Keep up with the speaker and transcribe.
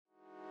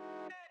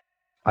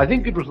I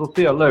think it was the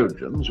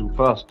theologians who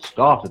first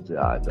started the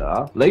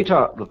idea.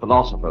 Later, the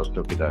philosophers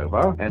took it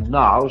over, and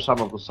now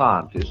some of the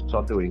scientists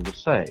are doing the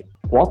same.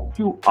 What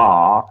you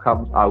are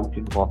comes out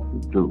in what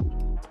you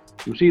do.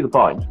 You see the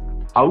point?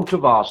 Out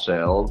of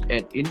ourselves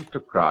and into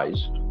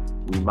Christ,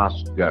 we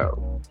must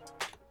go.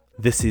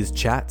 This is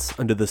Chats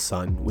Under the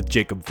Sun with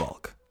Jacob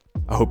Volk.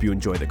 I hope you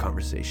enjoy the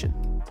conversation.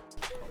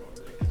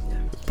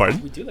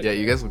 Pardon? Yeah,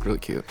 you guys look really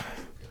cute.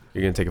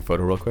 You're going to take a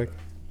photo real quick?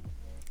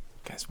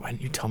 Guys, why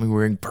didn't you tell me we're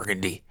wearing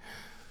burgundy?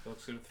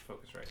 Looks good with the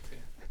focus right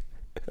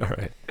too. All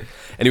right.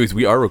 Anyways,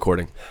 we are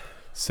recording.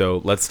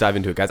 So let's dive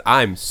into it, guys.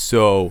 I'm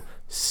so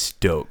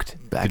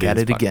stoked. Back at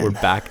it again. We're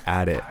back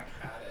at it.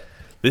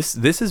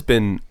 This has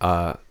been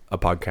a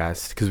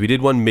podcast because we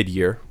did one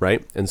mid-year,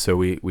 right? And so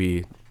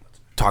we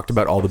talked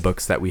about all the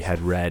books that we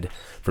had read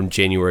from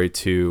January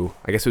to,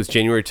 I guess it was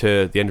January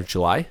to the end of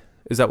July.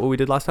 Is that what we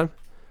did last time?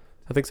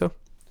 I think so.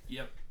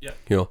 Yep.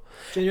 You know,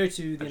 January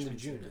to the end of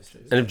June.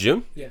 end of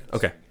June? Yeah.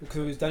 Okay. Because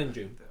it was done in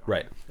June.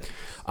 Right.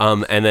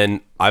 And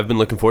then I've been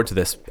looking forward to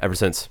this ever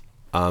since.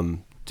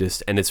 And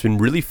it's been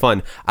really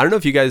fun. I don't know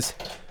if you guys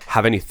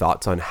have any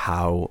thoughts on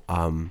how,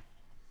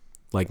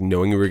 like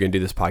knowing we were going to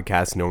do this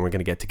podcast, knowing we're going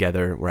to get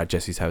together, we're at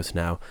Jesse's house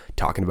now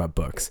talking about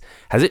books.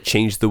 Has it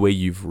changed the way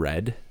you've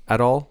read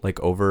at all? Like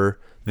over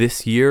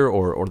this year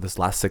or this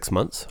last 6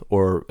 months,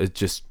 or it's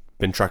just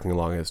been trucking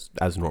along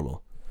as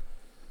normal?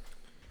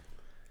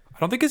 I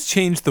don't think it's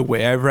changed the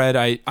way I've read.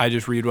 I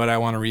just read what I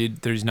want to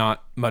read. There's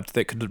not much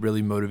that could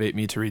really motivate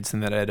me to read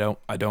something that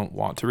I don't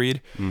want to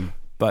read.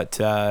 But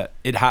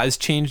it has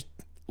changed.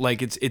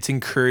 Like it's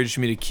encouraged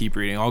me to keep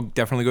reading. I'll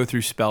definitely go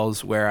through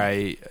spells where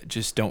I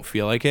just don't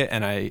feel like it,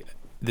 and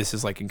this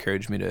has like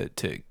encouraged me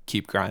to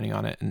keep grinding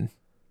on it and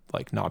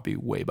like not be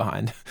way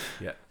behind.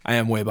 Yeah. I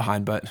am way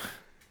behind, but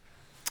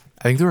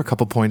I think there were a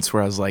couple points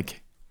where I was like,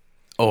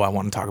 oh, I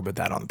want to talk about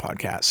that on the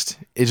podcast.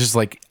 It's just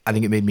like, I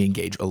think it made me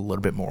engage a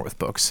little bit more with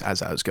books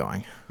as I was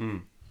going.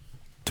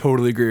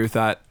 totally agree with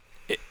that,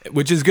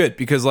 which is good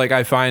because like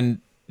I find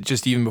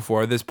just even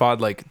before this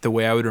pod, like the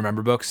way I would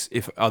remember books,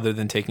 if other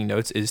than taking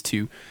notes, is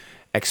to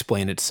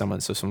explain it to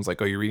someone. So someone's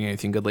like, oh, you're reading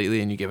anything good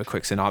lately? And you give a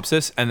quick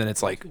synopsis, and then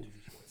it's like,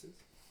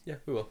 Yeah,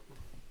 we will.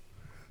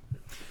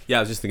 Yeah,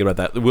 I was just thinking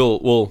about that.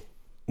 We'll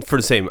for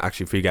the same,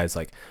 actually, for you guys,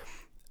 like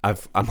I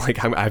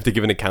have to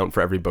give an account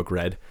for every book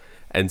read.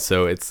 And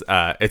so it's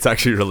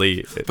actually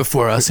really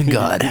Before us and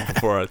God.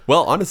 before us.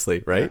 Well,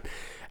 honestly, right?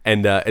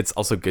 And it's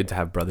also good to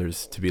have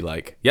brothers to be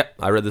like, yep,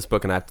 I read this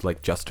book and I have to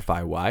like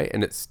justify why.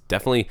 And it's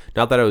definitely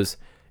not that I was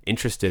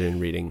interested in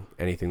reading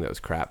anything that was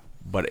crap,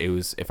 but it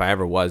was, if I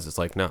ever was, it's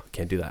like, no,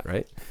 can't do that,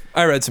 right?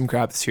 I read some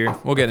crap this year.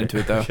 We'll get into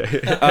it though.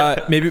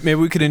 Maybe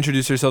we could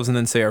introduce ourselves and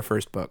then say our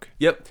first book.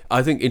 Yep.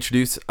 I think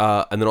introduce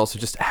and then also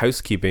just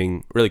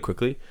housekeeping really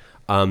quickly.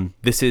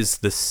 This is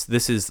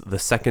the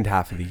second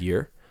half of the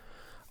year.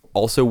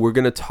 Also, we're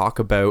going to talk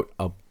about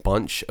a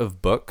bunch of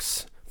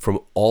books from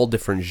all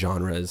different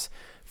genres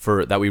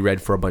that we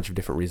read for a bunch of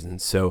different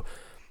reasons. So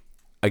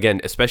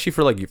again, especially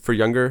for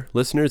younger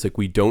listeners, like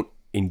we don't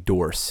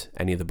endorse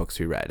any of the books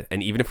we read.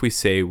 And even if we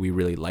say we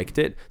really liked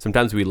it,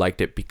 sometimes we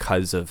liked it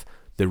because of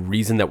the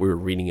reason that we were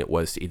reading it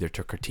was either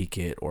to critique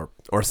it or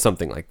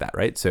something like that,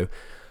 right? So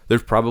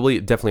there's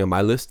definitely on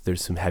my list,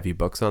 there's some heavy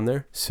books on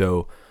there.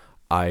 So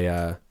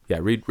I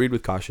read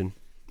with caution,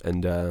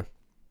 and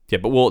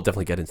but we'll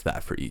definitely get into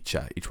that for each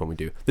one we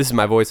do. This is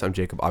my voice. I'm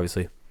Jacob,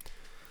 obviously.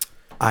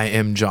 I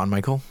am John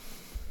Michael.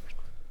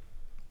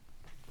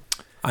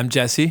 I'm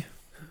Jesse.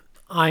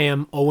 I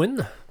am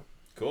Owen.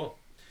 Cool.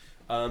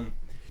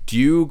 Do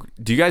you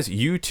guys,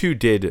 you two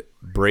did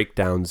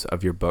breakdowns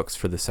of your books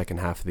for the second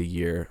half of the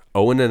year.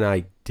 Owen and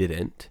I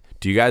didn't.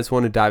 Do you guys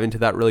want to dive into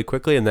that really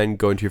quickly and then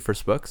go into your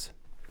first books?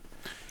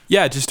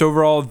 Yeah, just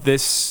overall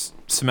this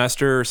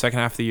semester or second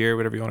half of the year,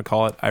 whatever you want to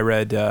call it, I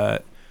read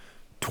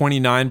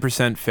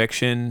 29%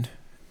 fiction,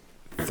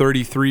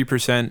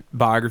 33%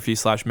 biography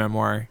 /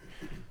 memoir,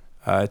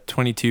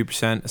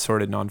 22%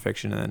 assorted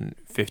nonfiction, and then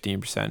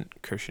 15%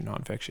 Christian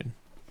nonfiction.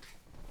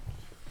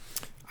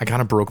 I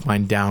kind of broke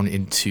mine down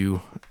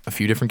into a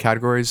few different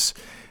categories.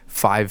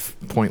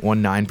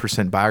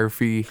 5.19%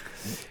 biography,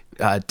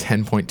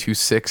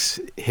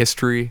 10.26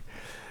 history,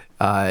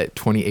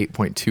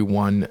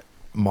 28.21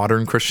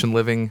 modern Christian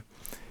living,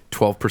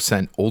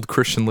 12% old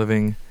Christian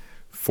living,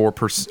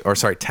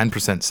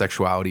 10%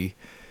 sexuality,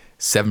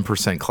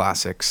 7%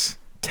 classics,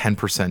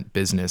 10%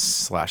 business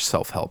 /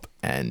 self-help,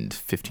 and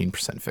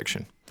 15%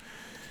 fiction.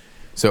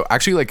 So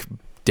actually, like,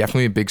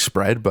 definitely a big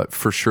spread, but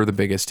for sure the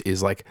biggest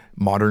is like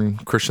modern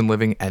Christian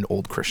living and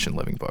old Christian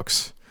living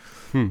books.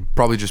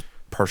 Probably just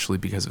partially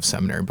because of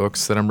seminary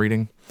books that I'm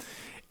reading.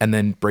 And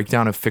then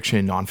breakdown of fiction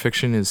and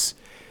nonfiction is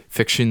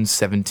fiction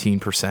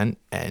 17%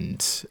 and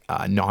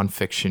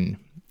nonfiction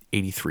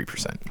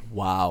 83%.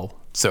 Wow.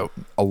 So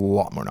a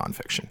lot more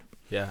nonfiction.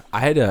 Yeah, I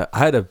had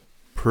a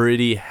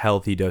pretty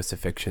healthy dose of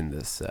fiction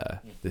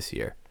this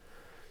year.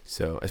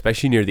 So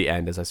especially near the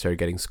end, as I started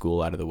getting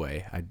school out of the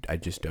way, I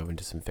just dove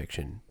into some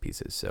fiction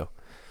pieces. So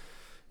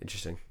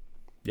interesting.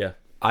 Yeah,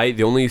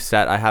 the only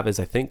stat I have is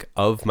I think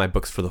of my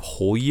books for the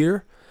whole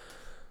year,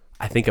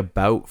 I think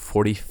about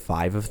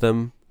 45 of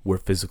them were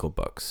physical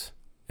books,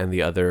 and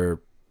the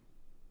other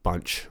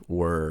bunch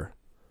were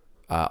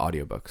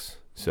audiobooks.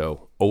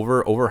 So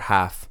over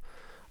half.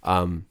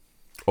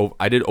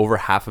 I did over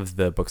half of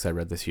the books I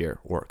read this year,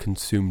 or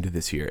consumed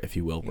this year, if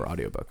you will, were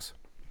audiobooks.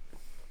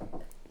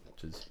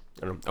 Which is,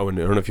 I don't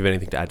know if you have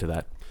anything to add to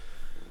that.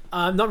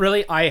 Not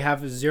really. I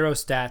have zero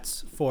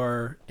stats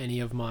for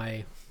any of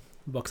my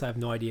books. I have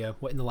no idea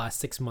what in the last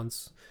 6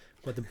 months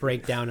what the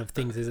breakdown of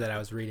things is that I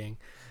was reading.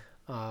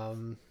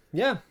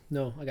 Yeah,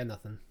 no, I got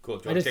nothing. Cool.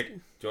 Do you want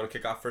to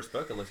kick off first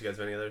book, unless you guys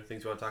have any other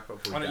things you want to talk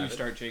about? Why don't you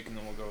start, Jake, and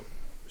then we'll go.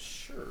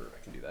 Sure,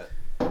 I can do that.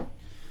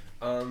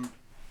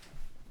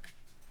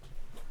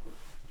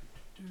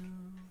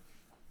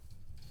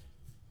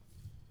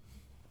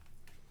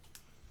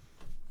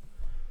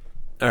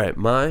 All right,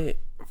 my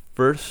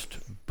first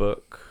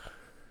book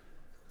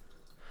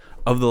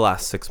of the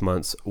last 6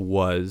 months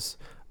was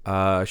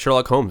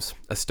Sherlock Holmes: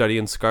 A Study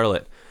in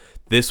Scarlet.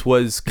 This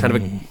was kind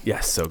of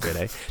a so good,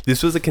 eh?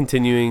 This was a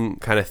continuing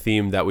kind of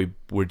theme that we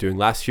were doing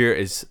last year.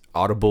 Is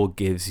Audible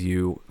gives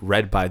you,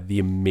 read by the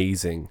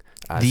amazing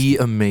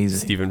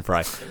Stephen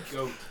Fry,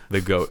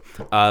 the goat.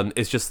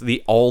 It's just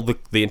the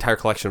entire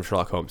collection of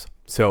Sherlock Holmes.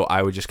 So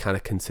I would just kind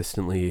of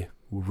consistently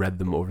read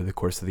them over the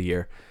course of the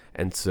year.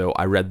 And so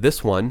I read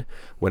this one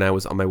when I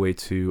was on my way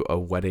to a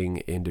wedding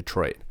in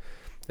Detroit,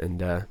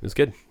 and it was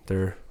good.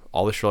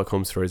 All the Sherlock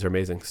Holmes stories are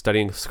amazing.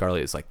 Studying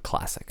Scarlet is like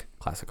classic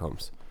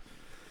Holmes.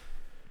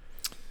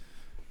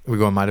 We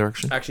go in my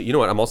direction? Actually, you know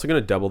what? I'm also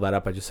going to double that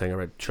up by just saying I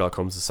read Sherlock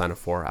Holmes: The Sign of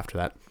Four after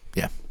that.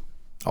 Yeah,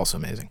 also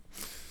amazing.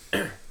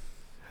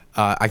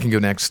 I can go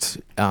next.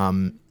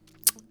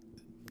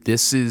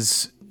 This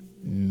is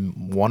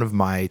one of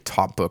my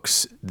top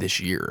books this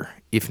year,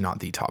 if not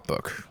the top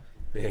book.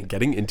 Man,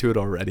 getting into it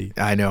already.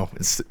 I know.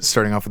 It's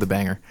starting off with a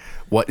banger.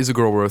 What is a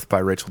Girl Worth by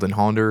Rachel Den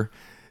Hollander.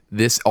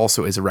 This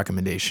also is a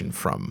recommendation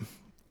from,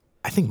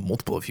 I think,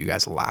 multiple of you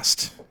guys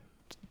last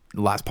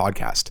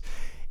podcast.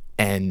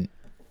 And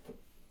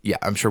yeah,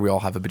 I'm sure we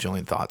all have a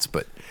bajillion thoughts,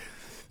 but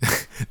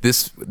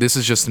this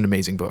is just an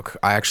amazing book.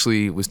 I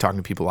actually was talking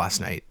to people last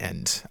night,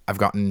 and I've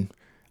gotten,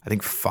 I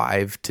think,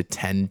 5 to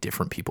 10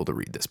 different people to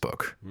read this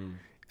book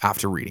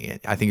after reading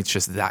it. I think it's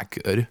just that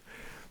good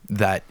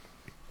that,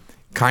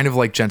 kind of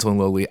like Gentle and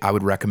Lowly, I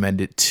would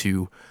recommend it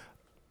to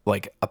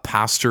like a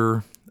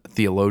pastor, a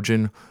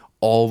theologian,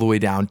 all the way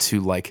down to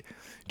like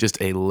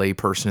just a lay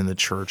person in the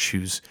church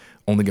who's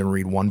only going to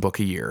read one book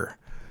a year,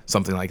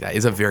 something like that.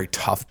 It's a very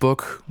tough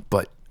book,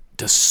 but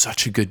does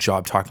such a good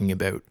job talking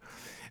about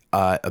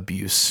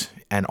abuse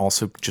and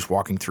also just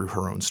walking through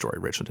her own story,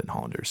 Rachel Den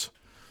Hollander's.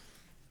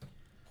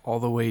 All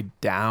the way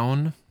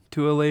down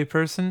to a lay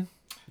person?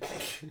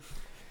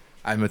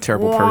 I'm a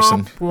terrible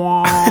person.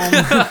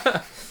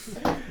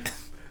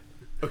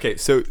 Okay,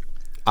 so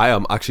I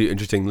am actually,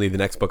 interestingly, the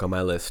next book on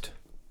my list,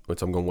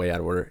 which I'm going way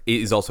out of order,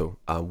 is also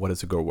What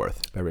is a Girl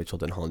Worth by Rachel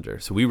Den Hollander.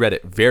 So we read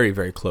it very,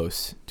 very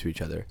close to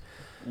each other.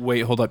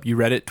 Wait, hold up. You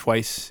read it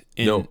twice?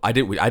 No, I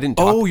didn't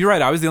talk. Oh, you're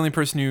right. I was the only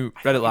person who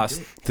read it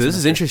last. So this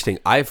is interesting.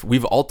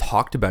 We've all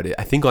talked about it,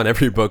 I think, on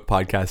every book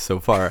podcast so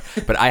far,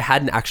 but I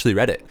hadn't actually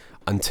read it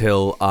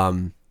until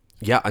I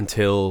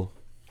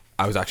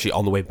was actually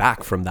on the way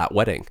back from that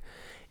wedding.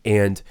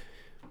 And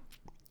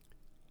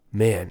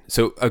man,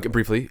 so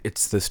briefly,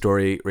 it's the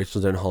story.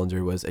 Rachel Den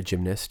Hollander was a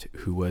gymnast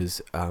who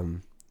was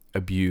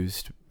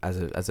abused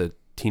as a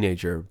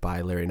teenager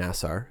by Larry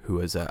Nassar, who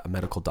was a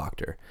medical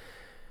doctor.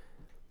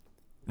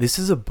 This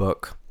is a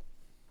book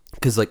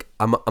because, like,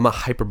 I'm a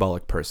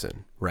hyperbolic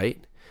person,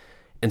 right?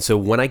 And so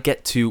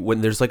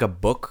when there's like a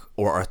book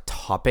or a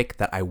topic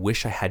that I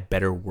wish I had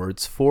better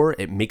words for,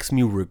 it makes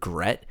me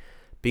regret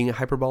being a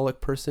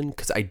hyperbolic person,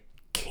 because I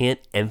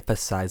can't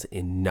emphasize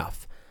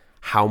enough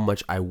how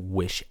much I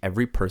wish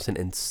every person,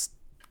 and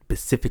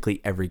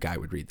specifically every guy,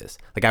 would read this.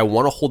 Like, I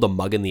want to hold a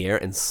mug in the air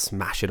and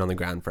smash it on the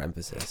ground for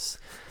emphasis.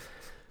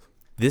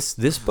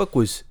 This book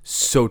was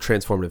so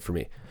transformative for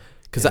me,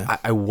 because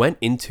I went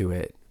into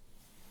it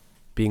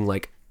being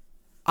like,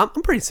 I'm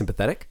pretty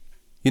sympathetic,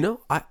 you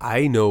know.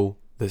 I know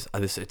this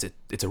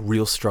it's a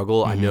real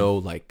struggle. I know,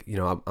 like, you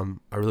know,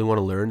 I really want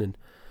to learn, and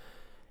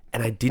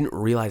I didn't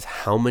realize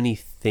how many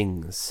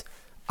things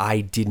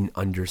I didn't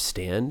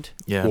understand,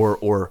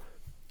 or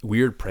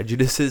weird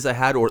prejudices I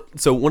had. Or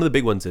so one of the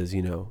big ones is,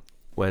 you know,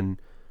 when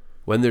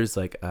there's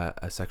like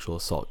a sexual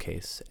assault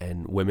case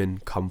and women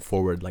come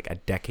forward like a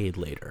decade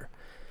later,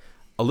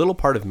 a little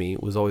part of me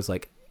was always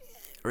like,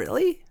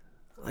 really?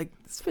 Like,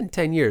 it's been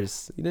 10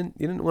 years. You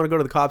didn't want to go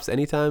to the cops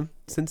anytime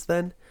since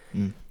then?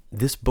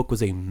 This book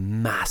was a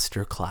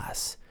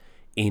masterclass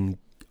in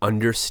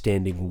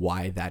understanding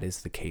why that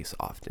is the case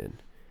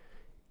often.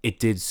 It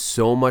did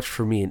so much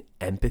for me in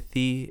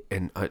empathy,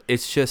 and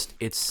it's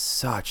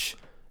such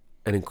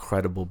an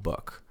incredible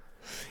book.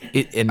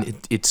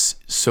 It's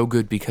so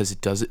good because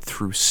it does it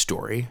through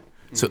story.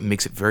 So it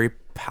makes it very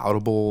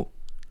palatable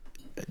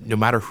no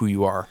matter who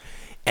you are.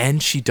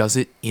 And she does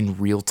it in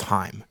real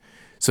time.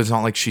 So it's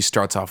not like she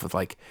starts off with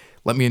like,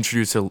 let me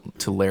introduce her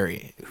to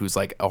Larry, who's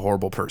like a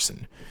horrible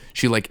person.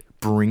 She like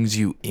brings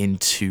you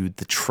into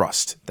the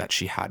trust that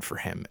she had for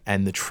him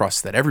and the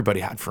trust that everybody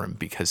had for him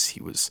because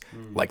he was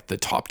like the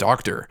top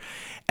doctor.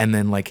 And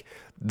then like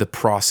the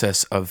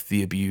process of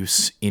the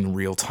abuse in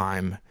real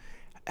time,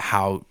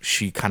 how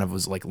she kind of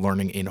was like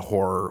learning in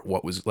horror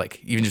what was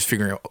like, even just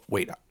figuring out,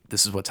 wait,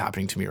 this is what's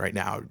happening to me right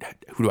now.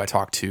 Who do I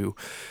talk to?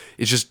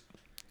 It's just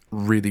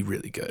really,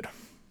 really good.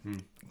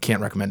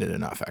 Can't recommend it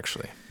enough,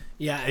 actually.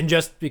 Yeah, and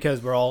just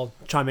because we're all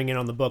chiming in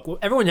on the book,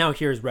 everyone now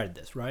here has read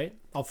this, right?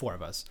 All four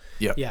of us.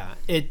 Yep. Yeah.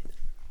 It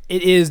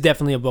is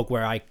definitely a book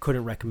where I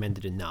couldn't recommend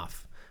it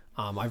enough.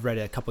 I've read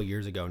it a couple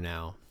years ago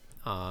now,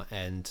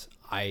 and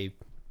I,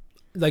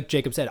 like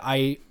Jacob said,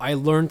 I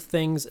learned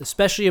things,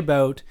 especially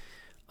about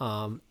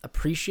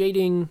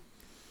appreciating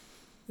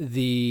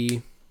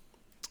the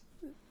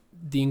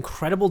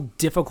incredible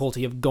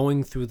difficulty of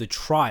going through the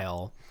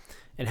trial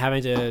and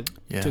having to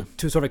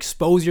sort of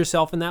expose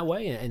yourself in that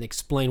way and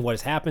explain what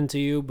has happened to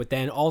you, but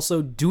then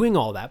also doing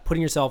all that,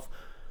 putting yourself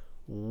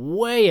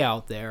way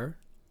out there,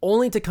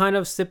 only to kind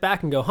of sit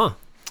back and go,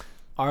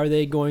 are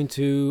they going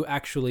to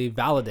actually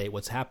validate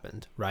what's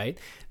happened, right?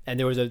 And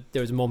there was a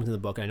moment in the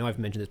book, and I know I've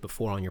mentioned this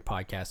before on your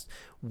podcast,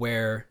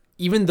 where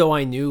even though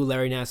I knew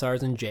Larry Nassar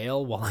is in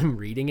jail while I'm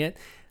reading it,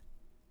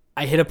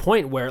 I hit a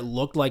point where it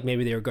looked like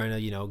maybe they were going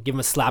to, give him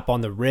a slap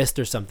on the wrist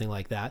or something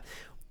like that,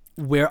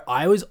 where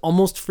I was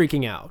almost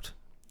freaking out.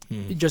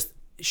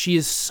 She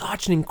is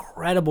such an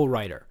incredible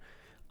writer.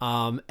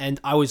 And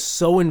I was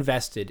so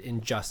invested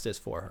in justice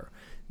for her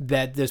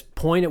that this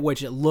point at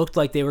which it looked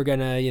like they were going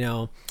to, you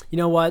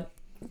know what?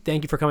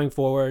 Thank you for coming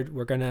forward.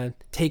 We're going to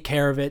take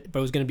care of it, but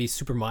it was going to be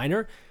super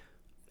minor.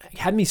 It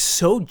had me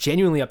so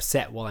genuinely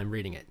upset while I'm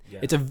reading it. Yeah.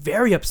 It's a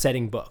very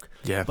upsetting book,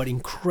 but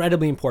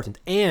incredibly important.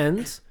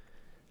 And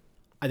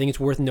I think it's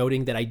worth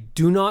noting that I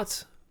do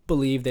not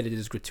believe that it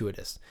is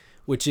gratuitous,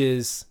 which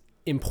is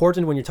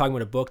important when you're talking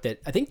about a book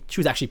that I think she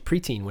was actually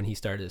preteen when he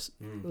started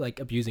like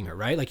abusing her,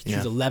 right? Like she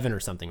was 11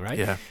 or something, right?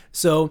 Yeah.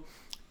 So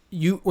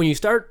when you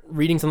start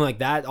reading something like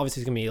that,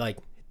 obviously it's gonna be like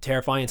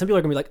terrifying, and some people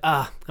are gonna be like,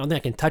 I don't think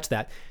I can touch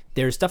that.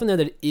 There's stuff in there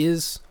that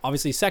is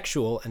obviously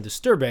sexual and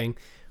disturbing,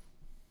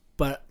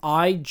 but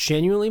I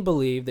genuinely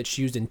believe that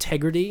she used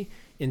integrity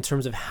in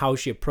terms of how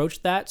she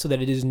approached that, so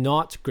that it is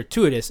not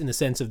gratuitous in the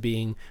sense of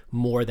being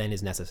more than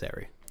is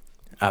necessary.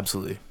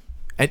 Absolutely.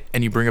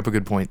 And you bring up a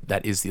good point.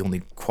 That is the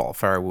only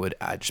qualifier I would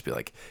add. Just be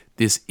like,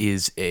 this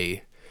needs to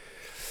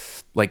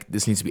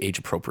be age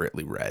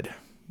appropriately read,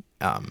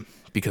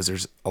 because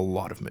there's a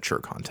lot of mature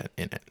content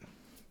in it.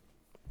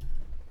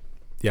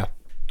 Yeah,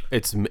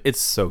 it's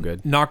so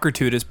good. Not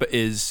gratuitous, but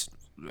is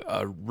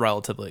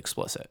relatively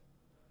explicit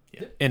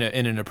in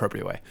an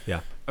appropriate way.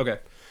 Yeah. Okay.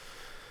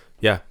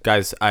 Yeah,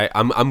 guys,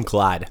 I'm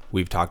glad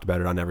we've talked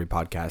about it on every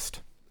podcast,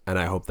 and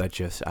I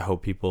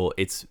hope people.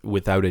 It's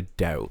without a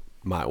doubt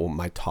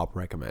my top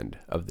recommend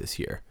of this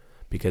year,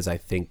 because I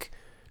think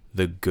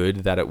the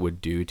good that it would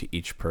do to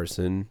each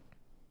person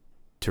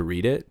to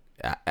read it,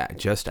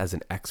 just as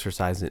an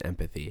exercise in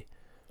empathy,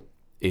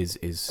 is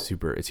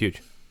super. It's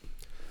huge.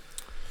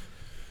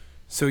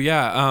 So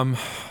yeah,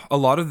 a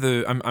lot of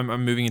the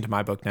I'm moving into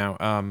my book now.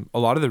 A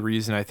lot of the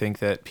reason I think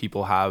that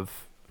people have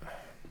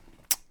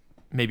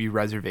maybe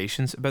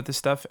reservations about this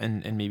stuff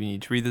and maybe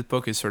need to read this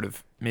book is sort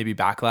of maybe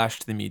backlash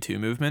to the Me Too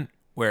movement,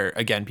 where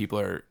again people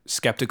are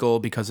skeptical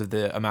because of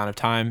the amount of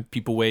time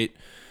people wait,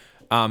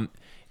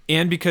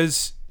 and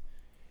because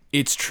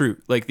it's true.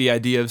 Like the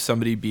idea of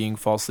somebody being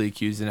falsely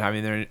accused and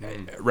having their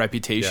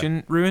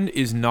reputation ruined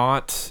is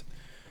not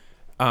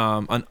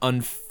an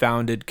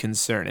unfounded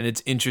concern, and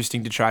it's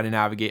interesting to try to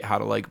navigate how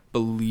to like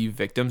believe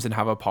victims and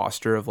have a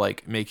posture of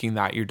like making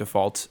that your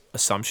default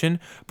assumption,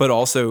 but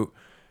also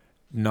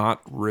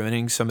not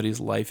ruining somebody's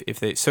life if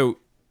they. So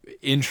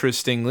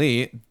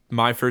interestingly,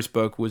 my first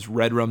book was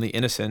Red Rum the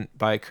Innocent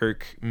by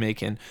Kirk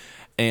Macon,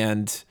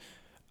 and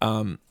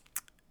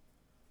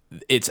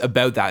it's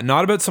about that,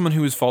 not about someone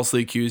who was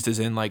falsely accused as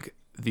in like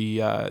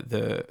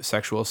the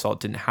sexual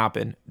assault didn't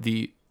happen.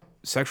 The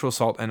sexual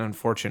assault and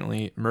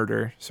unfortunately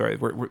murder. Sorry,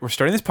 we're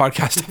starting this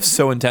podcast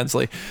so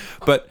intensely,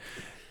 but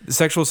the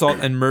sexual assault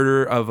and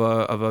murder of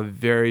a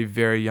very,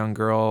 very young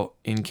girl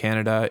in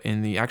Canada,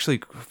 in the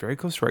actually very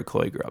close to where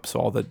Chloe grew up.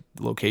 So all the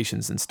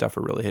locations and stuff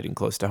are really hitting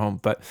close to home.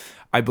 But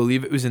I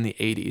believe it was in the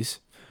 80s.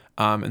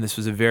 And this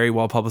was a very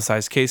well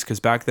publicized case because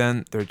back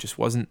then there just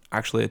wasn't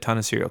actually a ton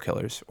of serial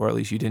killers, or at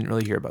least you didn't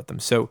really hear about them.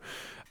 So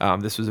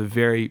this was a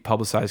very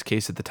publicized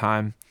case at the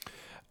time.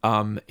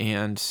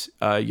 And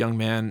a young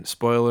man,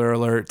 spoiler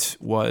alert,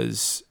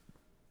 was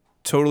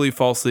totally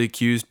falsely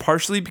accused,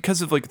 partially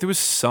because of like there was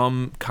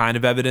some kind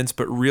of evidence,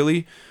 but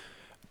really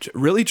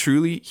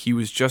truly he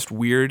was just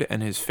weird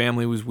and his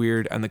family was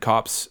weird, and the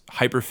cops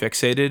hyper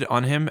fixated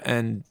on him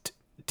and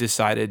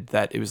decided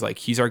that it was like,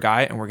 he's our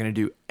guy and we're going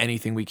to do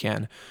anything we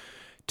can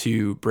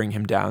to bring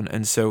him down.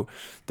 And so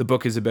the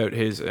book is about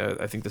his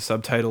I think the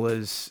subtitle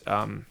is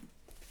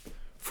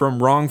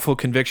From wrongful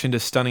conviction to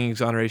stunning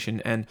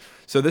exoneration. And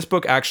so this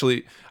book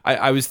actually,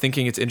 I was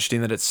thinking it's interesting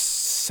that it's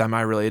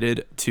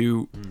semi-related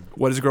to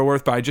What is a Girl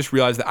Worth, but I just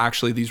realized that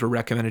actually these were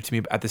recommended to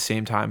me at the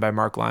same time by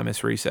Mark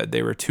Limas, where he said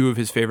they were two of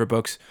his favorite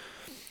books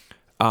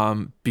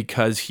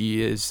because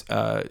he is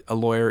a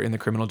lawyer in the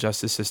criminal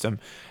justice system.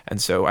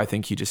 And so I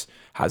think he just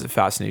has a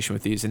fascination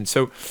with these. And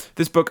so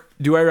this book,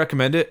 do I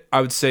recommend it? I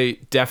would say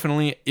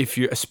definitely,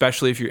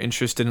 especially if you're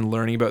interested in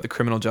learning about the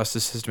criminal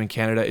justice system in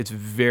Canada. It's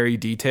very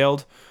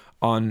detailed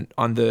on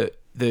the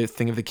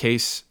thing of the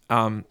case.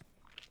 The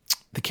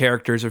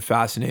characters are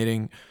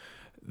fascinating.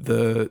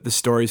 The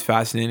story is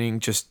fascinating.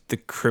 Just the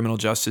criminal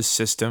justice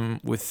system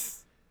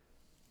with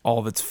all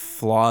of its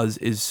flaws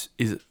is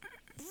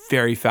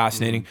very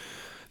fascinating.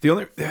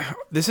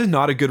 This is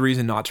not a good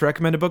reason not to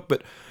recommend a book,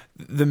 but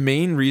the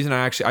main reason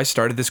I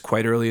started this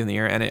quite early in the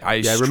year, and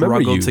I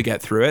struggled to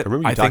get through it. I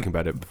remember you talking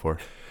about it before.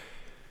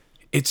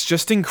 It's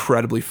just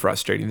incredibly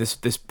frustrating.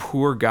 This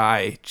poor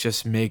guy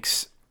just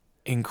makes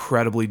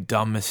incredibly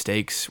dumb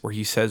mistakes where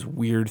he says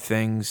weird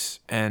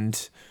things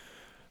and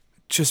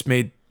he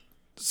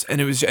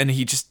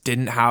just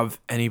didn't have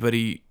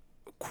anybody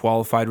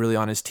qualified really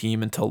on his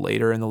team until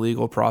later in the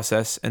legal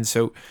process. And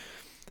so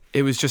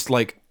it was just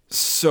like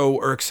so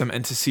irksome.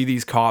 And to see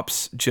these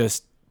cops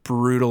just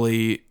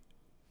brutally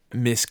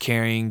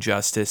miscarrying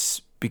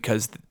justice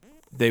because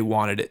they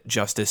wanted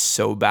justice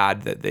so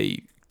bad that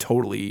they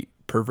totally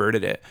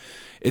perverted it.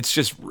 It's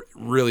just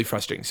really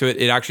frustrating. So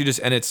it actually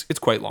just, and it's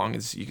quite long.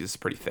 It's a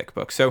pretty thick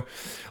book. So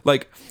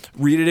like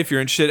read it if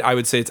you're interested. I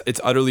would say it's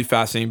utterly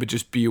fascinating, but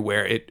just be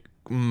aware it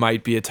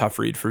might be a tough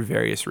read for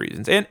various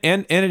reasons. And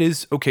it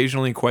is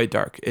occasionally quite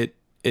dark. It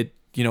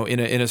in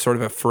a sort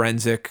of a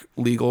forensic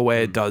legal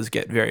way, it does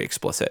get very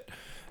explicit.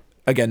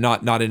 Again,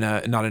 not in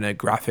a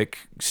graphic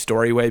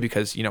story way,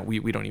 because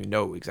we don't even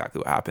know exactly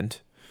what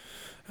happened.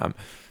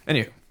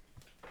 Anyway,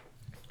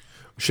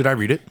 Should I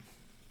read it?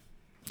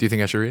 Do you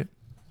think I should read it?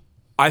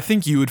 I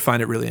think you would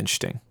find it really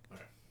interesting.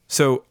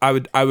 So I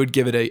would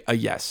give it a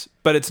yes,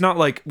 but it's not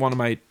like one of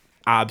my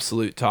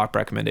absolute top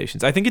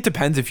recommendations. I think it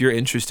depends if you're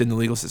interested in the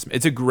legal system.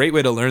 It's a great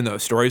way to learn, though.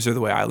 Stories are the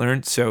way I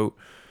learned. So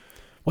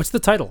What's the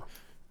title?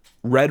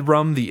 Red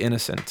Rum the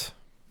Innocent.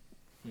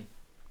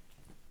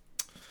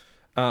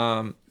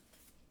 I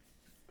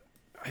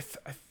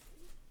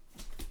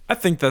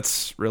think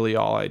that's really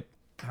all I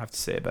have to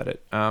say about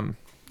it.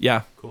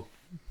 Yeah. Cool.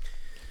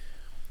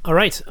 All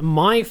right,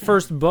 my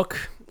first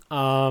book.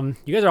 You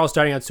guys are all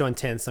starting out so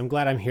intense. I'm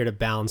glad I'm here to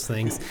balance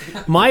things.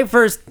 My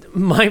first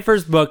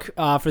book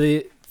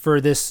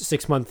for this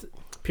 6 month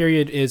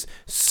period is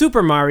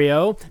Super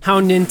Mario: How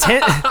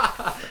Nintendo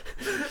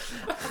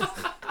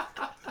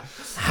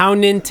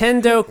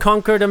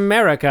Conquered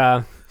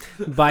America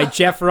by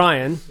Jeff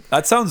Ryan.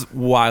 That sounds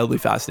wildly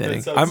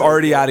fascinating. I'm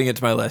already adding it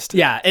to my list.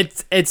 Yeah,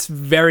 it's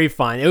very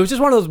fun. It was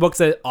just one of those books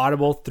that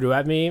Audible threw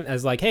at me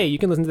as like, hey, you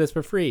can listen to this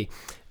for free.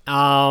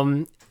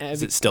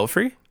 Is it still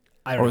free?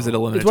 I don't Or was know. it a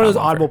limited It's one of those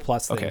time offer? Audible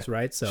Plus things, Okay,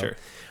 right? So, sure.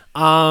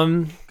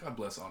 God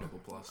bless Audible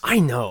Plus. I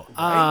know.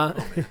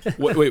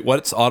 Wait,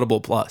 what's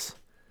Audible Plus?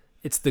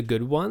 It's the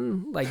good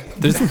one. Like,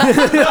 Wait,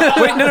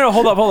 no,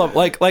 hold up.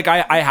 Like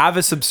I have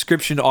a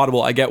subscription to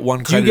Audible. I get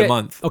one credit a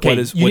month. Okay,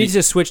 What you need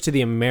to switch to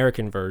the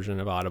American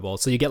version of Audible,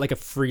 so you get like a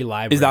free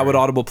library. is that what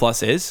Audible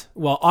Plus is?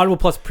 Well, Audible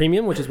Plus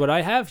Premium, which is what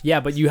I have. Yeah,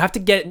 but you have to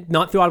get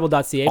not through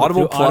audible.ca. but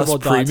Audible through Plus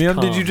audible.com. Premium?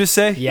 Did you just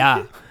say?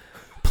 Yeah.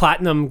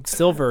 Platinum,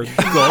 silver, gold.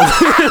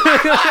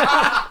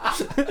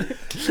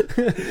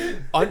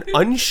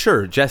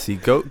 Unsure, Jesse.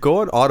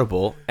 Go on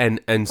Audible and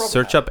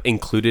search up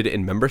included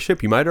in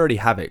membership. You might already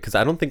have it, because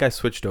I don't think I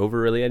switched over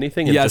really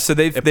anything. And Yeah, just- so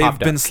they've it popped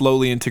been up.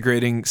 slowly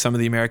integrating some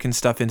of the American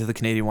stuff into the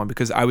Canadian one,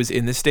 because I was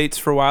in the States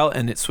for a while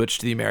and it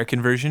switched to the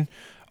American version,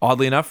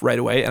 oddly enough, right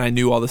away. And I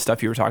knew all the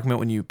stuff you were talking about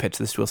when you pitched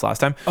this to us last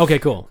time. Okay,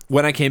 cool.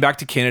 When I came back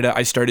to Canada,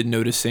 I started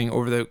noticing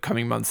over the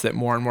coming months that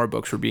more and more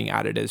books were being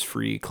added as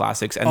free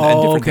classics and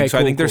different okay, things. So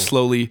I cool, think they're cool.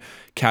 slowly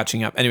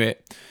catching up. Anyway,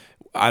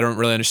 I don't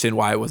really understand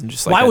why it wasn't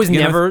just like Why that was to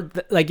begin never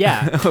like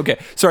yeah. with. Okay,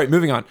 sorry,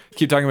 moving on.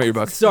 Keep talking about your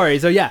books. Sorry.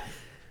 So yeah,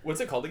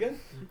 What's it called again?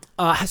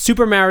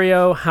 Super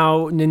Mario: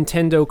 How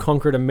Nintendo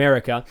Conquered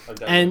America,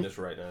 and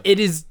right now.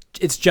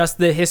 it's just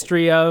the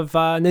history of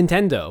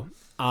Nintendo.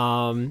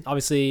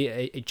 Obviously,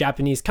 a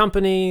Japanese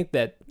company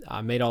that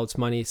made all its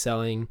money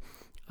selling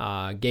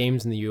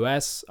games in the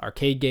U.S.,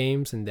 arcade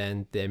games, and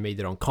then they made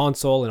their own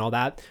console and all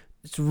that.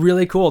 It's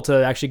really cool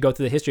to actually go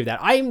through the history of that.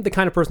 I'm the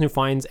kind of person who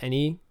finds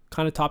any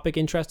kind of topic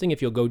interesting.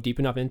 If you'll go deep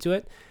enough into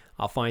it,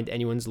 I'll find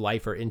anyone's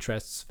life or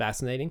interests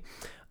fascinating.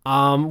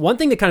 One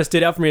thing that kind of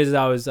stood out for me as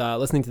I was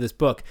listening to this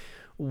book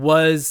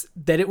was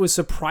that it was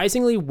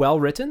surprisingly well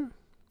written.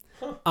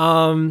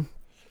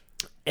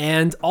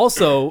 And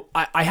also,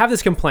 I have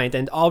this complaint,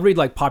 and I'll read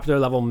like popular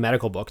level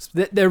medical books.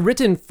 They're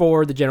written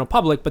for the general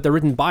public, but they're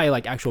written by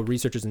like actual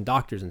researchers and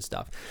doctors and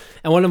stuff.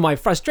 And one of my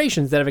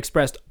frustrations that I've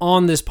expressed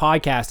on this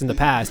podcast in the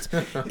past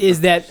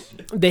is that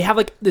they have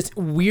like this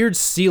weird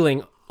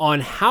ceiling on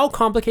how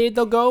complicated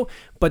they'll go,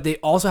 but they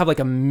also have like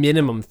a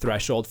minimum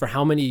threshold for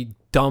how many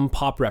dumb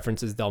pop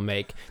references they'll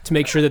make to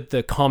make sure that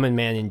the common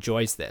man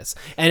enjoys this.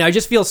 And I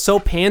just feel so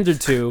pandered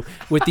to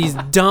with these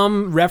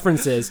dumb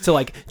references to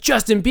like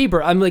Justin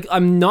Bieber.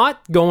 I'm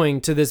not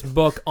going to this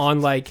book on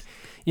like,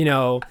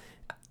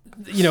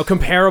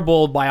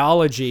 comparable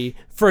biology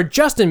for a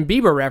Justin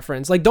Bieber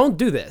reference. Like, don't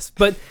do this.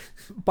 But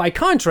by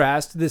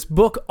contrast, this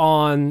book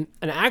on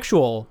an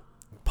actual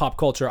pop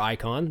culture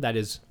icon, that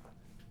is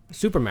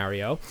Super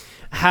Mario,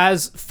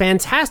 has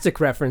fantastic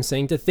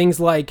referencing to things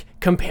like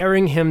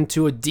comparing him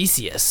to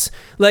Odysseus.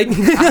 Like,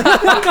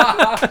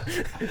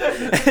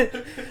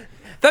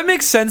 that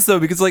makes sense though,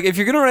 because like if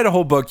you're gonna write a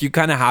whole book, you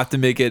kind of have to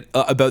make it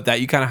about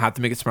that. You kind of have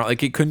to make it smart.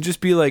 Like it couldn't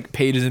just be like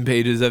pages and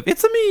pages of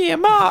 "It's me,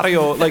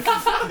 Mario." Like,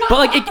 but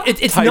like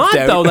it's not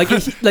out, though. Like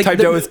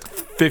typed out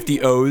with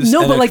 50 O's.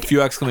 No, and but a like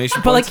few exclamation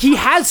points. But like he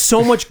has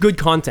so much good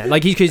content.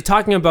 Like he's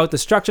talking about the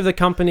structure of the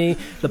company,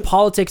 the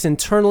politics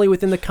internally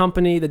within the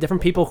company, the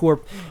different people who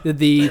are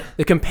the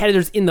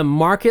competitors in the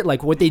market,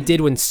 like what they did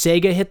when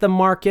Sega hit the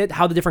market,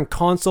 how the different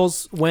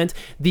consoles went,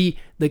 the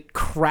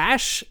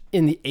crash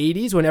in the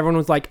 80s when everyone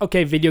was like,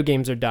 okay, video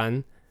games are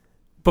done,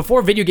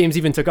 before video games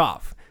even took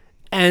off.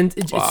 And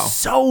it's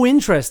so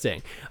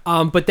interesting.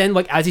 But then,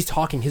 like, as he's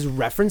talking, his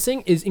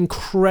referencing is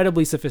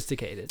incredibly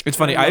sophisticated. It's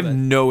funny. I have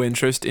no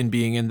interest in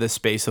being in the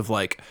space of,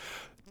 like,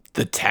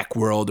 the tech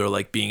world or,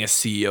 like, being a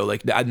CEO.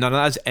 Like, none of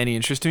that has any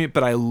interest to me,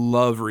 but I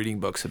love reading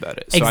books about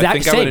it. So I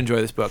think I would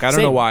enjoy this book. I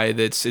don't know why.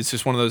 It's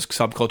just one of those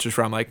subcultures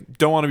where I'm like,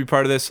 don't want to be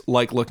part of this,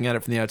 like looking at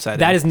it from the outside.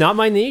 That is not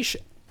my niche,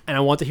 and I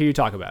want to hear you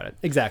talk about it.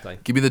 Exactly.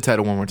 Give me the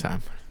title one more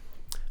time.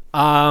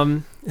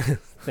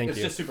 Thank you.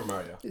 It's just Super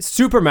Mario.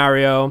 Super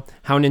Mario,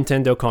 How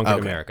Nintendo Conquered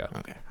America.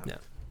 Okay. Yeah.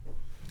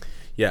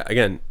 Yeah,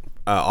 again,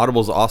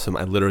 Audible's awesome.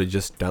 I literally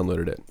just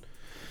downloaded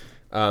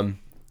it.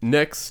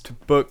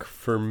 Next book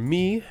for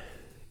me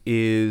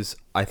is,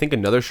 I think,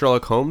 another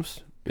Sherlock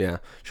Holmes. Yeah,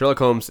 Sherlock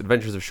Holmes,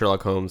 Adventures of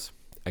Sherlock Holmes.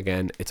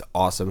 Again, it's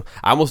awesome.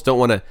 I almost don't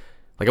want to,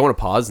 like, I want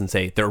to pause and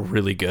say they're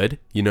really good.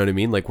 You know what I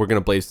mean? Like, we're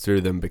going to blaze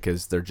through them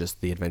because they're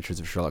just the Adventures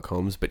of Sherlock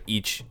Holmes, but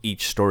each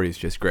story is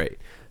just great.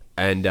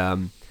 And,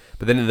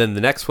 but then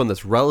the next one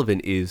that's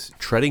relevant is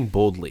Treading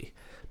Boldly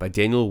by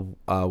Daniel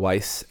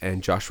Weiss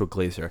and Joshua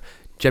Glazer.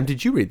 Jem,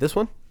 did you read this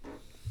one?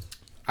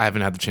 I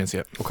haven't had the chance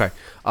yet. Okay.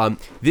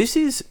 This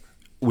is,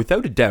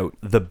 without a doubt,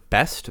 the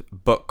best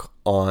book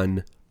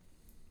on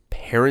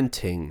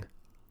parenting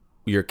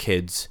your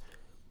kids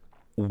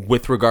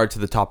with regard to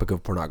the topic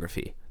of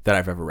pornography that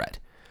I've ever read.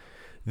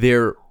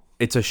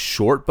 It's a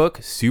short book,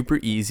 super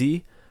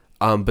easy,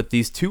 but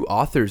these two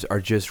authors are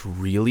just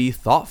really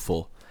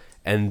thoughtful,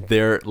 and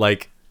they're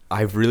like,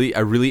 I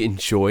really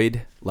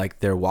enjoyed like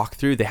their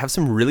walkthrough. They have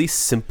some really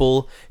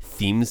simple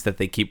themes that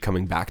they keep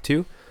coming back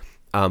to.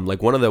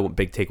 Like one of the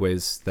big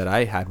takeaways that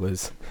I had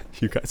was,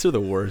 you guys are the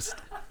worst.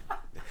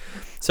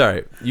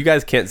 Sorry, you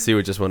guys can't see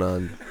what just went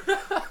on.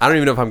 I don't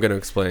even know if I'm going to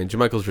explain.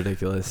 Jamichael's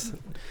ridiculous.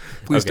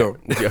 Please don't.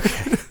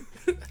 Okay.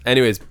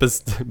 Anyways,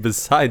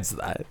 besides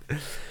that,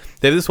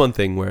 they have this one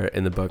thing where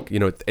in the book,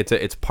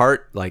 it's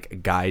part like a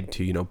guide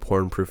to,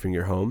 porn proofing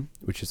your home,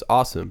 which is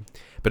awesome.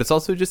 But it's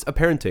also just a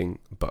parenting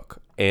book.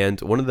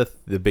 And one of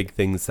the big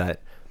things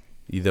that,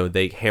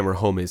 they hammer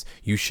home is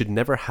you should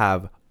never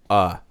have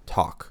a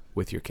talk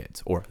with your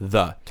kids or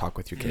the talk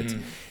with your kids.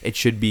 It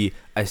should be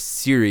a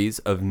series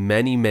of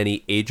many,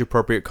 many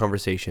age-appropriate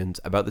conversations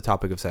about the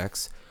topic of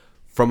sex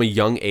from a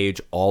young age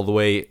all the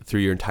way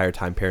through your entire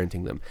time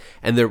parenting them.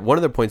 And one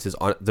of their points is,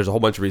 there's a whole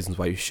bunch of reasons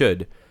why you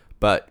should,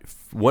 but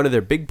one of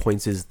their big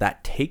points is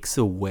that takes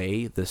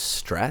away the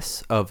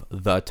stress of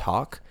the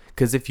talk.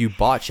 Because if you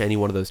botch any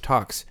one of those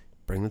talks,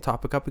 bring the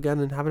topic up again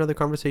and have another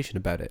conversation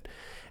about it.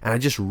 And I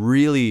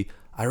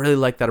really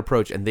like that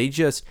approach. And they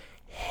just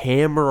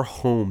hammer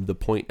home the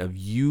point of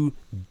you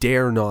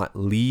dare not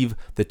leave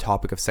the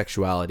topic of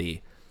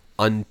sexuality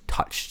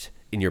untouched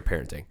in your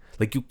parenting.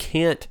 Like you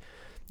can't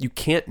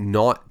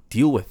not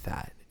deal with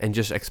that and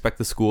just expect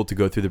the school to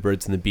go through the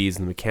birds and the bees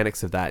and the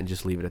mechanics of that and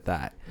just leave it at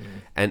that.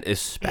 And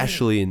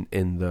especially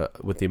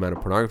with the amount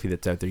of pornography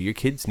that's out there, your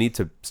kids need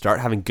to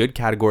start having good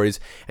categories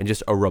and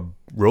just a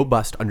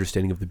robust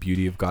understanding of the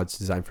beauty of God's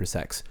design for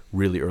sex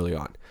really early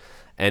on.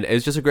 And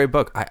it's just a great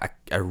book.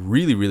 I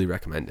really, really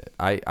recommend it.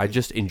 I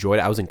just enjoyed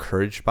it. I was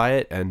encouraged by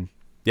it. And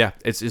yeah,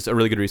 it's a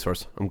really good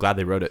resource. I'm glad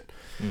they wrote it.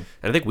 And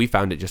I think we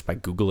found it just by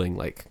Googling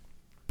like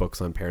books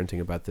on parenting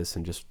about this,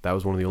 and just that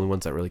was one of the only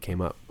ones that really came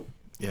up.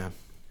 Yeah.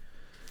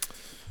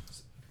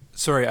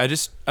 Sorry,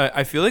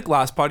 I feel like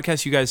last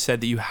podcast you guys said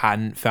that you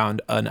hadn't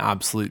found an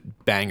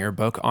absolute banger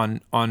book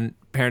on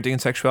parenting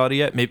and sexuality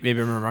yet. Maybe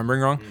I'm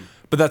remembering wrong,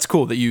 but that's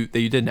cool that you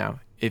did now.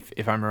 If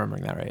I'm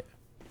remembering that right.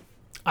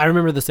 I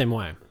remember the same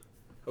way.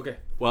 Okay.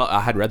 Well,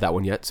 I hadn't read that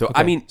one yet, so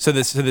okay. I mean, so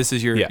this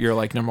is your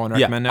like number one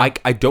recommend now.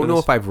 I don't know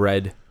if I've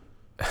read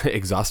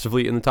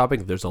exhaustively in the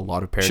topic. There's a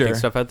lot of parenting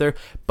stuff out there,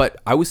 but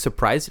I was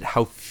surprised at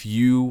how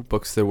few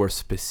books there were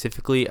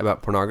specifically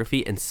about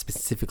pornography and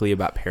specifically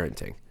about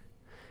parenting.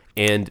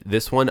 And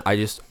this one,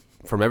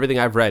 from everything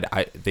I've read,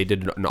 they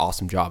did an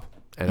awesome job.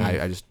 and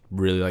I just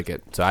really like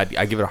it. So I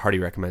give it a hearty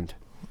recommend.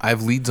 I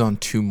have leads on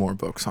 2 more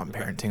books on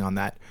parenting on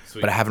that,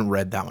 but I haven't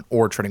read that one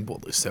or Treading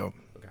Boldly. So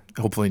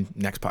hopefully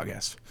next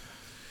podcast.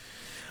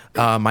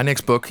 My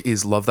next book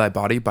is Love Thy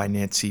Body by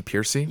Nancy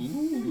Pearcey.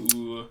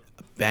 Ooh.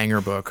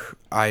 Banger book.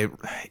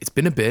 It's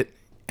been a bit,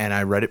 and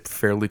I read it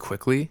fairly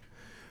quickly,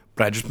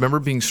 but I just remember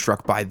being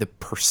struck by the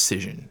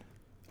precision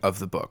of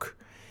the book.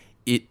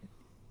 It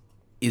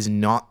is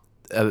not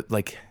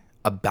like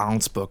a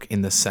balanced book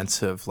in the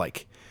sense of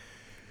like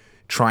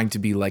trying to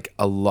be like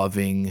a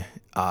loving,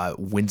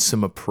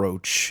 winsome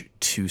approach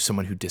to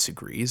someone who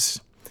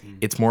disagrees.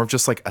 It's more of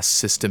just like a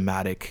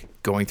systematic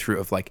going through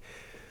of like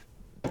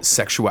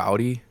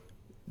sexuality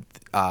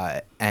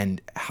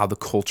and how the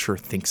culture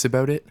thinks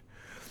about it,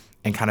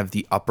 and kind of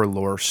the upper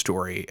lower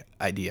story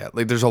idea.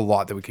 Like there's a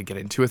lot that we could get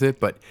into with it,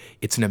 but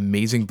it's an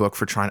amazing book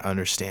for trying to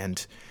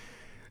understand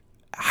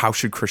how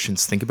should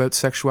Christians think about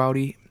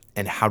sexuality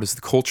and how does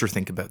the culture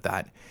think about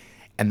that,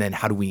 and then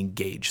how do we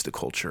engage the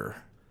culture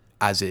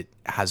as it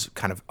has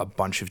kind of a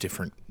bunch of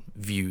different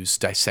views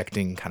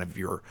dissecting kind of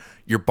your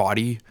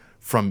body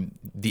from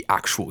the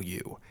actual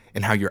you,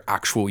 and how your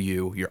actual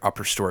you, your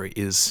upper story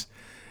is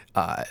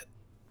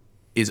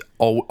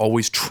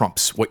always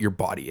trumps what your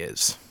body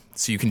is.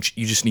 So you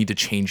just need to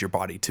change your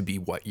body to be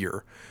what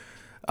your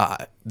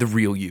the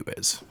real you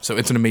is. So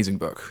it's an amazing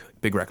book.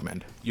 Big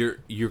recommend. You're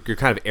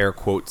kind of air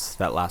quotes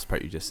that last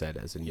part you just said,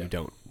 as in you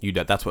don't.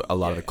 That's what a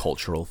lot of the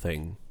cultural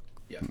thing.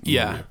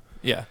 Yeah.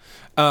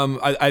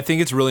 I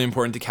think it's really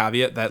important to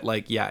caveat that,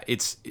 like, yeah,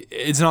 it's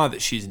not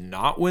that she's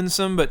not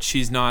winsome, but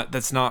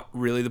that's not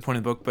really the point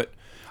of the book. But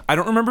I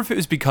don't remember if it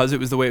was because it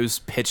was the way it was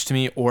pitched to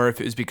me, or if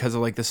it was because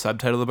of like the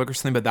subtitle of the book or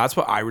something, but that's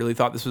what I really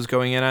thought this was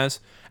going in as.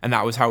 And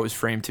that was how it was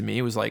framed to me.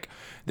 It was like,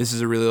 this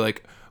is a really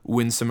like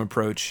winsome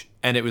approach.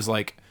 And it was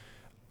like,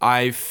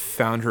 I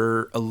found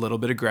her a little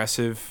bit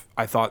aggressive.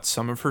 I thought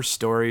some of her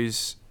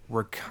stories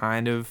were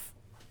kind of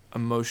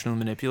emotional,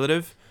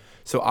 manipulative.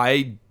 So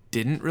I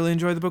didn't really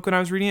enjoy the book when I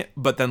was reading it,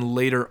 but then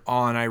later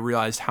on I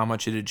realized how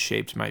much it had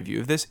shaped my view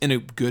of this in a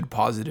good,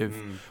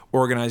 positive,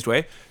 organized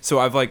way. So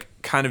I've like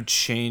kind of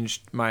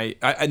changed my,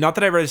 not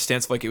that I read a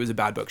stance of like it was a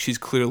bad book. She's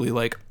clearly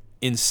like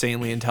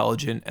insanely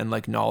intelligent and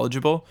like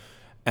knowledgeable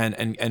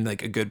and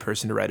like a good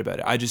person to write about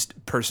it. I just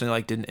personally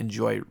like didn't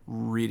enjoy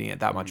reading it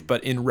that much,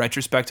 but in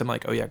retrospect I'm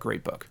like, oh yeah,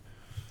 great book.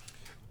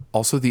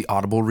 Also, the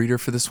Audible reader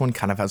for this one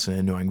kind of has an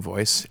annoying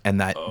voice, and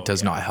that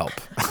does not help.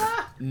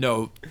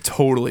 No,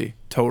 totally.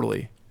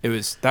 It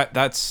was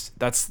that's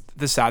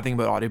the sad thing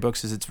about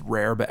audiobooks is it's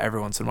rare, but every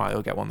once in a while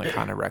you'll get one that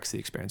kind of wrecks the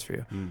experience for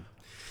you.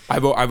 I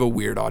have a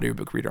weird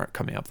audiobook reader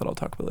coming up that I'll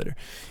talk about later.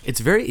 It's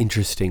very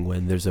interesting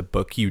when there's a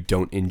book you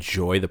don't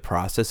enjoy the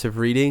process of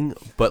reading,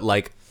 but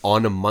like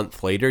on a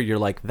month later you're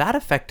like, that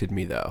affected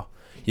me though.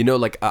 You know,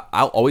 like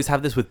I'll always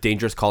have this with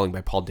Dangerous Calling by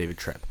Paul David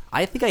Tripp.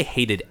 I think I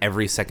hated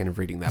every second of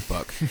reading that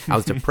book. I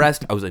was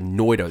depressed, I was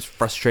annoyed, I was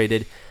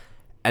frustrated.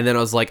 And then I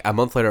was like, a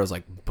month later, I was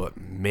like, but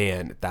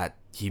man, that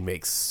he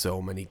makes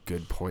so many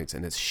good points,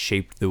 and it's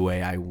shaped the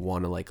way I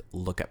want to like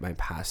look at my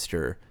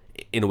pastor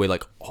in a way,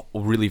 like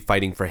really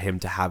fighting for him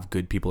to have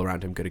good people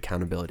around him, good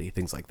accountability,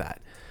 things like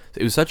that.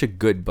 So it was such a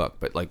good book,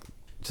 but like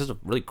just a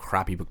really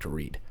crappy book to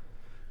read.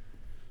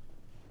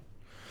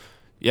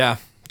 Yeah,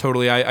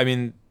 totally. I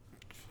mean,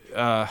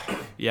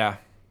 yeah,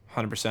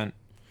 100%.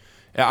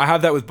 I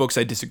have that with books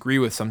I disagree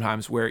with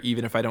sometimes, where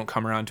even if I don't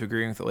come around to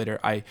agreeing with it later,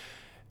 I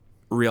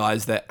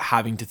realize that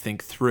having to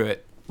think through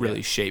it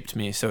really shaped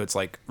me. So it's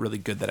like really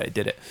good that I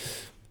did it.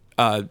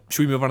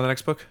 Should we move on to the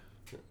next book?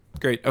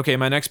 Great. Okay.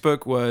 My next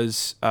book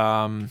was,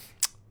 earlier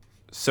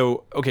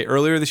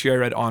this year I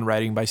read On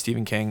Writing by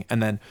Stephen King.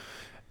 And then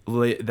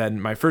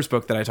my first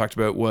book that I talked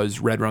about was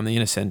Red Rum the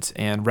Innocent.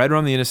 And Red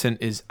Rum the Innocent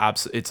is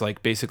it's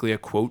like basically a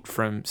quote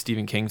from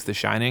Stephen King's The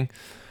Shining,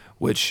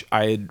 which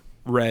I had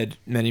read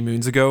many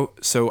moons ago.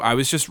 So I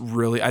was just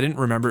I didn't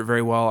remember it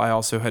very well. I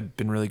also had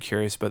been really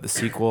curious about the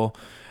sequel.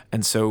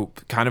 And so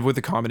kind of with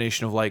the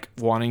combination of like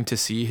wanting to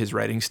see his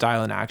writing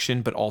style in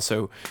action, but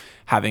also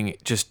having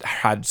just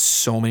had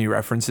so many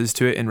references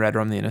to it in Red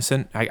Rum the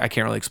Innocent. I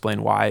can't really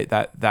explain why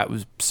that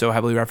was so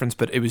heavily referenced,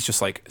 but it was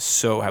just like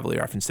so heavily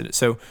referenced in it.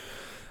 So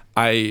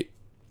I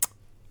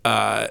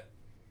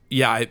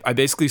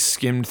basically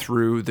skimmed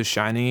through The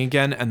Shining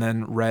again and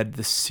then read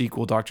the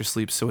sequel, Dr.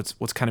 Sleep. So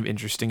what's kind of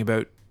interesting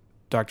about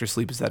Dr.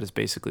 Sleep is that it's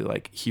basically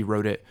like he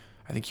wrote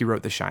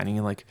The Shining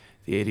in like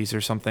the 80s or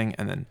something,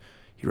 and then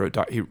he wrote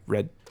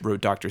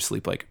Dr.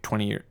 Sleep like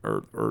 20 years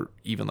or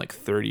even like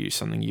 30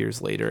 something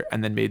years later,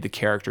 and then made the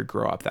character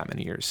grow up that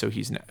many years. So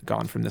he's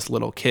gone from this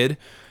little kid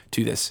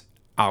to this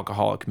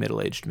alcoholic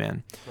middle-aged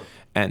man.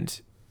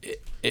 And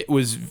it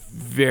was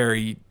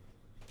very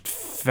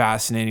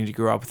fascinating to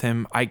grow up with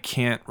him. I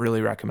can't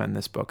really recommend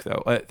this book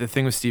though. The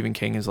thing with Stephen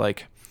King is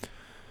like,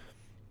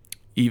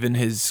 even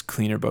his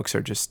cleaner books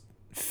are just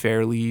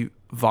fairly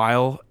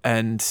vile.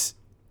 And,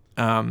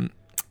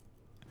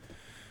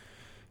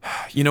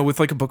 you know, with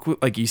like a book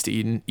like East of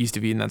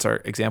Eden, that's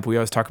our example we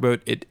always talk about.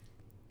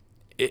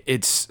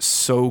 It's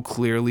so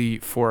clearly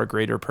for a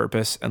greater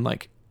purpose, and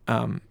like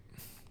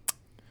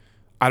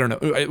I don't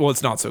know. Well,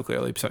 it's not so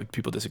clearly. Some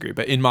people disagree,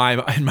 but in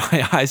my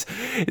eyes,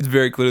 it's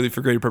very clearly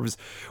for greater purpose.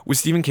 With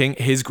Stephen King,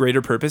 his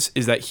greater purpose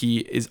is that he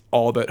is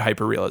all about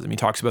hyperrealism. He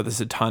talks about this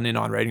a ton in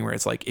On Writing, where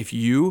it's like, if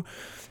you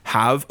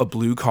have a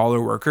blue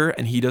collar worker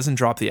and he doesn't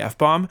drop the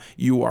F-bomb,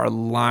 you are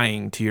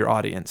lying to your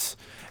audience.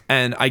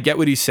 And I get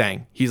what he's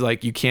saying. He's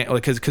like, you can't,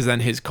 like, because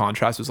then his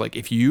contrast was like,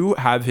 if you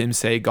have him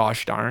say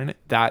 "gosh darn,"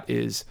 that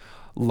is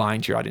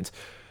lying to your audience.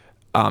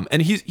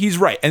 And he's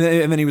right. And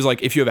then he was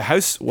like, if you have a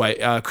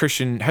housewife,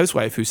 Christian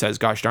housewife who says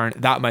 "gosh darn,"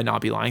 that might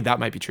not be lying. That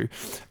might be true.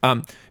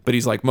 But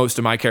he's like, most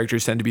of my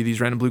characters tend to be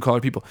these random blue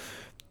collar people.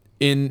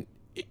 In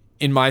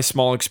my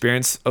small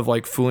experience of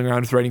like fooling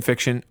around with writing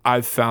fiction,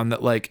 I've found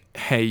that like,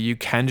 hey, you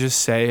can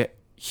just say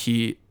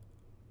he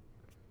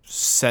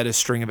said a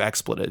string of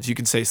expletives. You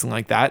can say something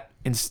like that,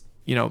 and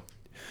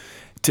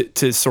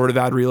to sort of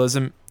add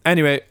realism.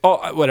 Anyway,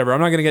 whatever.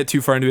 I'm not gonna get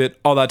too far into it.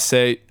 All that to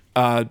say,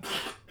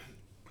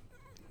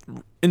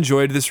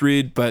 enjoyed this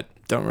read, but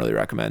don't really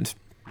recommend.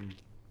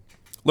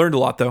 Learned a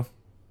lot though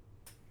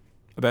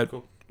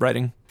about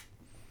writing.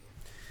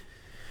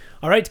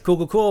 All right,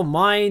 cool.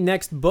 My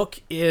next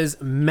book is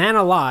Man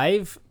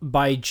Alive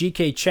by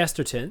G.K.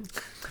 Chesterton.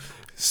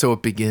 So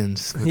it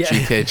begins with Yeah.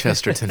 G.K.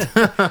 Chesterton.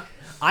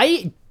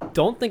 I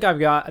don't think I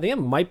think I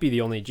might be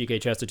the only G.K.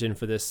 Chesterton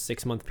for this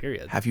 6-month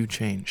period. Have you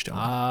changed?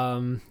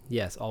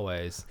 Yes,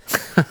 always.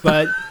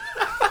 But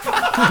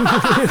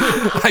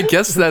I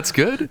guess that's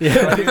good.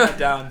 Writing that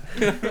down.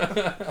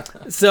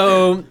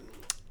 so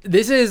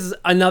this is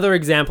another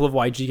example of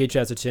why G.K.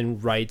 Chesterton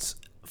writes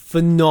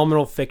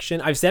phenomenal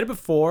fiction. I've said it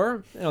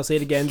before, and I'll say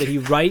it again, that he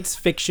writes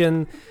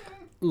fiction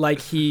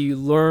like he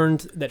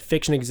learned that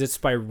fiction exists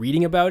by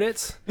reading about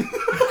it.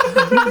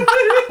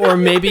 Or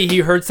maybe he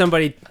heard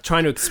somebody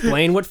trying to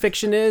explain what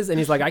fiction is, and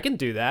he's like, I can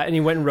do that. And he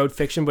went and wrote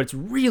fiction, but it's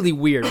really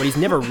weird. But he's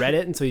never read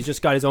it, and so he's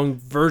just got his own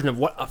version of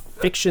what a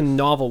fiction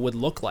novel would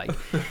look like.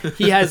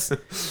 He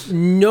has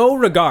no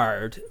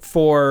regard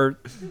for,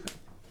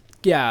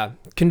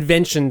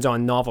 conventions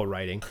on novel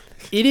writing.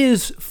 It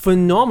is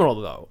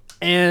phenomenal, though.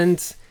 And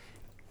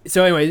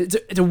so anyway,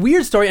 it's a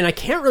weird story, and I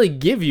can't really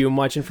give you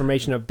much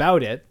information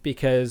about it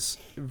because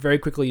very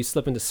quickly you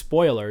slip into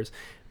spoilers.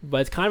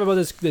 But it's kind of about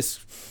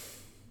this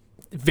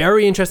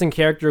very interesting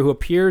character who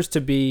appears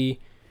to be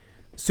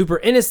super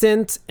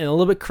innocent and a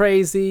little bit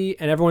crazy,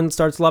 and everyone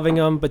starts loving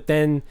him. But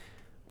then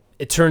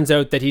it turns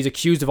out that he's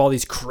accused of all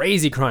these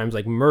crazy crimes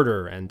like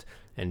murder and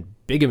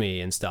bigamy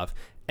and stuff.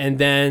 And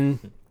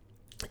then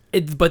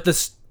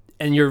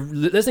and you're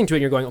listening to it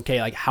and you're going,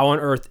 okay, like how on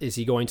earth is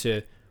he going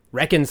to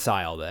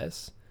reconcile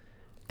this?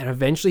 And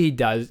eventually he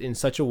does in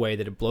such a way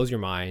that it blows your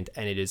mind,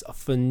 and it is a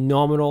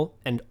phenomenal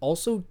and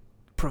also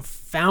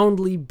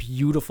profoundly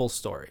beautiful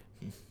story.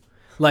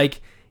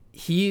 Like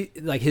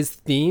his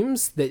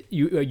themes that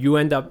you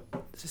end up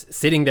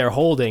sitting there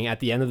holding at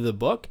the end of the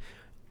book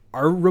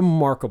are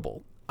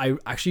remarkable. I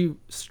actually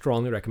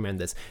strongly recommend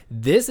this.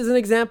 This is an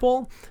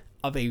example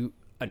of an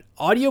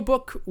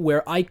audiobook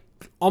where I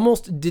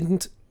almost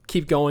didn't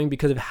keep going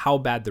because of how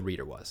bad the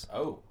reader was.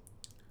 Oh.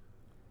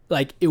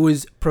 Like, it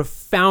was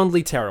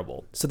profoundly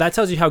terrible. So that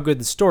tells you how good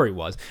the story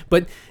was.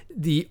 But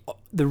the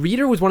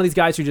reader was one of these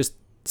guys who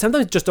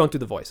sometimes just don't do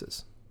the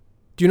voices.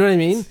 Do you know what I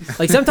mean?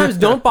 Like, sometimes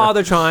don't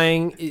bother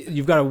trying.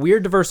 You've got a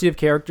weird diversity of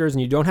characters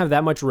and you don't have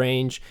that much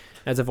range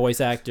as a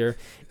voice actor.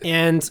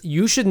 And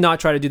you should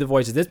not try to do the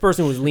voices. This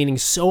person was leaning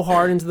so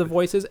hard into the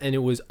voices and it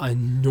was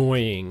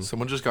annoying.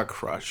 Someone just got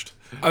crushed.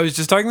 I was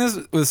just talking this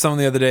with someone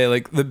the other day.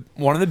 Like,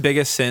 one of the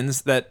biggest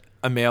sins that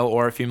a male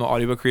or a female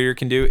audiobook reader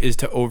can do is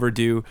to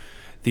overdo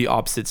the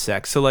opposite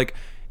sex. So, like,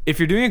 if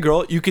you're doing a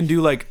girl, you can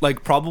do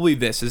like probably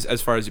this is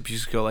as far as you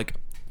go, like,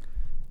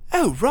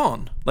 oh,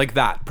 Ron, like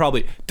that.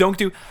 Probably don't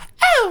do,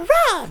 oh,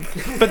 Ron.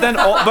 But then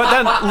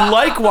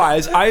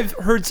likewise, I've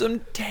heard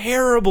some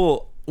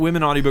terrible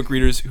women audiobook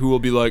readers who will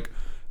be like,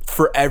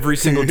 for every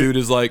single dude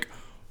is like,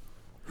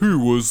 he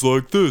was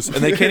like this, and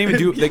they can't even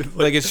do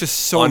like it's just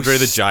so Andre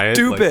the Giant,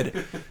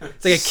 stupid.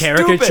 It's like a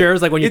caricature.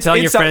 It's like when you're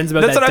telling your friends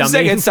about that's that what I'm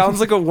dummy. saying. It sounds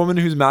like a woman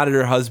who's mad at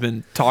her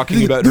husband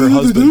talking about her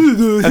husband,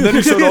 and then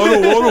he said, "I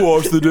don't want to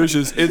wash the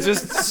dishes." It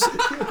just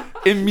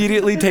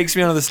immediately takes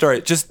me out of the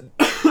story. Just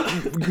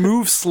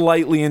move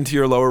slightly into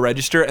your lower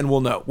register, and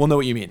we'll know. We'll know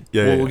what you mean.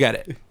 We'll get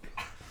it.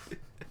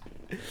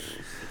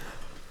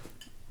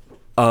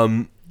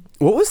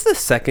 What was the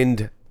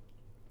second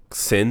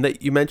sin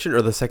that you mentioned,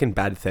 or the second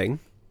bad thing?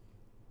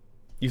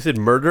 You said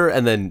murder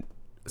and then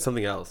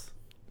something else.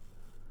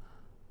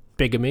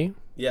 Bigamy.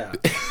 Yeah.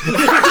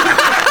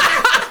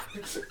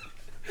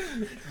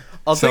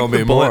 I'll Tell take the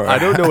me bullet. more. I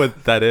don't know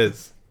what that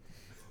is.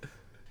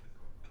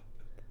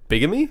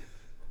 Bigamy?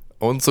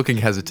 Owen's looking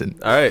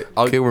hesitant. All right.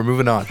 Okay, we're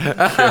moving on.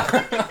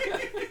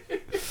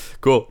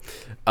 Cool.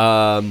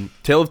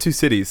 Tale of Two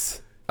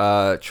Cities.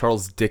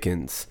 Charles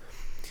Dickens.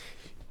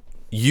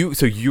 You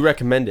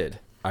recommended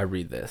I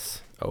read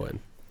this, Owen,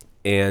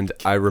 and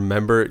I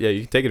remember. Yeah,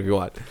 you can take it if you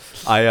want.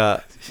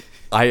 I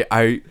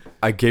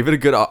gave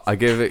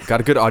it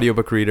got a good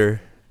audiobook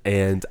reader,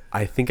 and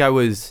I think I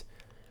was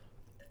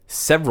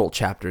several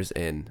chapters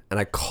in, and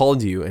I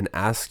called you and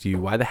asked you,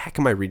 why the heck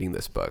am I reading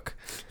this book?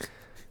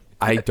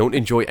 I don't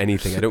enjoy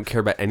anything. I don't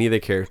care about any of the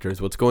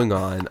characters. What's going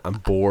on? I'm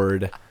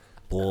bored.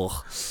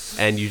 Blah.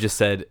 And you just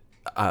said,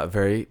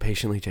 very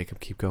patiently, Jacob,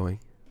 keep going.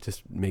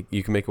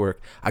 You can make it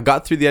work. I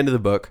got through the end of the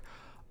book.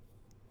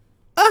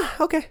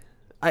 Okay.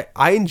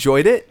 I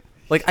enjoyed it.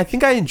 Like, I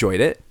think I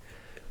enjoyed it.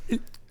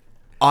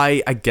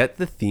 I get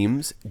the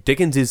themes.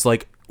 Dickens is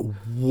like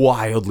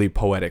wildly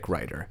poetic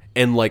writer,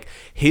 and like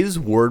his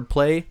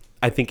wordplay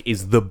I think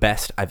is the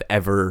best I've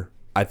ever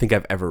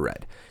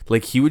read.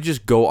 Like, he would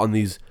just go on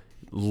these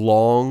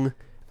long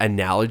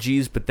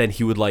analogies, but then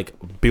he would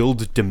like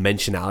build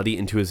dimensionality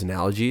into his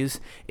analogies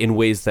in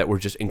ways that were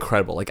just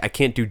incredible. Like, I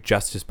can't do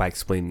justice by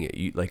explaining it.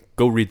 You like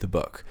go read the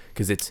book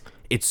because it's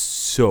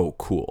so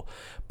cool.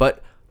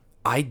 But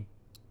I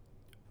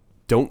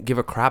don't give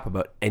a crap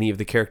about any of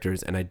the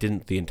characters, and I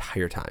didn't the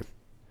entire time.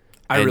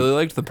 I really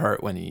liked the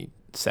part when he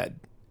said,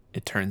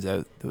 it turns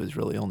out there was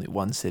really only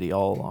one city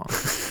all along.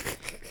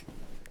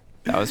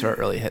 That was where it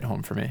really hit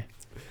home for me.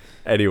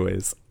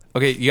 Anyways.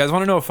 Okay, you guys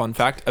want to know a fun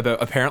fact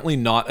about apparently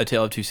not A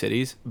Tale of Two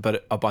Cities,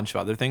 but a bunch of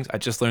other things? I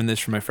just learned this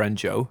from my friend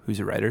Joe, who's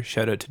a writer.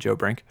 Shout out to Joe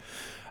Brink.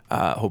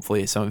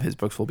 Hopefully some of his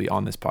books will be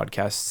on this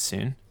podcast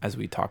soon as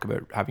we talk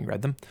about having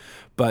read them.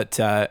 But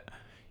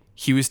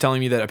he was telling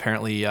me that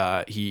apparently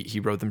he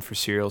wrote them for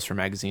serials for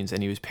magazines,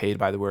 and he was paid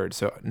by the word.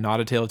 So not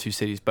A Tale of Two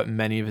Cities, but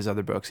many of his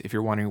other books, if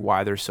you're wondering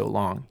why they're so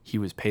long, he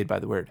was paid by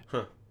the word.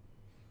 Huh.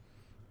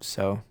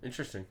 So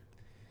Interesting.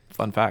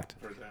 Fun fact.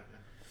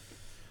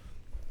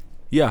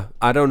 Yeah,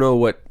 I don't know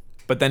what.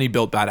 But then he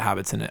built Bad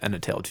Habits, and A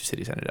Tale of Two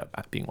Cities ended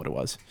up being what it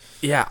was.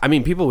 Yeah, I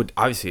mean, people would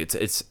obviously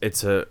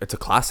it's a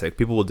classic.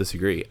 People will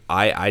disagree.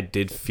 I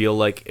did feel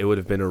like it would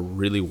have been a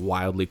really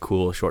wildly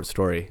cool short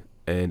story,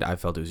 and I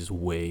felt it was just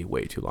way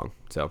too long.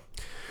 So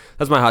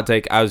that's my hot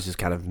take. I was just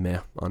kind of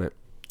meh on it.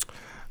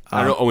 I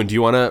don't know. Owen, do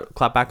you want to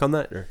clap back on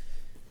that? Or?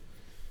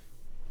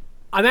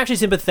 I'm actually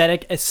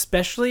sympathetic,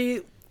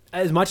 especially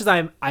as much as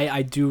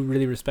I do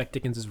really respect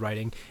Dickens'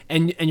 writing.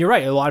 And you're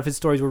right, a lot of his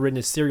stories were written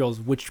as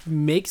serials, which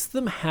makes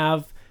them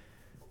have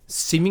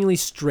seemingly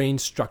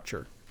strange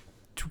structure.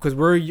 Because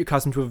we're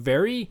accustomed to a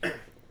very,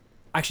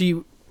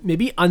 actually,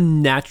 maybe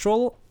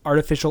unnatural,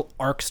 artificial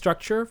arc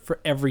structure for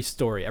every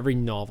story. Every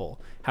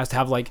novel has to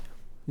have, like,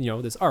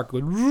 this arc,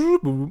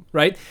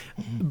 right?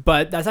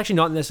 But that's actually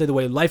not necessarily the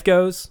way life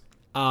goes.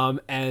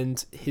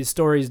 And his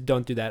stories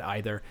don't do that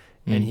either.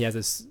 And he has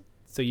this,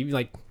 so you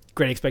like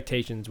Great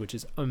Expectations, which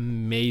is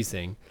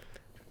amazing.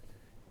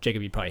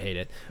 Jacob, you'd probably hate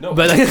it. No,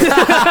 but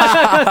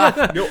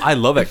no, I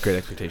love it. Great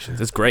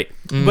Expectations. It's great.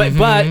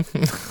 But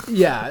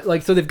yeah,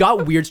 like, so they've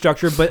got weird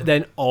structure, but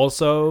then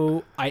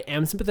also I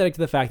am sympathetic to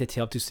the fact that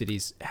Tale of Two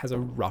Cities has a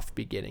rough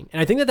beginning,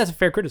 and I think that that's a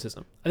fair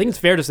criticism. I think it's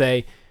fair to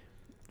say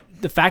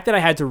the fact that I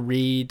had to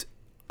read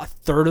a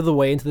third of the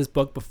way into this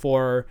book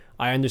before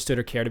I understood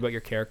or cared about your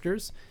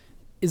characters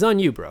is on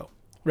you, bro.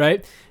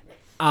 Right?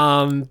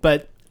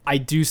 But I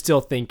do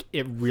still think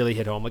it really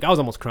hit home. Like, I was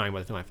almost crying by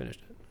the time I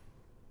finished it.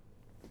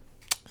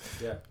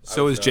 Yeah.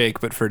 So is Jake,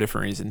 but for a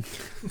different reason.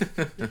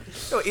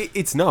 No,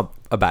 it's not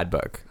a bad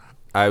book.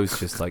 I was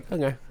just like,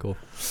 okay, cool.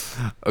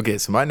 Okay,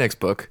 so my next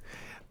book,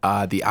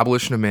 The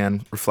Abolition of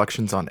Man,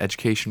 Reflections on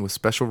Education with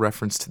Special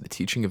Reference to the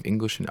Teaching of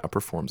English in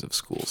Upper Forms of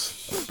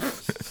Schools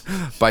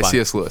by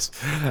C.S. Lewis.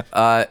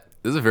 This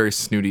is a very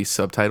snooty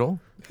subtitle.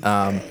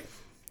 I'll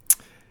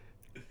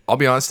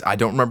be honest, I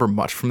don't remember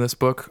much from this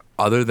book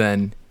other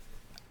than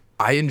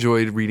I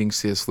enjoyed reading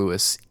C.S.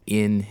 Lewis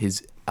in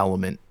his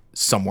element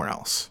somewhere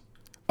else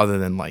other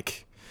than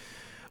like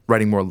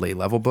writing more lay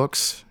level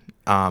books.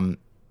 I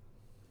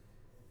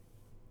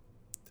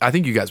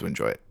think you guys would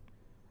enjoy it.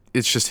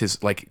 It's just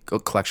his like a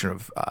collection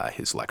of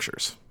his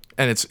lectures,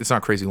 and it's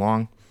not crazy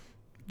long.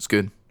 It's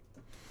good.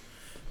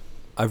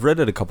 I've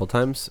read it a couple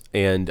times,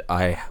 and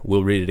I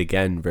will read it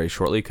again very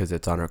shortly because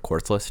it's on our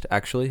course list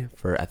actually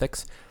for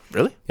ethics.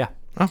 Really? Yeah.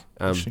 Oh,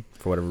 interesting.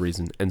 For whatever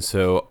reason, and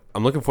so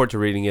I'm looking forward to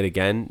reading it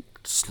again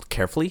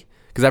carefully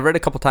because I've read it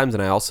a couple times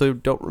and I also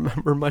don't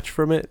remember much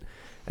from it,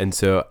 and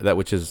so that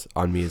which is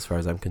on me as far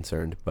as I'm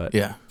concerned. But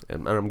Yeah.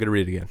 I'm gonna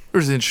read it again.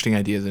 There's interesting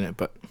ideas in it,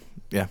 but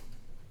yeah.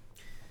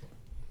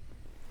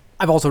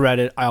 I've also read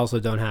it. I also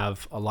don't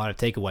have a lot of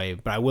takeaway,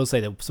 but I will say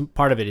that some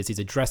part of it is he's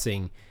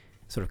addressing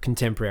sort of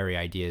contemporary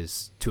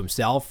ideas to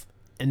himself,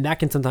 and that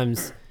can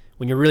sometimes,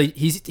 when you're really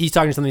he's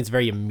talking to something that's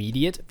very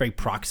immediate, very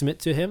proximate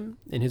to him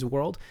in his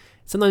world,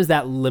 sometimes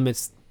that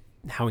limits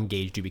how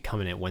engaged you become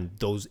in it when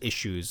those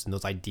issues and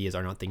those ideas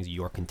are not things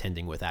you're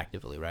contending with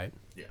actively, right?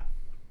 Yeah.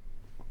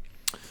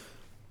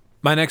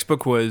 My next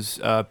book was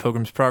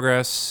Pilgrim's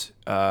Progress.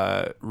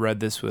 Read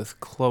this with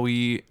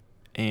Chloe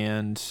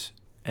and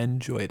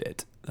enjoyed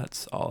it.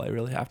 That's all I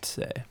really have to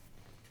say.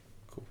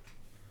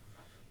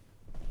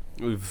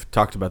 We've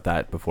talked about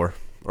that before,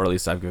 or at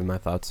least I've given my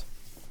thoughts.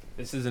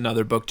 This is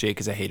another book Jake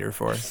is a hater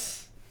for.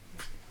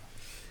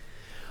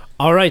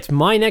 All right,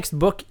 my next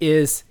book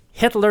is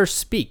Hitler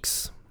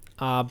Speaks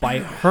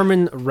by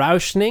Herman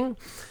Rauschning.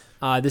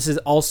 This is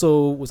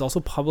was also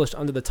published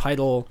under the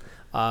title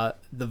The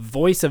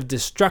Voice of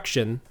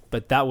Destruction,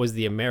 but that was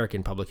the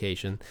American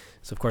publication.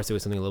 So of course it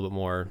was something a little bit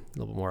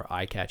more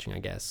eye-catching, I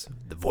guess.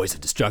 The Voice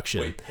of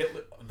Destruction. Wait,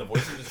 The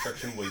Voice of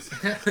Destruction was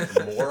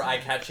more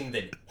eye-catching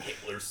than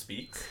Hitler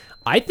Speaks?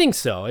 I think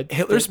so.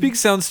 Hitler Speaks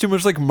sounds too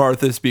much like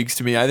Martha Speaks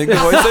to me. I think The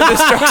Voice of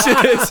Destruction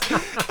is.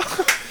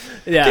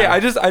 Yeah. Okay, I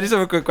just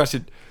have a quick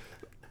question.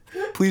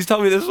 Please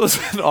tell me this was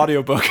an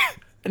audiobook.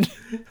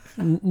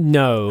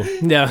 No.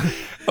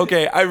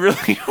 Okay, I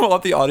really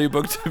want the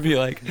audiobook to be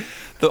like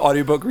the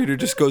audiobook reader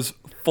just goes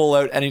full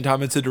out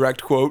anytime it's a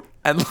direct quote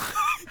and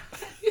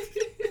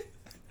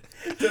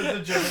Does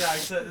the German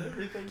accent and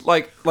everything?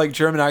 like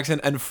German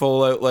accent and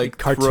full out like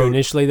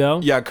Cartoonishly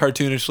though. Yeah,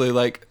 cartoonishly.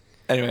 Like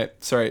anyway,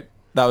 sorry,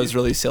 that was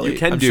really silly. You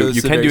can I'm do sure this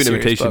is a an very serious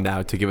imitation book.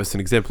 now to give us an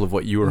example of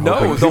what you were No,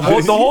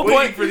 hoping. the whole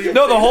point. Waiting for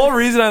No, the whole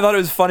reason I thought it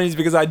was funny is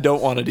because I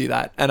don't want to do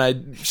that, and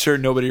I'm sure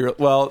nobody.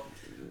 Well,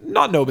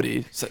 not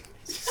nobody.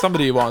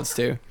 Somebody wants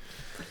to.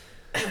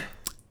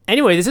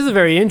 Anyway, this is a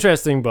very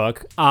interesting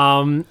book.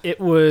 It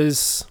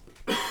was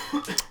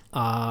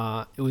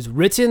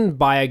written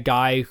by a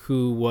guy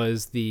who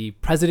was the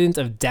president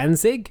of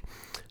Danzig,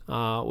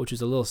 which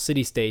is a little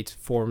city-state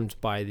formed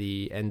by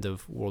the end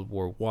of World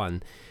War I.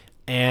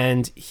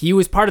 And he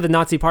was part of the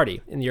Nazi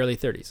Party in the early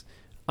 30s.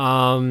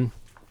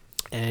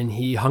 And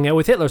he hung out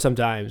with Hitler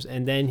sometimes,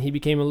 and then he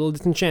became a little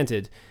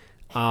disenchanted.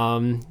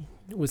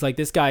 It was like,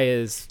 this guy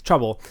is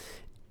trouble.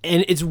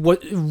 And it's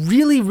what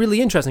really, really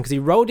interesting, because he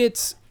wrote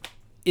it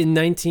in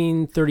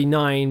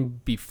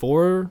 1939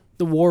 before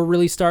the war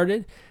really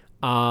started.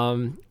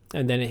 And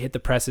then it hit the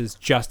presses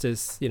just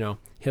as,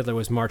 Hitler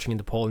was marching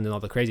into Poland and all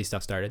the crazy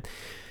stuff started.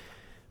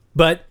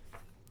 But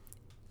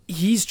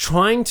he's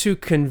trying to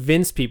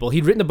convince people.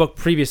 He'd written a book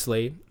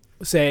previously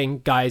saying,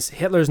 guys,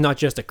 Hitler's not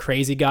just a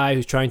crazy guy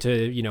who's trying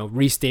to,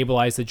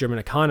 restabilize the German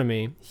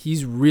economy.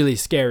 He's really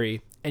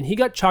scary. And he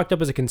got chalked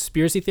up as a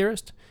conspiracy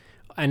theorist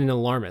and an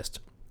alarmist.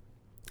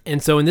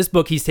 And so in this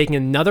book, he's taking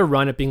another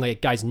run at being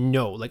like, guys,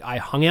 no, like I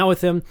hung out with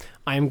him.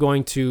 I'm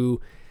going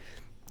to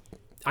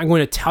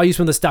tell you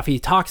some of the stuff he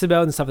talks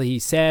about and stuff that he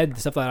said, the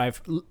stuff that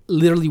I've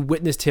literally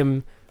witnessed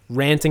him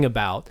ranting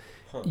about.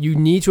 You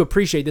need to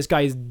appreciate this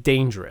guy is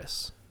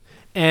dangerous.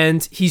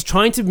 And he's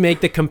trying to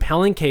make the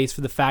compelling case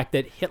for the fact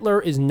that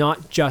Hitler is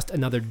not just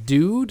another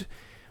dude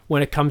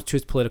when it comes to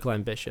his political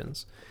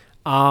ambitions.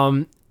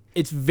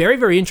 It's very,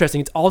 very interesting.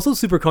 It's also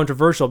super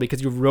controversial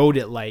because you wrote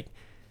it like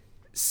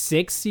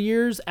 6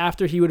 years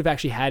after he would have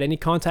actually had any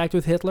contact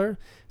with Hitler.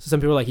 So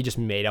some people are like, he just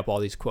made up all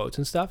these quotes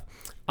and stuff.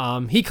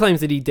 He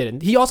claims that he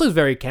didn't. He also is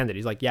very candid.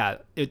 He's like, yeah,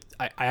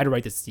 I had to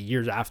write this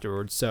years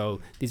afterwards, so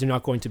these are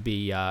not going to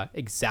be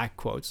exact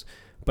quotes.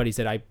 But he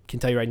said, I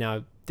can tell you right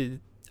now,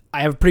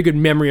 I have a pretty good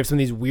memory of some of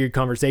these weird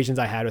conversations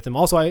I had with him.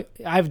 Also, I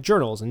have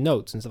journals and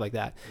notes and stuff like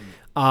that.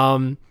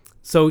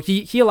 So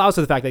he allows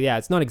for the fact that, yeah,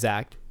 it's not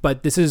exact,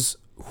 but this is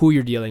who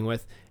you're dealing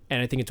with.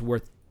 And I think it's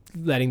worth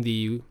letting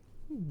the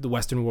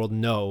Western world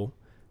know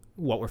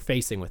what we're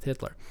facing with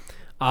Hitler.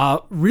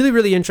 Really,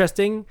 really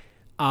interesting.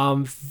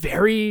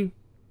 Very,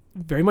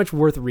 very much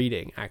worth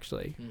reading,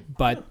 actually.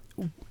 But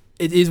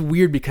it is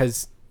weird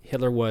because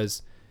Hitler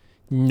was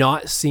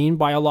not seen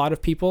by a lot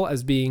of people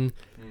as being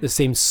the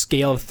same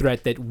scale of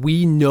threat that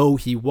we know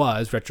he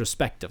was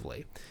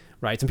retrospectively,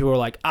 right? Some people were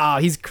like,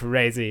 he's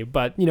crazy.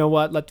 But you know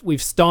what?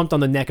 We've stomped on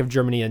the neck of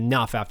Germany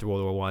enough after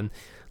World War I.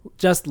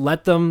 Just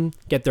let them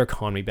get their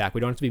economy back.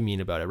 We don't have to be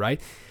mean about it,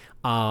 right?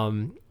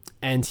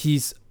 And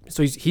he's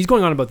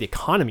going on about the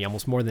economy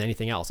almost more than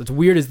anything else. It's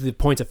weird as the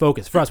points of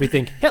focus. For us, we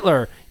think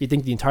Hitler, you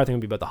think the entire thing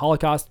would be about the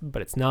Holocaust,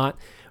 but it's not,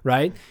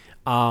 right?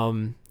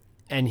 And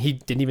he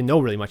didn't even know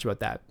really much about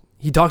that.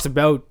 He talks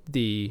about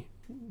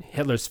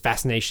Hitler's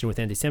fascination with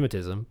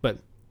anti-Semitism, but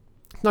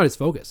it's not his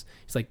focus.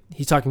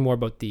 He's talking more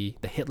about the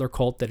Hitler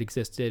cult that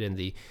existed and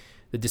the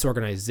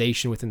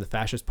disorganization within the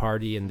fascist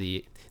party and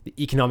the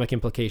economic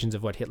implications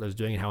of what Hitler's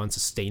doing and how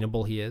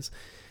unsustainable he is.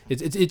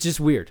 It's just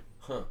weird.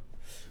 Huh.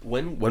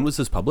 When was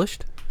this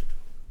published?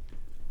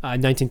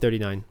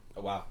 1939.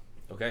 Oh, wow.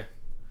 Okay.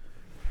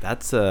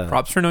 That's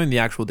Props for knowing the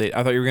actual date.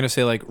 I thought you were gonna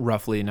say like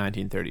roughly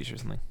 1930s or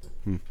something.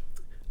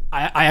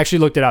 I actually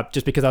looked it up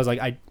just because I was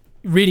like,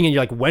 reading it,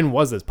 you're like, when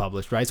was this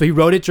published, right? So he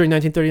wrote it during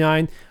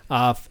 1939.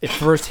 It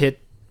first hit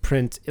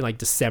print in like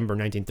December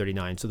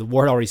 1939. So the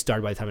war had already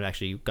started by the time it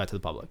actually got to the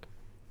public.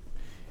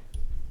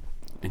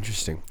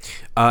 interesting.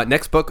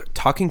 Next book,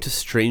 Talking to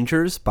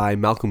Strangers by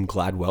Malcolm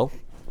Gladwell.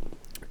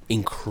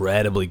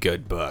 Incredibly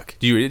good book.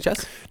 Do you read it,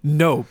 Jess?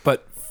 No,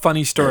 but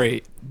funny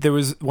story. There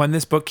was, when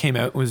this book came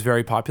out, it was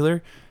very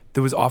popular.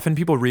 There was often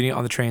people reading it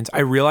on the trains. I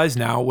realize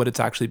now what it's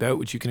actually about,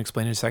 which you can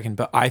explain in a second,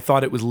 but I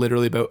thought it was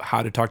literally about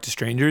how to talk to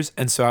strangers.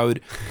 And so I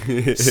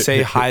would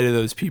say hi to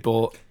those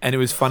people. And it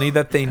was funny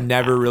that they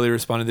never really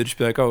responded. They'd just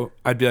be like,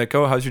 I'd be like,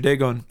 how's your day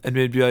going? And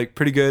they'd be like,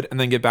 pretty good. And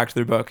then get back to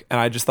their book. And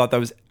I just thought that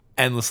was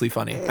endlessly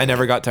funny. I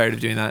never got tired of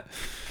doing that.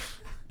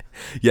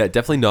 Yeah,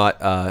 definitely not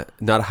a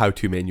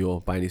how-to manual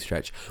by any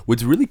stretch.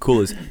 What's really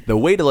cool is the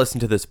way to listen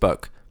to this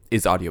book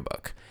is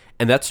audiobook.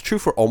 And that's true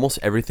for almost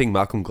everything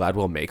Malcolm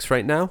Gladwell makes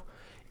right now,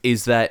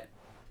 is that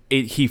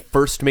he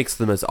first makes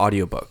them as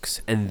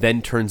audiobooks and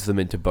then turns them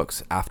into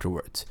books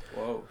afterwards.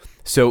 Whoa.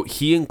 So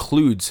he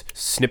includes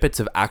snippets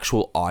of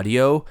actual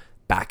audio,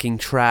 backing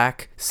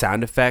track,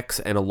 sound effects,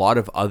 and a lot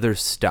of other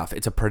stuff.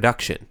 It's a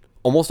production.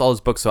 Almost all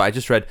his books. So I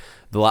just read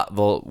one of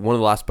the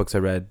last books I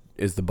read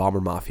is The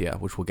Bomber Mafia,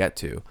 which we'll get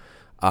to.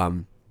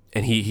 And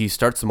he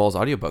starts them all as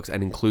audiobooks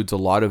and includes a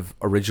lot of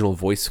original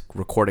voice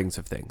recordings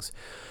of things.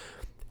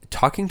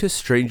 Talking to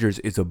Strangers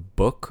is a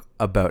book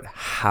about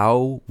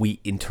how we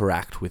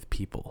interact with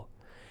people.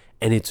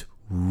 And it's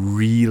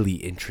really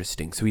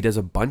interesting. So he does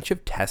a bunch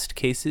of test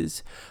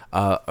cases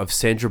of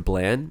Sandra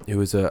Bland, who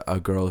was a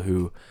girl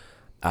who,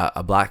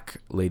 a black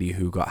lady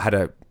who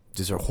had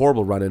just a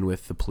horrible run-in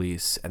with the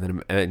police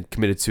and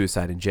committed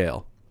suicide in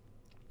jail.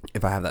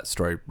 If I have that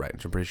story right,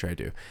 which I'm pretty sure I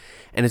do.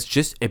 And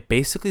it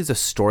basically is a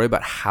story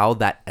about how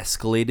that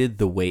escalated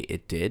the way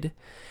it did.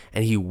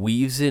 And he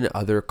weaves in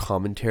other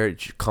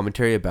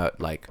commentary about,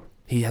 like,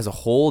 he has a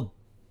whole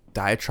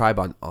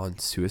diatribe on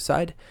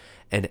suicide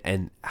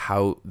and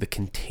how the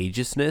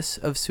contagiousness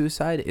of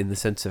suicide, in the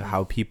sense of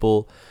how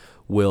people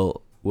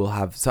will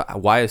have,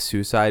 why a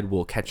suicide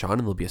will catch on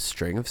and there'll be a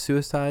string of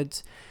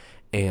suicides.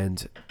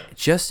 And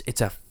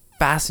it's a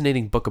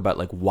fascinating book about,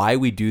 like, why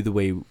we do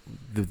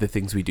the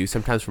things we do,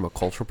 sometimes from a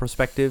cultural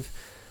perspective.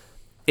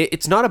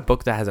 It's not a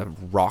book that has a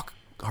rock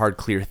hard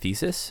clear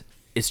thesis.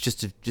 It's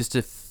just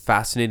a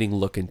fascinating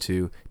look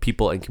into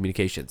people and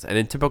communications. And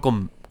in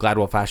typical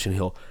Gladwell fashion,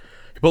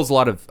 he pulls a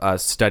lot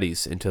of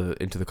studies into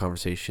the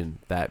conversation,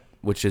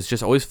 which is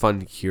just always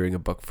fun hearing a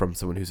book from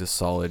someone who's a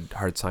solid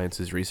hard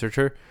sciences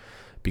researcher,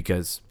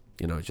 because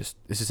it's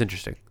just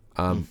interesting.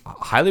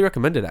 Highly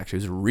recommended, actually.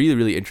 It's a really,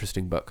 really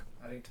interesting book.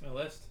 Adding to my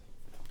list.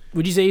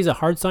 Would you say he's a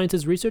hard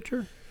sciences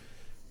researcher?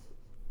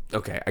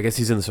 Okay, I guess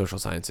he's in the social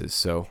sciences,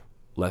 so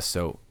less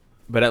so.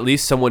 But at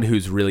least someone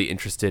who's really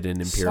interested in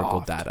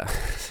empirical Soft. data.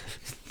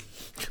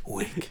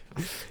 Wink.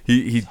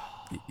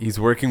 He's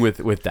working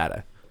with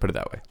data. Put it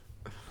that way.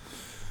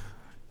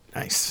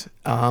 Nice.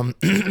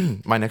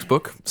 My next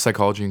book,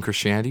 Psychology and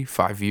Christianity,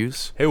 5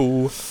 Views. Hey,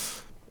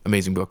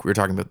 Amazing book. We were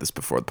talking about this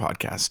before the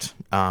podcast.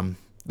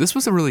 This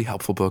was a really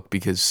helpful book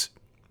because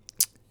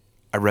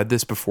I read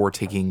this before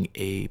taking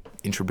a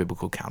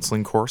intro-biblical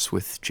counseling course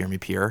with Jeremy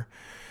Pierre,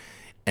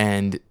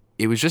 and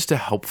it was just a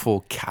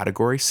helpful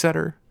category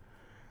setter.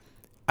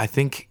 I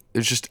think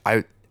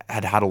I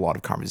had a lot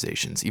of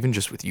conversations, even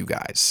just with you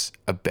guys,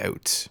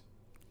 about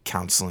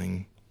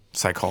counseling,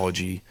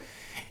 psychology,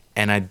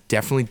 and I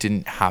definitely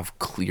didn't have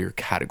clear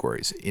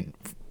categories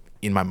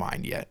in my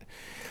mind yet.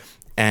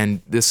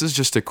 And this is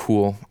just I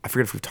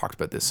forget if we've talked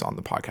about this on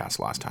the podcast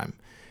last time,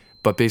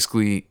 but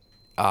basically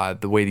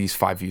the way these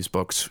 5 Views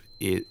books,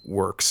 it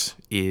works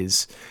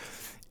is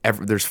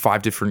there's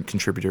 5 different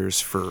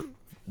contributors for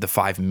the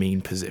 5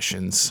 main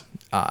positions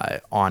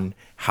on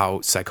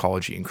how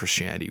psychology and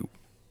Christianity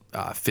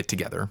fit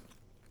together.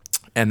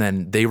 And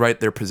then they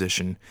write their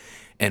position,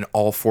 and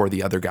all 4 of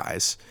the other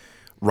guys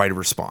write a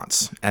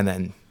response. And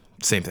then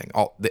same thing.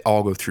 They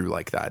all go through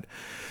like that.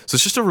 So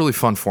it's just a really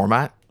fun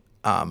format.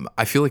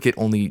 I feel like it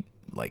only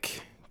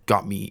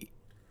got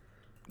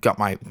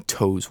my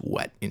toes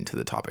wet into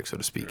the topic, so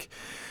to speak.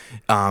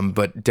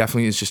 But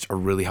definitely is just a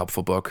really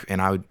helpful book,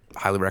 and I would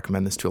highly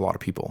recommend this to a lot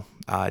of people.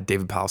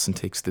 David Powlison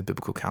takes the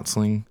biblical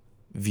counseling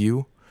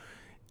view,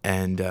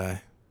 and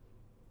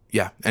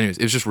anyways,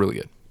 it was just really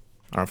good.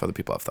 I don't know if other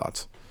people have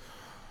thoughts.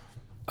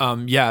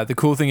 The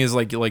cool thing is,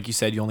 like you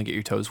said, you only get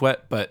your toes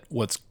wet, but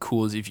what's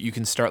cool is if you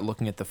can start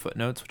looking at the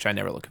footnotes, which I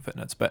never look at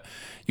footnotes, but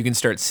you can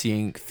start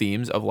seeing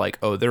themes of, like,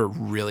 oh, they're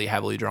really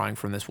heavily drawing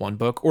from this one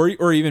book,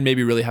 or even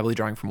maybe really heavily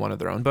drawing from one of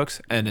their own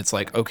books, and it's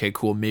like, okay,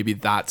 cool, maybe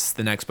that's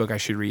the next book I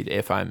should read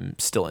if I'm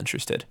still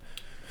interested.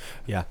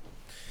 Yeah.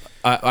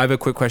 I have a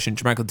quick question.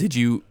 Jermichael, did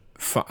you,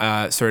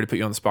 sorry to put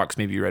you on the spot because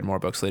maybe you read more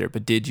books later,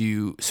 but did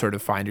you sort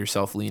of find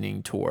yourself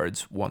leaning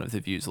towards one of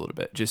the views a little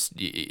bit? Just,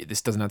 this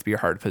doesn't have to be your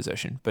hard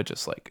position, but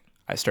just like,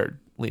 I started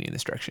leaning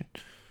this direction.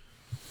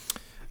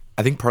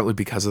 I think partly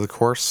because of the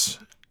course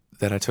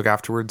that I took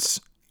afterwards.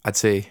 I'd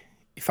say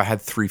if I had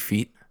 3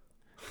 feet,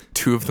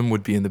 2 of them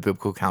would be in the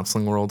biblical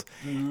counseling world,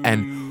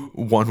 and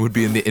 1 would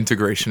be in the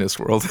integrationist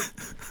world.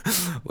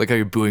 Like how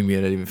you're booing me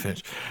and I didn't even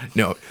finish.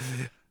 No,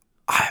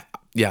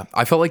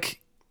 I felt like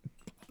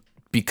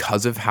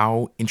because of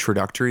how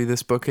introductory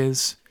this book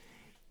is,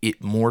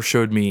 it more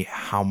showed me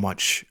how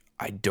much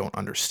I don't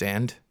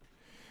understand,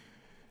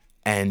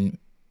 and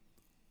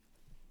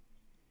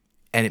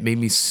it made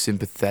me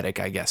sympathetic,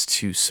 I guess,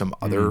 to some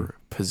other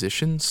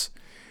positions.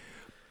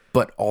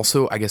 But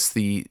also, I guess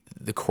the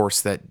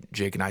course that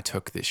Jake and I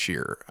took this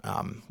year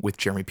with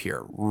Jeremy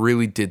Pierre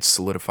really did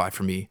solidify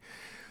for me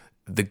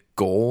the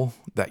goal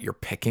that you're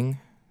picking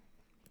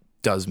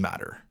does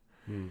matter.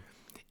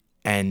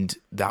 And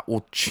that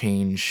will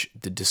change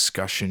the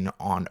discussion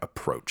on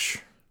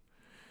approach.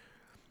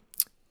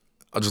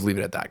 I'll just leave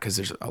it at that because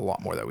there's a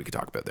lot more that we could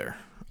talk about there.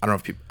 I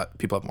don't know if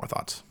people have more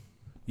thoughts.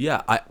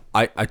 Yeah,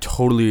 I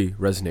totally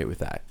resonate with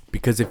that,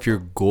 because if your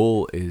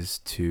goal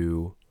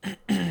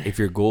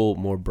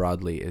more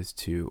broadly is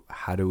to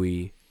how do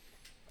we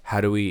how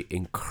do we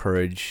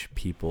encourage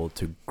people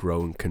to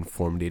grow in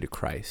conformity to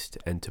Christ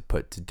and to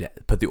put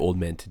the old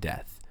man to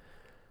death?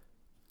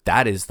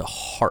 That is the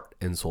heart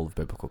and soul of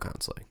biblical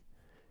counseling.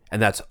 And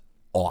that's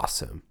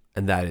awesome.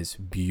 And that is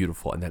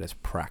beautiful. And that is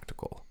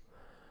practical.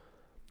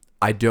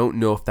 I don't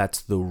know if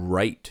that's the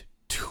right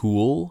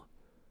tool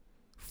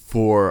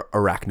for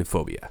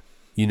arachnophobia.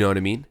 You know what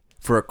I mean?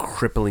 For a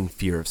crippling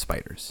fear of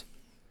spiders.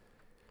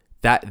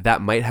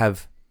 That might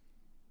have,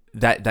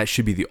 that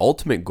should be the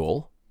ultimate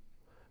goal.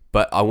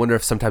 But I wonder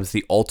if sometimes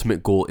the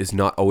ultimate goal is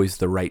not always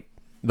the right,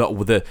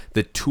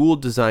 the tool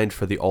designed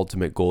for the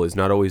ultimate goal is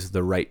not always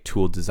the right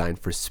tool designed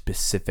for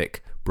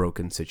specific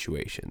broken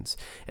situations.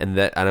 And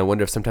I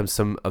wonder if sometimes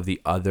some of the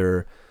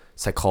other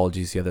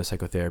psychologies, the other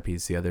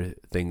psychotherapies, the other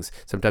things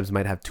sometimes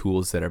might have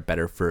tools that are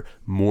better for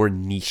more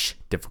niche,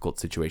 difficult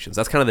situations.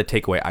 That's kind of the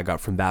takeaway I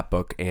got from that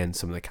book and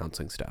some of the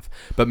counseling stuff.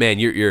 But man,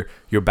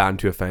 you're bound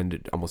to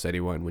offend almost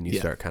anyone when you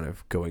start kind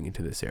of going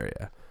into this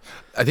area.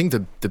 I think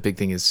the big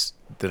thing is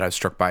that I was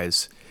struck by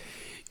is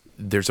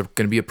there's going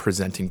to be a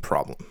presenting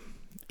problem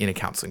in a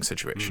counseling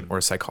situation or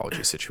a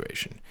psychology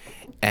situation.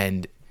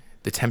 And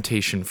the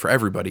temptation for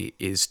everybody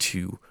is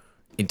to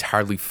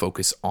entirely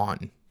focus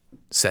on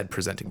said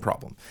presenting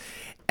problem.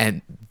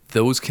 And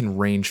those can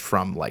range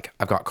from like,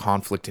 I've got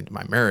conflict in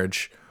my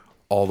marriage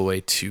all the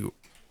way to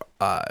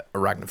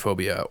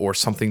arachnophobia or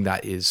something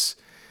that is,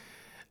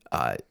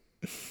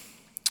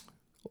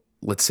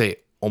 let's say,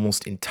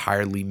 almost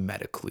entirely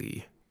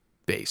medically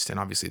based. And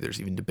obviously there's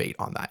even debate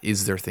on that.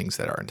 Is there things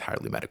that are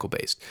entirely medical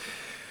based?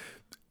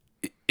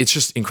 It's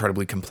just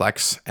incredibly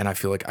complex. And I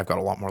feel like I've got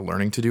a lot more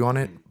learning to do on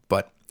it.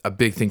 But a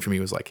big thing for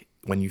me was like,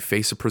 when you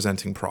face a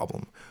presenting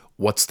problem,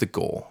 what's the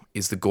goal?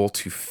 Is the goal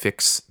to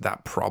fix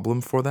that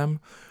problem for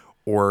them?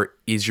 Or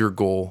is your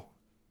goal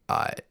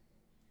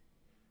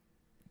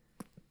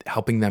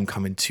helping them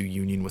come into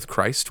union with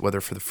Christ, whether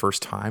for the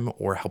first time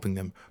or helping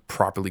them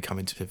properly come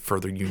into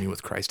further union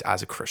with Christ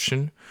as a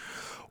Christian?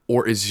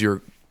 Or is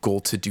your goal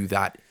to do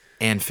that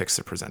and fix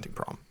the presenting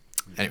problem?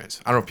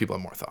 Anyways, I don't know if people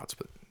have more thoughts,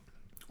 but...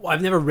 Well,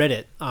 I've never read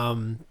it.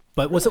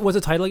 But what's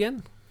the title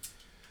again?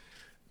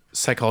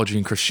 Psychology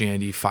and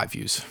Christianity, 5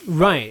 Views.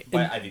 Right.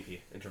 By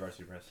IVP,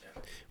 InterVarsity Press.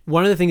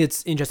 One of the things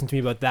that's interesting to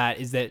me about that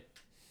is that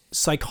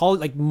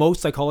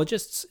most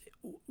psychologists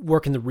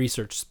work in the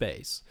research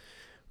space,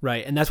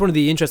 right? And that's one of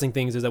the interesting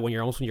things is that when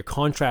you're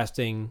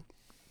contrasting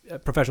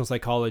professional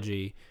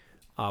psychology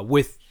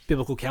with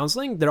biblical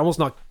counseling,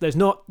 there's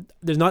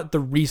not the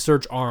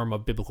research arm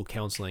of biblical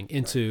counseling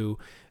into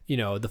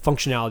the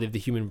functionality of the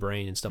human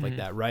brain and stuff like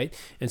that, right?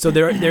 And so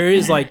there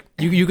is like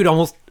you could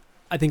almost,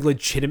 I think,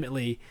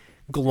 legitimately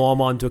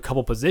glom onto a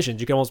couple positions.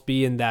 You can almost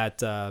be in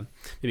that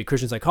maybe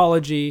Christian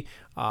psychology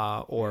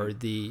or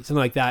something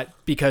like that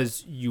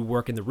because you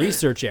work in the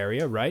research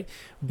area, right?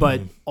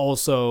 But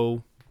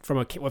also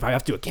if I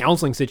have to do a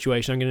counseling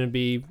situation, I'm going to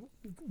be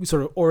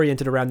sort of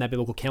oriented around that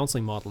biblical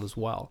counseling model as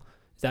well.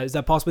 Is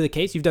that possibly the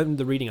case? You've done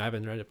the reading. I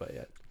haven't read it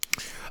yet.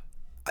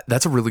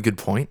 That's a really good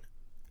point.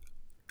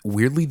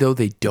 Weirdly, though,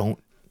 they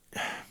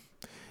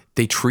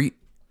treat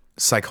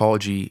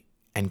psychology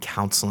and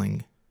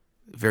counseling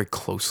very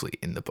closely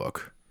in the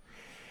book.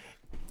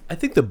 I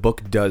think the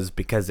book does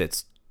because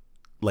it's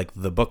like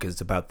the book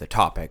is about the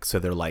topic. So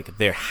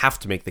they have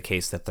to make the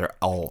case that they're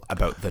all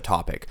about the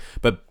topic.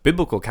 But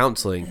biblical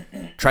counseling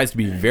tries to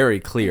be very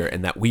clear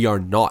in that we are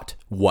not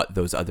what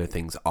those other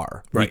things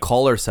are. Right. We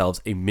call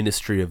ourselves a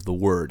ministry of the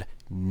word,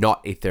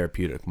 not a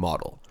therapeutic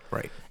model.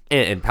 Right.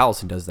 And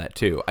Powelson does that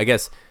too. I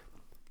guess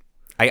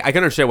I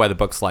can understand why the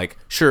book's like,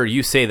 sure,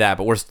 you say that,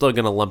 but we're still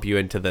going to lump you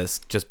into this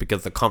just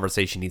because the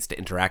conversation needs to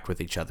interact with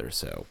each other.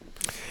 So,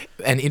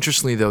 and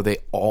interestingly, though, they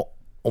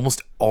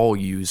almost all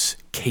use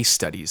case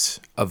studies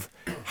of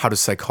how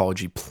does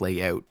psychology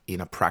play out in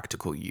a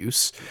practical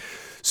use.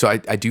 So I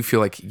do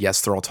feel like,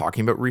 yes, they're all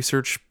talking about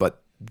research,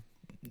 but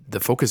the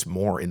focus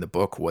more in the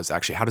book was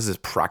actually how does this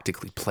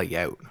practically play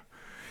out?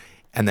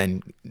 And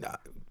then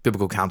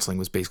biblical counseling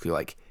was basically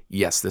like,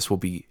 yes, this will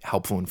be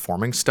helpful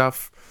informing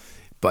stuff,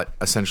 but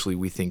essentially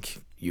we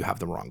think you have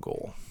the wrong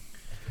goal.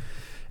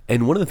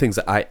 And one of the things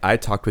that I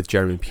talked with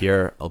Jeremy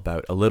Pierre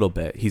about a little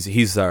bit, he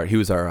was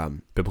our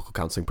biblical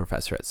counseling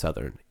professor at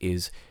Southern,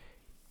 is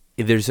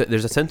there's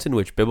a sense in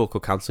which biblical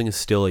counseling is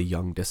still a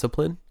young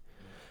discipline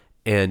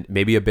and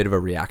maybe a bit of a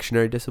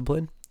reactionary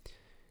discipline.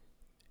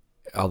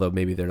 Although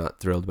maybe they're not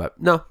thrilled about.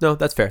 No,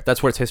 that's fair.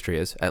 That's where its history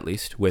is, at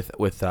least with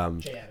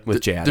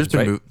Jay Adams.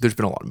 There's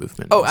been a lot of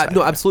movement. Oh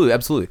no,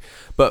 absolutely.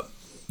 But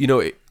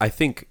I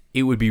think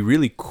it would be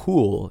really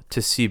cool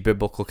to see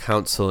biblical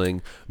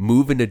counseling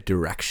move in a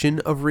direction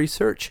of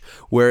research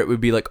where it would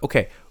be like,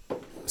 okay,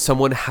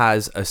 someone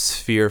has a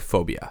sphere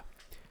phobia.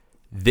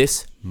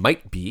 This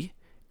might be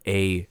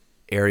a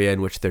area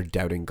in which they're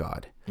doubting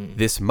God.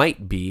 This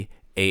might be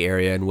a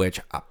area in which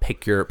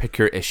pick your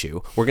issue.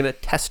 We're going to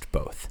test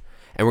both.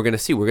 And we're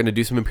going to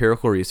do some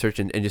empirical research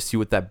and just see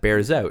what that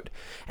bears out.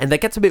 And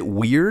that gets a bit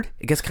weird.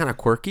 It gets kind of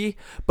quirky,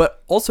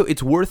 but also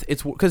it's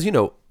because,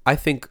 I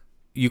think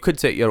you could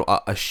say,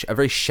 a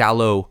very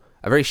shallow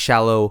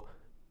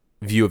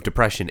view of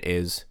depression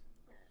is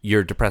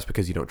you're depressed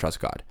because you don't trust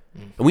God.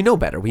 And we know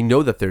better. We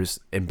know that there's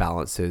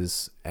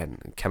imbalances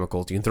and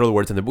chemicals. You can throw the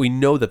words in there, but we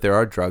know that there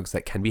are drugs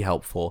that can be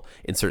helpful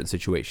in certain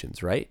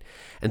situations, right?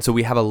 And so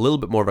we have a little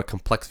bit more of a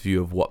complex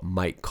view of what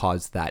might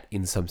cause that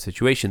in some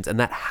situations, and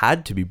that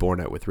had to be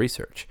borne out with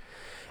research.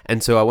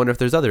 And so I wonder if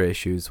there's other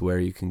issues where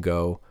you can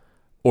go,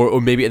 or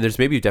maybe, and there's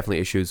maybe definitely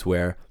issues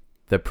where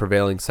the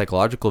prevailing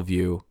psychological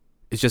view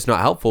is just not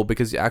helpful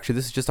because actually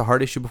this is just a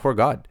hard issue before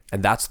God.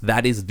 And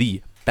that is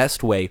the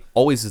best way,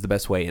 always is the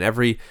best way in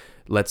every,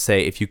 let's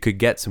say, if you could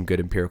get some good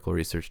empirical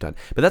research done.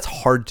 But that's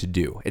hard to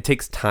do. It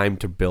takes time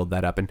to build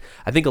that up. And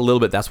I think a little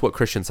bit that's what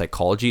Christian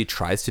psychology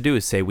tries to do,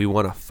 is say we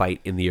want to fight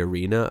in the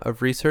arena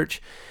of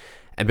research,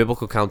 and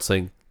biblical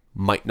counseling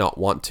might not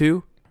want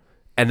to.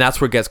 And that's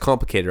where it gets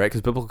complicated, right?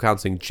 Because biblical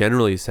counseling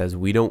generally says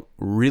we don't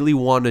really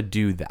want to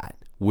do that.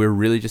 We're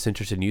really just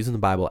interested in using the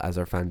Bible as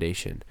our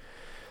foundation.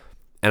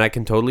 And I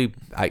can totally,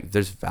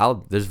 there's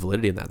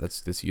validity in that.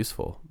 That's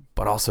useful.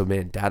 But also,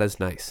 man, data's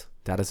nice.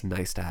 Data's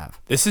nice to have.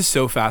 This is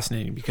so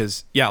fascinating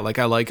because, yeah, like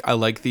I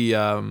like the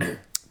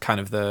kind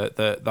of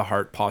the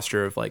heart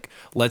posture of like,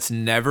 let's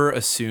never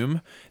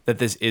assume that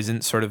this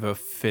isn't sort of a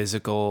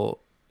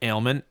physical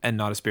ailment and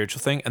not a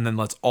spiritual thing, and then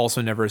let's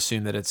also never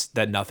assume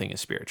that nothing is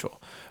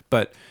spiritual.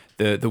 But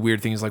the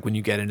weird thing is, like, when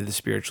you get into the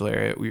spiritual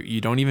area, you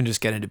don't even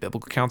just get into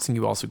biblical counseling,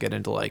 you also get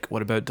into like,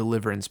 what about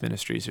deliverance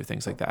ministries or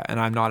things like that? And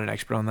I'm not an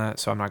expert on that,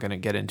 so I'm not going to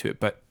get into it,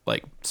 but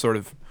like sort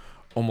of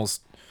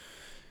almost,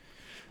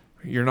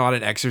 you're not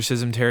in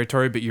exorcism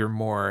territory, but you're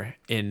more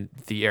in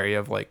the area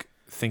of like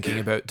thinking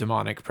about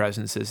demonic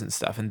presences and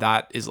stuff. And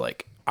that is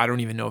like, I don't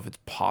even know if it's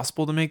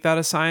possible to make that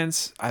a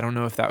science. I don't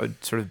know if that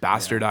would sort of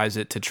bastardize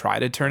it to try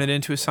to turn it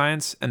into a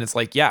science. And it's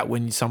like, yeah,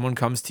 when someone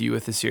comes to you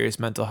with a serious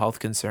mental health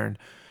concern,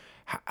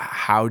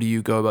 how do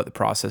you go about the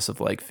process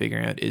of like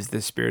figuring out, is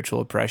this spiritual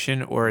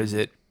oppression, or is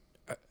it,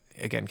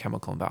 again,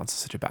 chemical imbalance is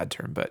such a bad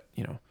term, but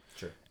you know,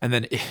 sure. And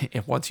then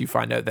once you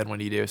find out, then what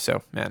do you do?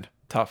 So man,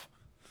 tough.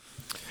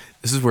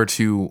 This is where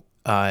too,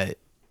 I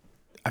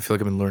feel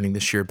like I've been learning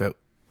this year about,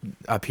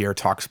 Pierre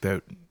talks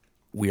about,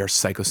 we are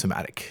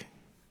psychosomatic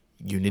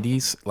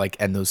unities, like,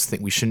 and those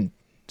things, we shouldn't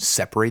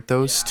separate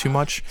those too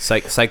much.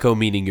 Psycho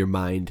meaning your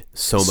mind,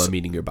 soma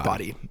meaning your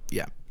body.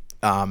 Yeah.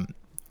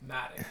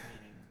 Matic.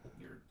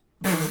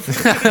 I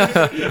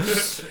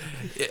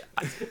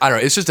don't know.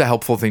 It's just a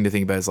helpful thing to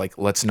think about, is like,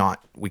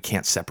 we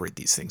can't separate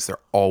these things. They're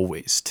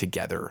always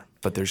together,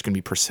 but there's going to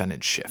be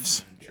percentage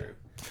shifts. True.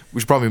 We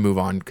should probably move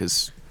on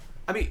because,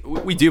 I mean,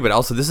 we do, but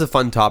also this is a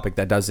fun topic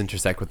that does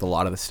intersect with a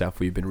lot of the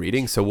stuff we've been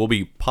reading. So we'll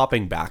be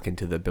popping back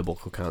into the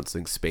biblical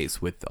counseling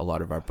space with a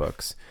lot of our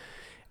books.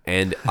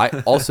 And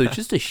I also,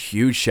 just a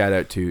huge shout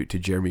out to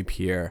Jeremy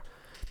Pierre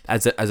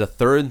as a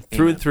through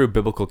and through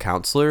biblical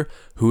counselor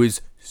who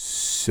is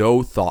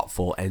so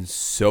thoughtful and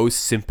so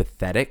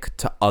sympathetic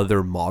to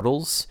other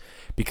models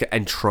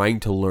and trying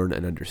to learn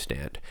and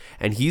understand.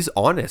 And he's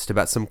honest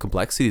about some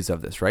complexities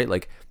of this, right?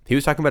 Like, he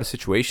was talking about a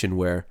situation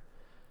where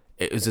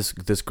it was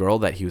this girl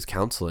that he was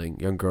counseling,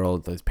 young girl,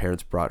 his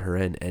parents brought her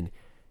in, and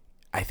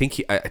I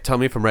think tell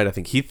me if I'm right, I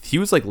think he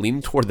was like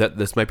leaning toward that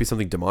this might be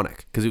something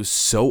demonic, because it was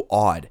so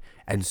odd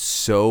and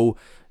so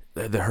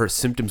her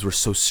symptoms were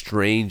so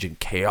strange and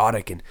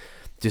chaotic and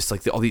just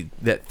like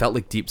that felt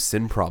like deep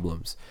sin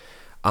problems.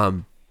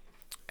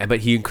 But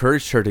he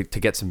encouraged her to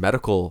get some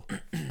medical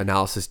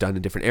analysis done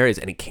in different areas,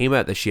 and it came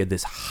out that she had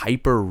this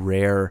hyper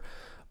rare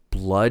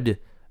blood,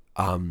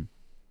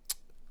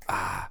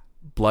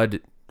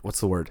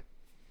 what's the word?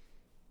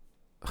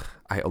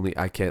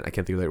 I can't think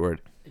of the right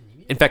word.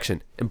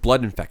 Infection, and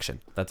blood infection.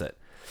 That's it.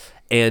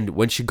 And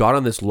when she got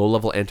on this low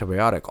level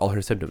antibiotic, all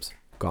her symptoms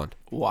gone.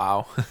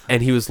 Wow.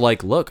 And he was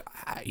like, look,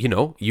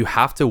 you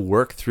have to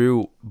work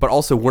through, but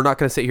also we're not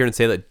going to sit here and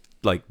say that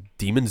like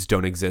demons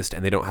don't exist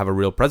and they don't have a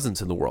real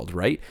presence in the world,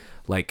 right?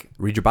 Like,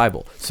 read your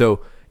Bible. So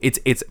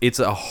it's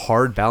a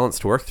hard balance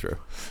to work through.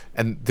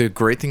 And the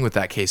great thing with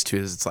that case too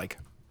is it's like,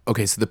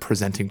 okay, so the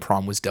presenting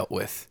problem was dealt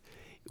with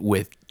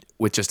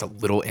just a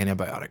little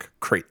antibiotic.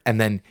 Great. And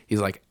then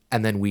he's like,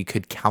 and then we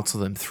could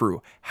counsel them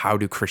through, how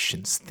do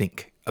Christians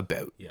think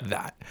about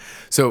that?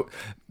 So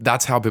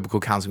that's how biblical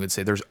counseling would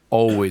say there's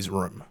always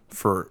room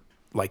for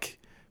like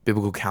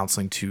biblical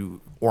counseling to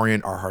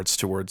orient our hearts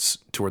towards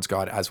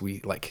God as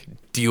we like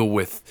deal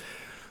with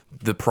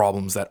the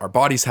problems that our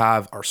bodies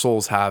have, our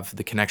souls have,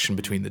 the connection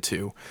between the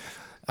two.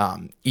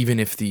 Even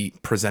if the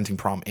presenting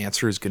problem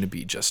answer is going to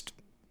be just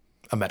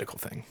a medical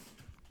thing.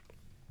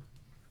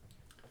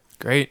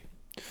 Great.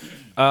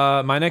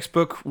 My next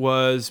book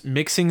was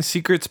Mixing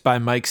Secrets by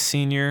Mike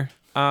Senior.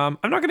 I'm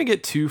not going to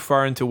get too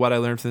far into what I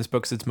learned from this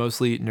book because it's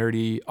mostly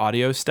nerdy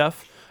audio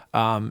stuff.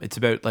 It's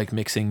about like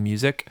mixing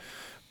music.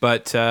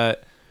 But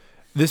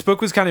this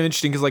book was kind of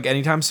interesting because like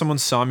anytime someone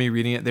saw me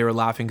reading it, they were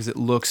laughing because it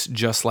looks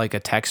just like a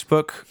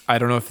textbook. I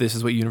don't know if this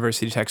is what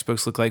university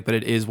textbooks look like, but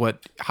it is what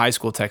high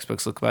school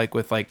textbooks look like,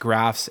 with like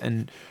graphs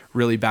and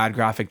really bad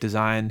graphic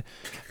design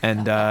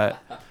and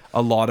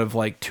a lot of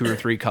like 2 or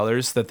 3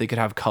 colors that they could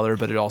have color,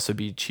 but it'd also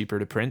be cheaper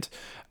to print.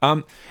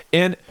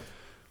 And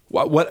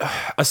What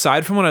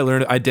aside from what I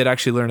learned, I did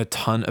actually learn a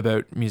ton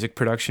about music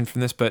production from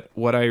this, but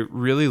what I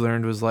really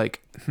learned was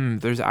like,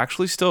 there's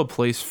actually still a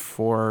place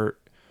for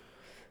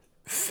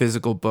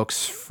physical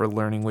books for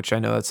learning, which I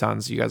know that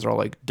sounds, you guys are all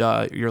like,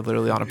 duh, you're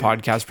literally on a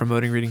podcast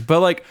promoting reading.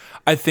 But like,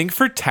 I think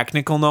for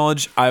technical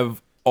knowledge,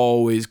 I've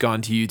always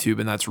gone to YouTube,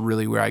 and that's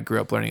really where I grew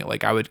up learning it.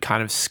 Like I would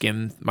kind of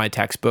skim my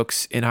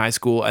textbooks in high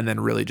school and then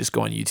really just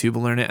go on YouTube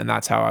and learn it. And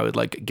that's how I would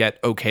like get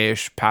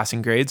okay-ish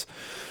passing grades.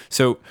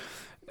 So,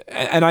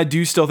 and I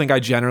do still think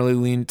I generally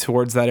lean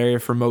towards that area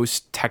for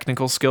most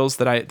technical skills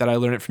that I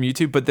learn it from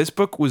YouTube. But this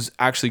book was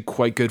actually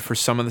quite good for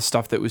some of the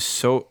stuff that was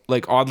so,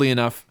 like, oddly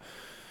enough,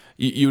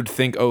 you would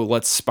think, oh,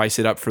 let's spice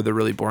it up for the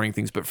really boring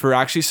things. But for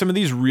actually some of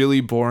these really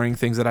boring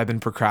things that I've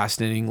been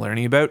procrastinating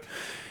learning about,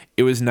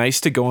 it was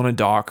nice to go on a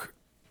dock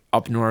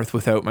up north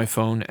without my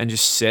phone and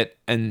just sit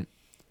and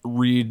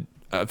read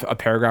a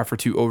paragraph or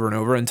two over and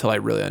over until I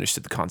really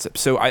understood the concept.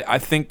 So I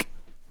think,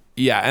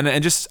 yeah,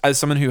 and just as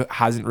someone who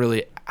hasn't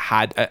really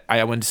had,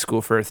 I went to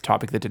school for a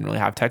topic that didn't really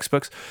have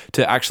textbooks,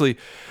 to actually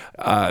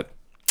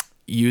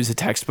use a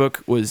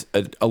textbook was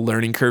a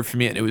learning curve for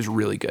me, and it was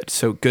really good.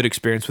 So good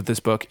experience with this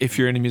book. If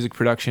you're into music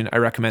production, I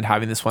recommend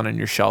having this one on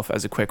your shelf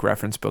as a quick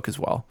reference book as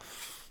well.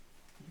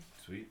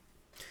 Sweet.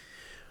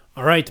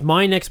 All right,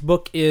 my next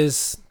book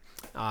is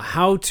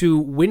How to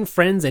Win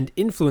Friends and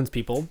Influence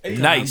People.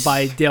 Nice.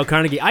 By Dale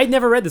Carnegie. I'd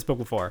never read this book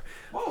before.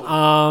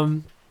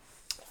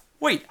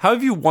 Wait, how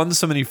have you won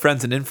so many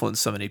friends and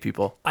influenced so many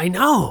people? I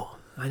know.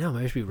 Maybe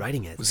I should be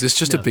writing it. Was this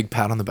just a big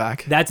pat on the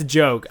back? That's a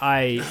joke.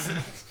 Yeah,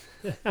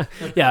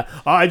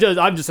 I'm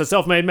just a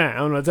self-made man. I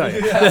don't know what to tell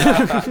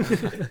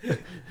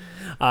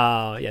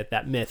you. Yeah,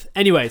 that myth.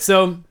 Anyway,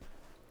 so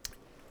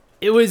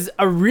it was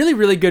a really,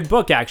 really good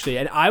book, actually.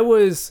 And I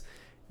was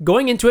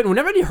going into it, and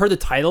whenever I heard the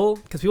title,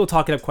 because people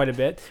talk it up quite a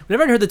bit,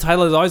 whenever I heard the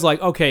title, I was always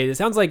like, okay, this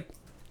sounds like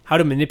How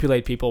to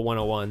Manipulate People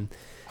 101.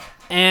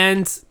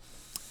 And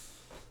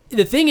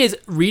the thing is,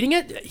 reading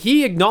it,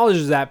 he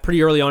acknowledges that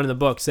pretty early on in the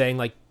book, saying,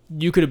 like,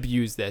 you could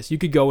abuse this. You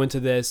could go into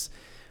this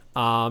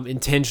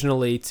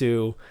intentionally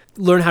to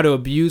learn how to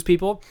abuse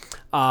people,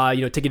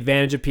 take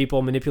advantage of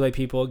people, manipulate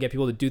people, get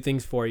people to do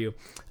things for you.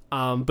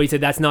 But he said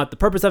that's not the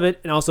purpose of it.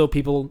 And also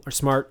people are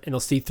smart and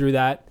they'll see through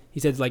that. He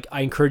said, like,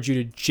 I encourage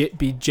you to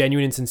be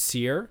genuine and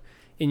sincere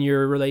in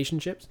your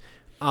relationships.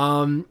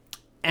 And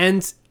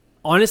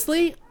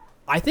honestly,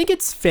 I think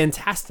it's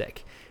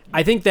fantastic.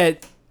 I think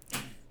that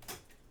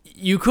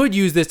you could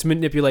use this to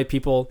manipulate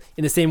people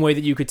in the same way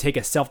that you could take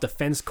a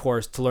self-defense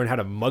course to learn how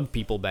to mug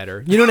people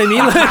better. You know what I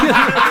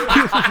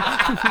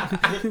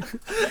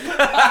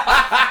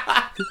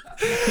mean?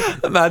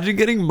 Imagine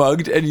getting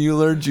mugged and you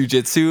learned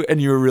jujitsu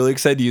and you were really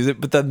excited to use it,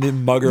 but then the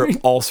mugger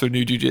also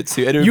knew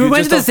jujitsu. And it would you be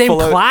went just to the a same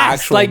full-out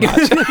class. actual Like,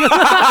 match.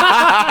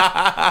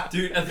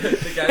 Dude, and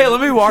the guy, Hey,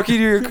 let me walk you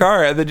to your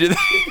car. And then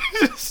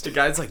the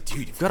guy's like,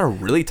 dude, you've got a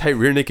really tight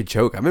rear naked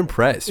choke. I'm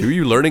impressed. Who are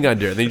you learning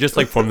under? And then you just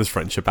like form this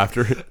friendship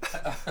after it.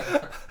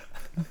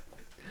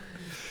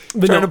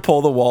 but trying no, to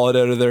pull the wallet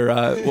out of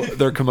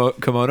their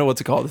kimono.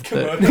 What's it called?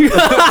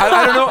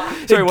 I don't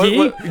know. Sorry, gi?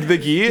 what the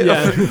gi?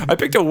 Yeah. I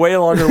picked a way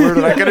longer word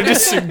and I could have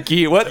just said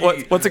gi.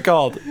 What's it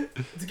called?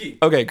 It's a gi.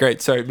 Okay,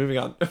 great. Sorry, moving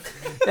on.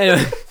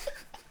 anyway.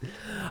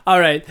 All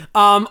right.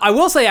 I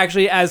will say,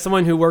 actually, as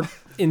someone who worked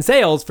in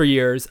sales for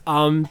years,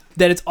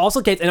 that it's also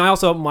the case, and I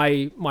also,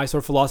 my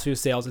sort of philosophy of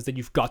sales is that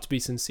you've got to be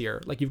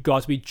sincere. Like, you've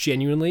got to be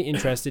genuinely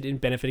interested in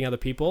benefiting other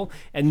people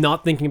and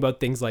not thinking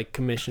about things like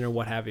commission or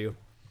what have you.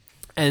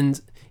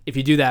 And if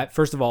you do that,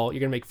 first of all, you're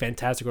going to make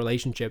fantastic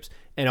relationships,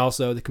 and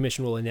also the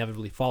commission will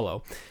inevitably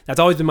follow. That's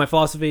always been my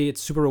philosophy. It's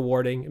super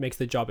rewarding. It makes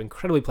the job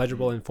incredibly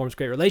pleasurable and forms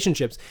great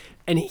relationships.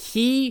 And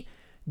he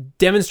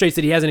demonstrates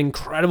that he has an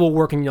incredible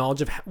working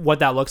knowledge of what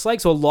that looks like.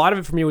 So a lot of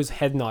it for me was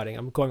head nodding.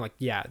 I'm going like,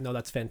 yeah, no,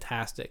 that's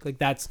fantastic. Like,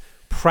 that's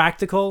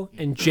practical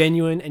and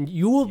genuine, and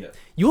you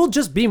will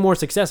just be more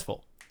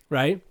successful,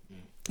 right?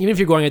 Even if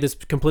you're going at this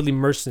completely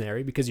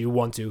mercenary because you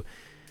want to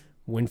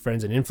win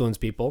friends and influence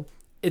people,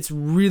 it's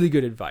really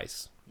good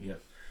advice. Yeah.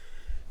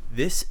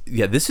 This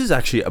is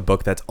actually a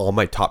book that's all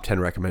my top 10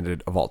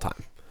 recommended of all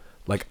time.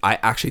 Like, I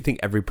actually think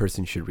every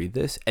person should read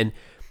this, and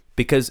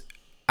because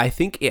I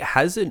think it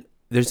has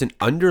there's an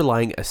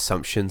underlying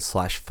assumption /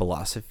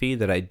 philosophy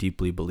that I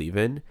deeply believe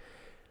in,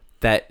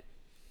 that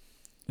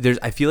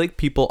I feel like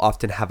people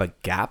often have a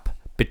gap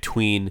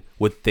between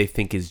what they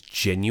think is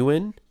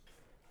genuine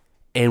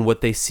and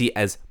what they see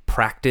as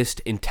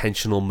practiced,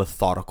 intentional,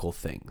 methodical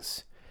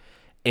things.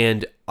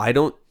 And I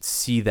don't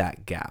see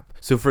that gap.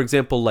 So, for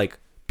example, like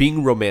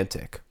being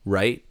romantic,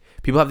 right?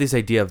 People have this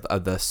idea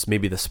of this,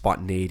 maybe the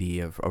spontaneity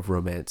of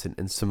romance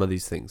and some of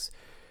these things.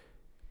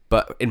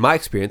 But in my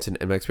experience, and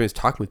my experience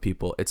talking with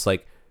people, it's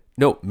like,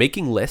 no,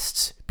 making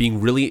lists, being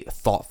really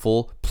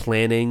thoughtful,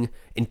 planning,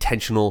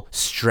 intentional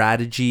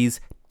strategies,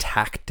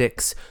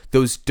 tactics,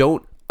 those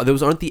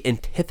aren't the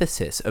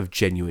antithesis of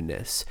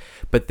genuineness,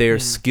 but they're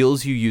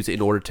skills you use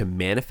in order to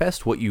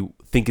manifest what you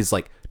think is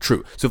like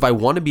true. So if I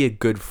want to be a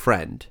good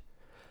friend,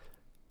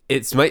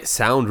 it might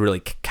sound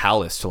really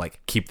callous to like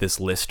keep this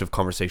list of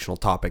conversational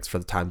topics for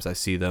the times I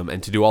see them,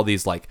 and to do all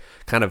these like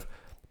kind of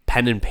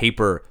pen and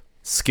paper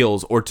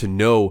skills, or to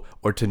know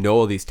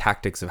all these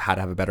tactics of how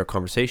to have a better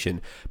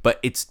conversation. But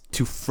it's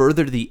to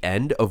further the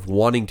end of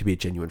wanting to be a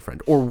genuine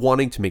friend, or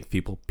wanting to make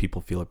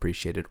people feel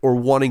appreciated, or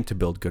wanting to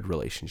build good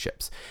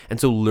relationships. And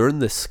so learn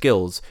the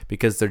skills,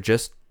 because they're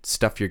just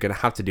stuff you're going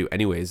to have to do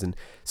anyways. And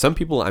some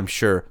people, I'm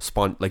sure,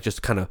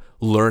 just kind of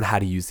learn how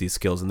to use these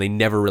skills, and they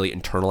never really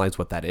internalize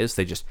what that is.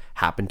 They just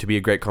happen to be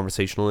a great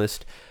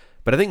conversationalist.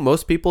 But I think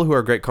most people who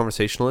are great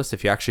conversationalists,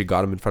 if you actually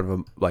got them in front of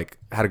them, like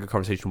had a good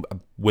conversation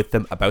with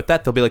them about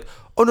that, they'll be like,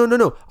 oh,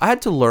 no. I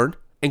had to learn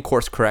and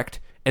course correct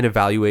and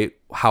evaluate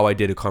how I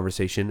did a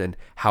conversation and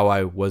how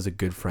I was a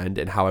good friend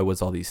and how I was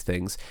all these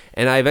things.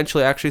 And I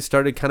eventually actually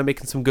started kind of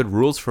making some good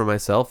rules for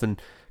myself, and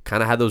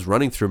kind of had those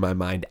running through my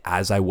mind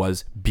as I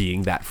was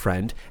being that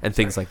friend and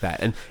things like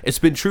that. And it's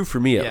been true for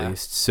me at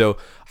least. So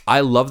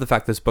I love the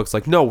fact this book's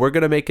like, no, we're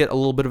going to make it a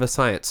little bit of a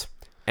science,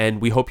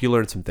 and we hope you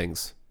learn some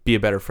things. Be a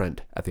better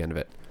friend at the end of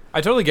it. I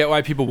totally get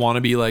why people want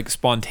to be like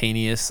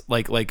spontaneous,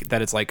 like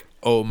that. It's like,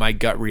 oh, my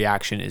gut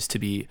reaction is to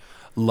be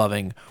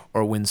loving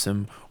or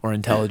winsome or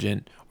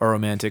intelligent or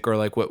romantic, or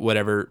like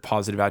whatever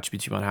positive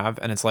attributes you want to have.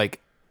 And it's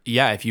like,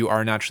 yeah, if you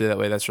are naturally that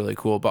way, that's really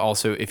cool. But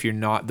also, if you're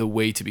not the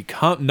way to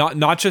become,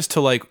 not just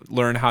to like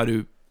learn how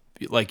to,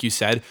 like you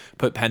said,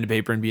 put pen to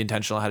paper and be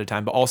intentional ahead of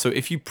time, but also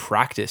if you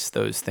practice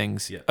those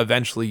things,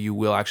 eventually you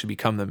will actually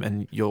become them,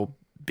 and you'll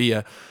be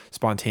a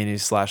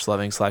spontaneous /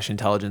 loving /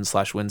 intelligent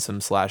 / winsome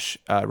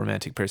 /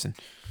 romantic person.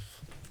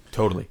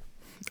 Totally.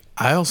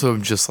 I also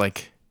just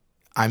like,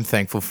 I'm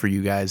thankful for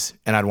you guys,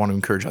 and I'd want to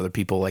encourage other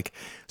people, like,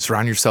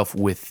 surround yourself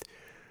with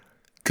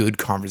good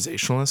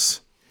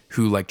conversationalists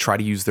who like try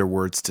to use their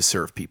words to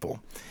serve people.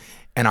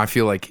 And I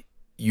feel like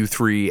you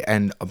three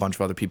and a bunch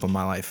of other people in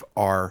my life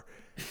are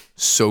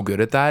so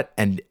good at that.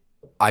 And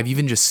I've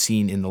even just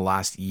seen in the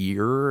last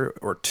year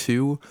or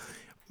two,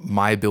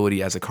 my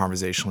ability as a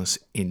conversationalist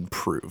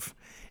improve.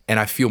 And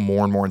I feel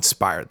more and more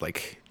inspired,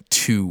 like,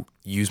 to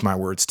use my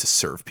words to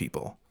serve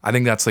people. I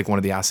think that's like one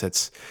of the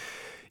assets,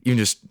 even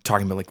just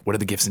talking about like, what are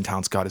the gifts and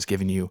talents God has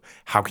given you?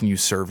 How can you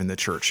serve in the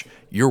church?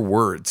 Your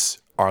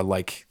words are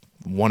like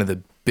one of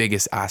the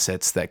biggest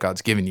assets that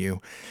God's given you.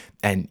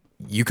 And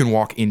you can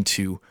walk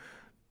into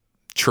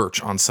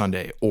church on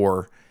Sunday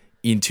or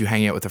into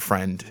hanging out with a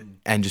friend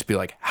and just be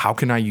like, how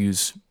can I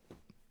use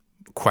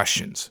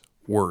questions,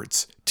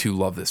 words to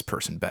love this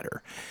person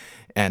better?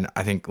 And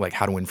I think like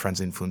How to Win Friends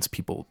and Influence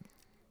People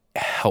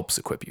helps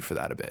equip you for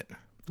that a bit.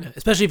 Yeah,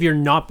 especially if you're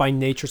not by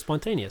nature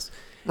spontaneous.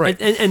 Right.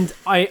 And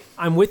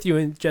I'm with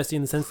you, Jesse,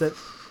 in the sense that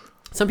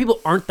some people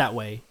aren't that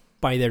way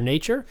by their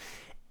nature.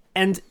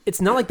 And it's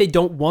not like they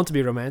don't want to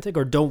be romantic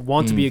or don't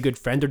want to be a good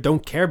friend or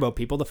don't care about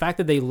people. The fact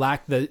that they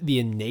lack the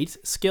innate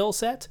skill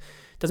set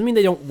doesn't mean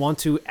they don't want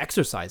to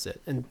exercise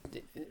it. And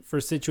for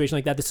a situation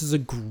like that, this is a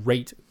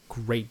great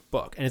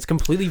book. And it's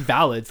completely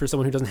valid for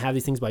someone who doesn't have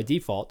these things by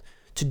default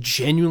to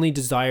genuinely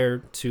desire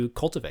to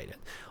cultivate it.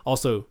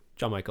 Also,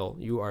 John Michael,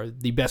 you are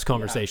the best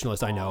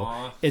conversationalist I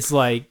know. It's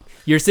like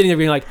you're sitting there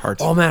being like,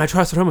 oh man, I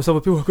try to surround myself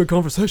with people who are good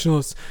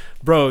conversationalists.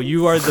 Bro,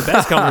 you are the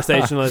best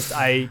conversationalist.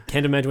 I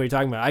can't imagine what you're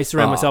talking about. I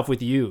surround myself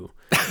with you.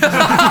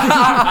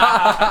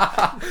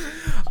 I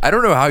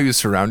don't know how you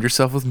surround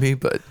yourself with me,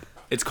 but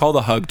It's called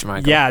a hug,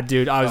 Jermichael. Yeah,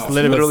 dude, I was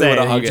literally literally saying,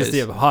 what a hug you just is.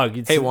 need a hug.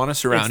 It's, Hey, want to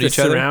surround it's each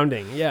the other?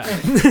 surrounding, yeah.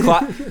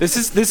 This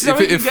is how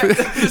we if can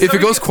get- if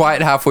it goes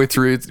quiet halfway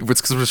through, it's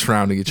because we're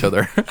surrounding each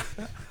other.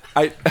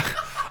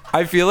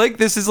 I feel like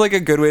this is like a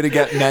good way to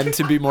get men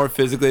to be more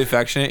physically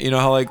affectionate. You know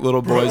how like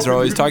little boys are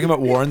always talking about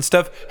war and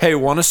stuff? Hey,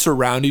 want to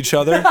surround each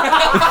other?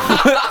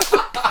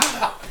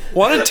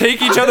 Want to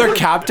take each other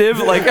captive?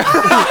 Like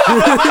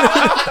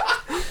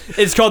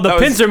It's called the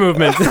pincer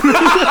movement.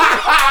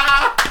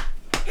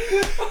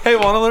 Hey,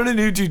 want to learn a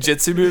new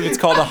jujitsu move? It's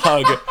called a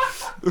hug.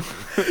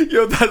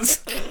 Yo,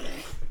 that's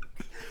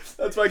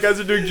why guys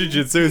are doing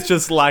jujitsu. It's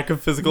just lack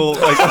of physical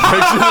like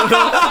affection.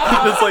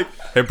 It's like,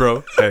 hey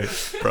bro. I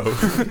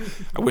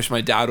wish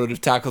my dad would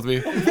have tackled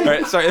me. All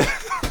right, sorry.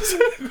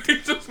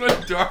 It just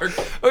went dark.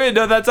 Okay,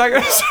 no, that's not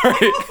gonna.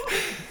 Sorry.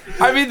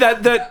 I mean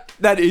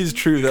that is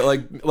true. That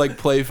like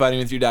play fighting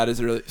with your dad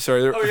is really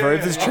sorry. Sorry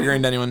if this is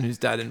triggering to anyone whose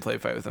dad didn't play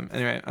fight with him.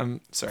 Anyway,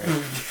 I'm sorry.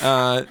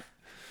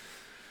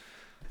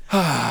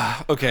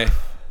 Okay.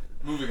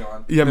 Moving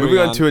on. Yeah, moving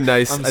on to a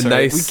nice.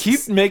 We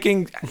keep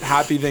making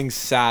happy things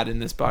sad in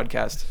this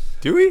podcast.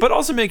 Do we? But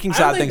also making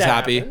sad things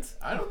happy.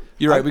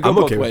 You're right. We go I'm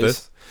both okay with ways.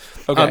 this.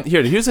 Okay.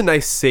 Here's a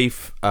nice,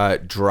 safe,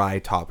 dry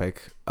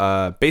topic.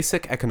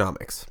 Basic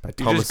Economics by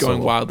You're Thomas just going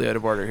Sowell. wildly out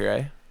of order here,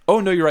 eh? Oh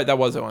no, you're right. That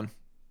was the one.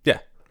 Yeah.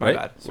 My Right?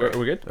 bad. Sorry.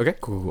 We're good? Okay,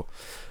 cool.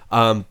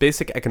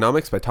 Basic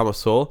Economics by Thomas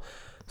Sowell.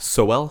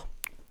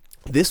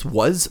 This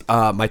was one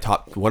of my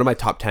top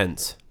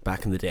 10s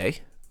back in the day.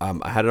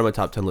 I had it on my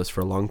top 10 list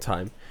for a long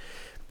time.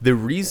 The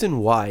reason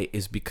why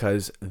is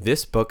because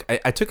this book,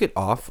 I took it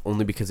off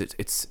only because it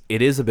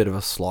is a bit of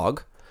a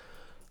slog.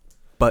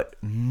 But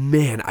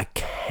man, I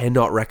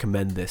cannot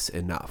recommend this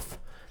enough.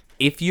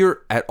 if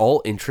you're at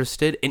all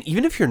interested, and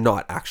even if you're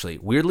not actually,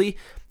 weirdly,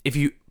 if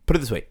you put it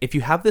this way, if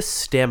you have the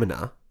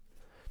stamina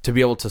to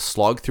be able to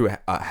slog through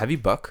a heavy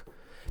book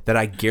that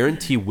I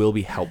guarantee will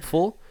be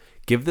helpful,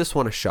 give this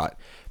one a shot.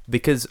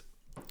 Because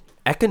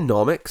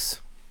economics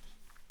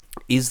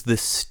is the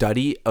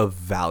study of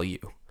value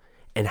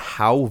and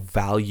how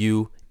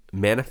value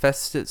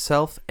manifests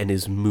itself and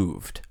is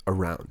moved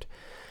around.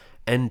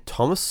 And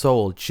Thomas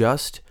Sowell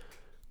just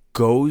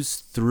goes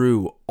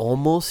through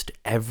almost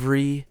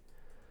every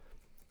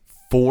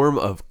form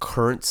of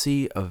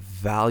currency, of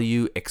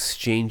value,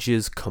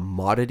 exchanges,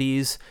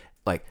 commodities,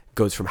 like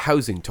goes from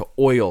housing to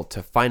oil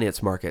to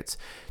finance markets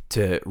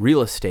to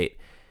real estate,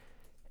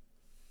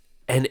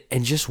 and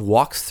just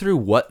walks through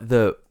what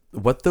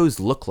those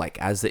look like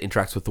as it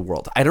interacts with the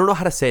world. I don't know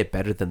how to say it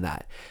better than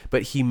that,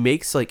 but he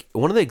makes, like,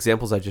 one of the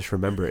examples I just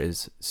remember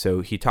is,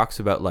 so he talks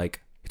about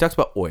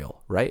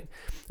oil, right?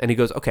 And he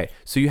goes, okay,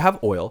 so you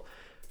have oil.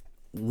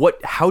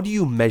 How do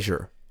you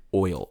measure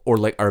oil, or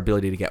like our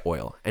ability to get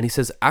oil? And he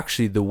says,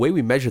 actually, the way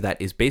we measure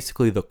that is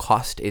basically the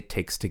cost it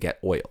takes to get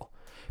oil,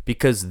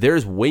 because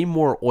there's way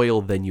more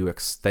oil than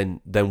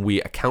than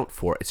we account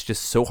for. It's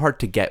just so hard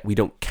to get, we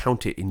don't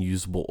count it in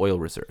usable oil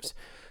reserves.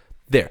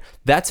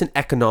 That's an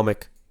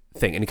economic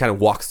thing, and he kind of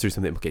walks through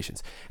some of the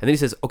implications. And then he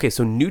says, okay,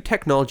 so new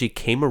technology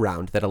came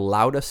around that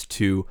allowed us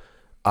to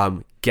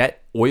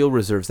get oil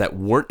reserves that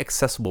weren't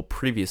accessible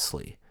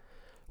previously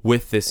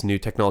with this new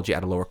technology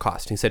at a lower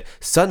cost. And he said,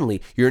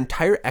 suddenly your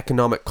entire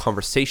economic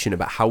conversation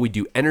about how we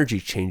do energy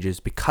changes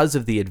because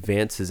of the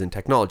advances in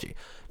technology.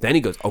 Then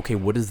he goes, okay,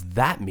 what does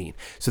that mean?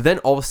 So then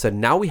all of a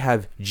sudden, now we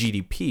have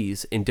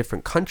GDPs in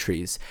different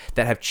countries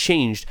that have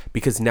changed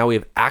because now we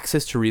have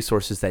access to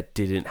resources that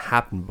didn't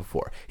happen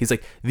before. He's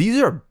like,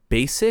 these are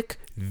basic,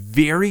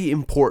 very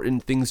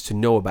important things to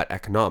know about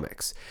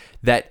economics,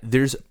 that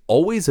there's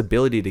always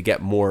ability to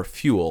get more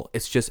fuel.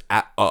 It's just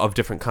of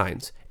different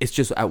kinds. It's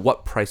just at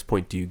what price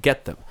point do you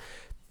get them?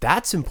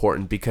 That's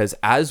important because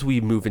as we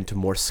move into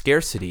more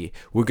scarcity,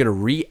 we're going to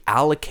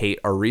reallocate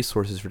our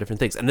resources for different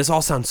things. And this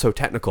all sounds so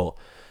technical,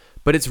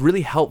 but it's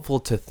really helpful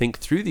to think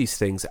through these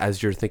things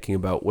as you're thinking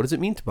about, what does it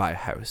mean to buy a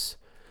house?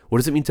 What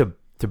does it mean to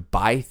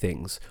buy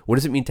things? What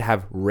does it mean to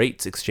have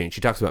rates exchanged?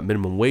 He talks about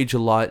minimum wage a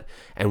lot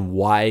and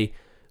why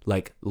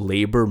like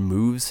labor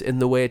moves in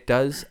the way it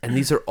does. And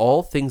these are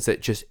all things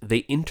that just, they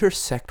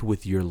intersect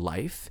with your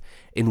life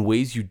in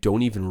ways you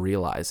don't even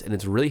realize. And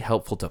it's really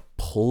helpful to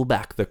pull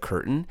back the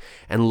curtain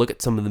and look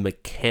at some of the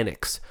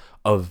mechanics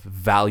of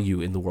value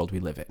in the world we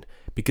live in,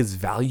 because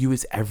value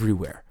is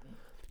everywhere.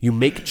 You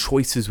make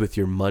choices with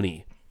your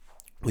money,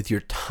 with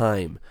your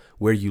time,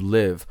 where you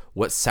live,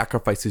 what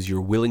sacrifices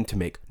you're willing to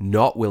make,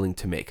 not willing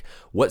to make.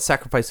 What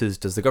sacrifices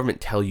does the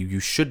government tell you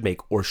should make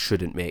or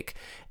shouldn't make?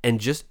 And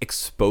just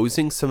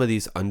exposing some of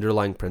these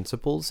underlying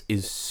principles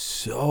is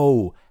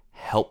so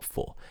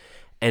helpful.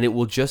 And it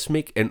will just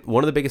make, and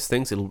one of the biggest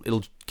things,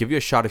 it'll give you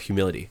a shot of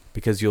humility,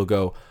 because you'll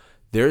go,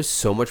 there's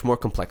so much more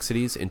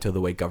complexities into the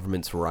way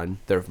governments run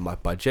their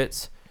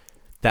budgets,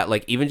 that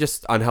like even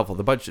just unhelpful.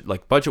 The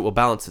budget will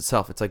balance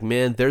itself. It's like,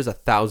 man, there's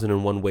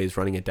 1,001 ways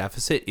running a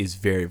deficit is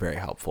very, very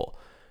helpful.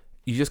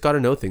 You just got to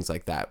know things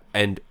like that.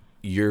 And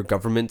your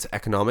government's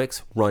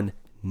economics run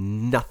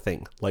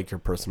nothing like your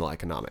personal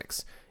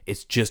economics.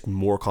 It's just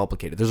more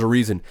complicated. There's a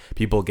reason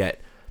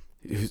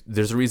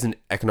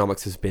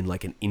economics has been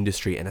like an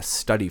industry and a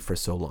study for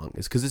so long,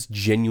 is because it's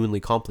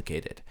genuinely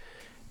complicated.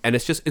 And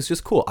it's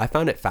just cool. I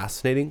found it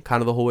fascinating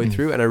kind of the whole way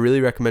through, and I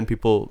really recommend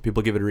people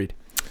give it a read.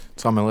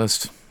 It's on my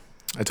list.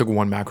 I took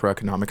one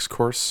macroeconomics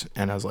course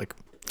and I was like,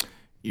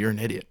 you're an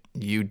idiot.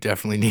 You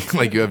definitely need,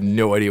 like, you have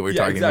no idea what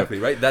you're talking exactly,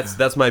 about. Right?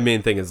 That's my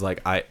main thing, is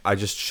like, I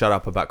just shut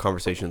up about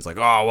conversations like,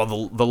 oh,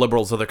 well, the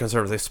liberals or the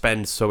conservatives, they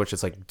spend so much.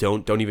 It's like,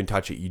 don't even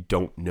touch it. You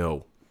don't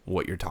know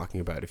what you're talking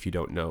about if you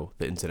don't know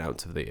the ins and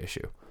outs of the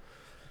issue.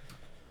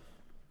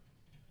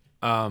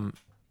 I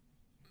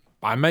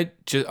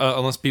might just,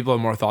 unless people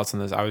have more thoughts on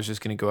this, I was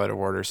just going to go out of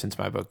order since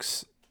my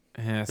book's,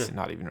 it's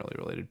not even really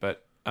related,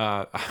 but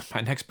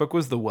my next book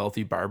was The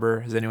Wealthy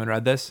Barber. Has anyone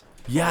read this?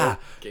 Yeah.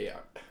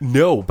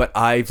 No, but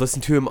I've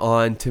listened to him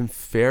on Tim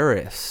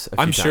Ferriss.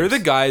 I'm sure the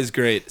guy is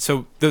great.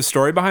 So the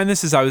story behind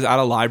this is I was at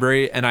a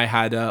library and I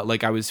had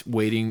I was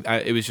waiting.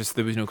 It was just,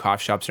 there was no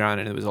coffee shops around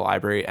and it was a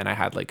library and I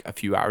had like a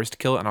few hours to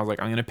kill. And I was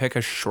like, I'm going to pick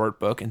a short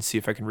book and see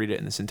if I can read it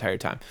in this entire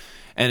time.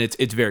 And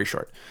it's very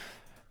short.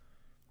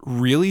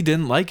 Really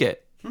didn't like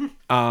it.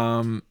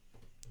 And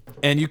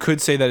you could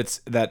say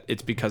that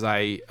it's because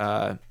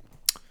I,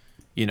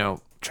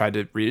 tried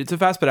to read it too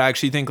fast, but I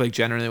actually think like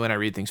generally when I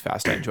read things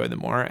fast, I enjoy them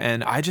more.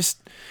 And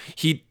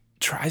he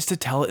tries to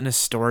tell it in a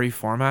story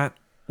format,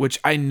 which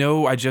I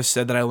know I just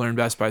said that I learn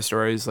best by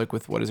stories, like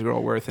with What Is a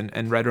Girl Worth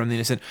and Red Rum the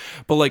Innocent.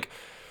 But like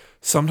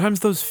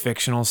sometimes those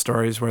fictional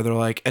stories where they're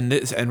like, and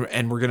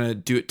we're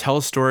going to tell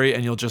a story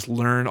and you'll just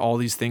learn all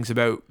these things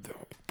about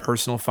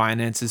personal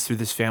finances through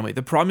this family.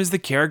 The problem is the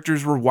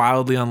characters were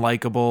wildly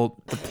unlikable.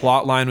 The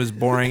plot line was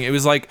boring. It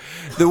was like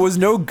there was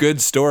no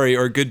good story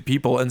or good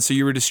people, and so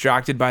you were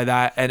distracted by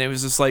that. And it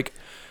was just like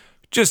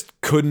just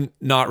couldn't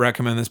not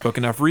recommend this book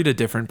enough. Read a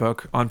different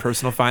book on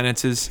personal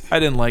finances. I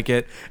didn't like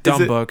it.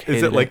 Dumb book. Is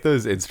hated it like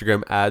those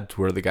Instagram ads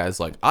where the guy's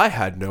like, I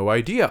had no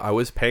idea I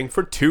was paying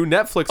for 2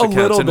 Netflix accounts? a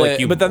little and bit, like,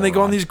 you but then they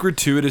go on moron. these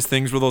gratuitous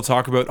things where they'll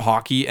talk about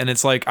hockey, and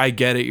it's like, I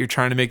get it, you're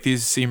trying to make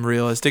these seem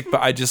realistic,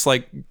 but I just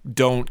like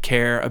don't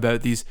care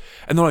about these.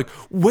 And they're like,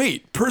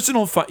 wait,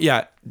 personal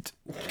yeah,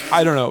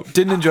 I don't know.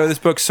 Didn't enjoy this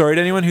book. Sorry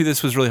to anyone who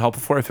this was really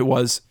helpful for. If it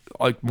was,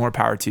 like, more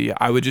power to you.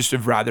 I would just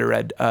have rather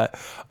read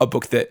a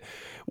book that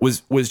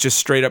was just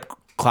straight up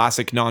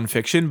classic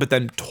nonfiction, but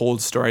then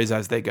told stories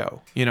as they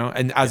go, you know,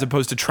 and as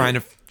opposed to trying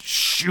to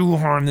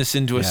shoehorn this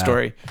into a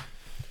story.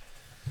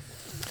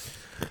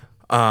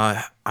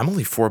 I'm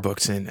only 4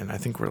 books in, and I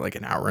think we're like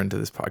an hour into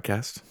this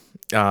podcast.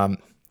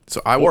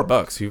 So I 4 will.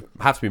 bucks. You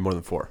have to be more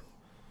than 4.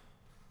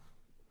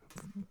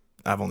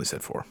 I've only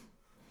said 4.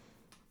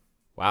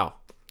 Wow.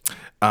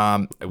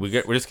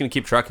 We're just gonna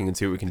keep trucking and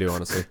see what we can do.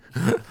 Honestly.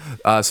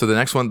 So the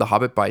next one, The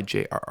Hobbit by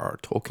J.R.R.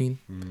 Tolkien.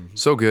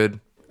 So good,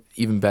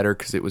 even better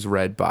because it was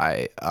read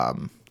by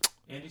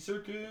Andy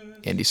Serkis.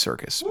 Andy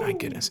Serkis. My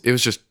goodness,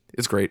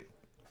 it's great,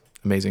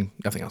 amazing.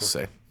 Nothing else to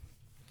say.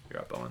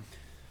 You're up, Owen.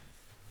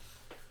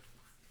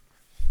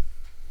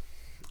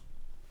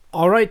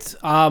 All right.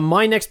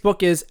 My next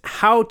book is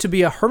How to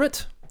Be a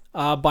Hermit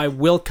by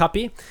Will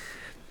Cuppy.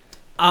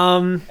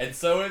 And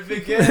so it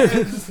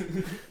begins.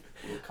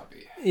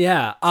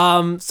 Yeah.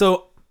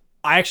 So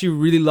I actually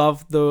really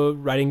love the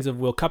writings of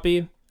Will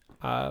Cuppy,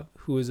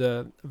 who is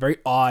a very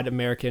odd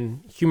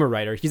American humor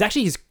writer. He's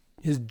actually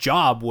his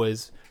job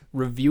was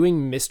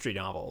reviewing mystery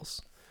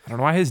novels. I don't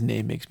know why his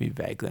name makes me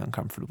vaguely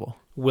uncomfortable.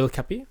 Will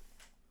Cuppy.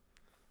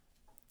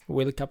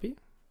 Will Cuppy.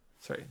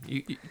 Sorry,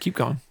 you keep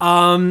going.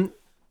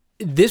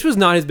 This was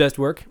not his best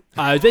work.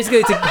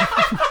 Basically,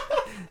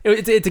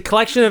 it's a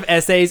collection of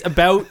essays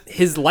about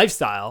his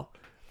lifestyle.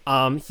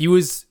 He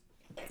was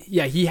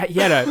a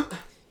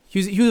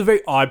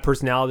very odd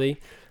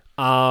personality.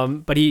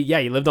 But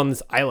he lived on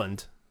this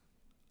island,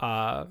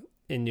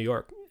 in New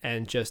York,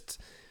 and just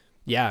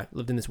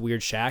lived in this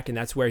weird shack, and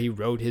that's where he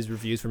wrote his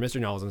reviews for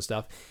mystery novels and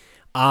stuff.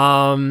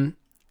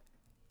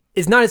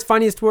 It's not his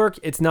funniest work.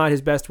 It's not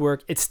his best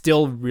work. It's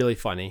still really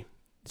funny.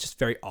 It's just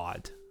very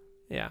odd.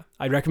 Yeah,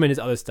 I'd recommend his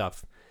other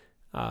stuff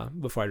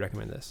before I'd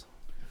recommend this.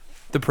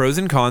 The pros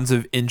and cons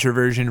of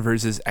introversion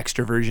versus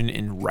extroversion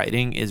in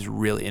writing is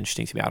really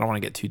interesting to me. I don't want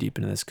to get too deep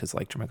into this because,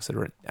 like Jermichael said,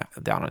 we're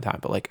down on time.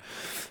 But like,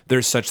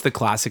 there's such the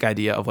classic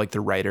idea of like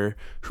the writer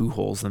who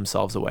holes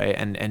themselves away.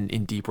 And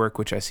in Deep Work,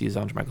 which I see is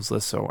on Jermichael's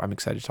list, so I'm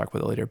excited to talk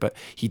about it later. But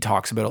he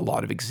talks about a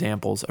lot of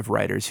examples of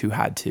writers who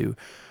had to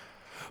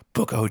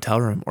book a hotel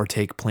room or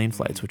take plane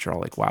flights, which are all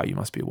like, wow, you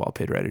must be a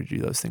well-paid writer to do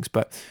those things.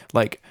 But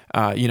like,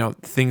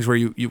 things where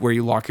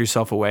you lock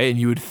yourself away, and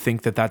you would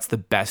think that that's the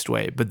best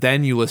way. But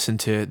then you listen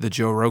to the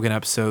Joe Rogan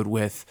episode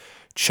with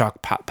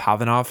Chuck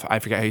Palahniuk. I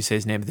forget how you say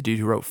his name, the dude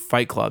who wrote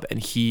Fight Club. And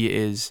he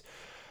is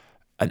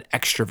an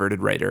extroverted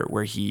writer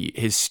where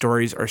his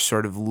stories are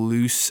sort of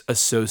loose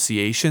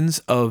associations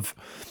of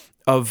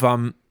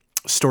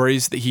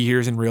stories that he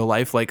hears in real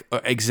life, like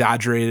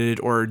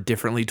exaggerated or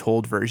differently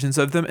told versions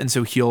of them. And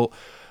so he'll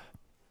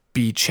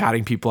be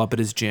chatting people up at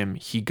his gym.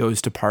 He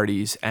goes to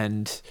parties,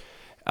 and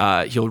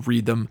he'll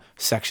read them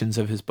sections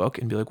of his book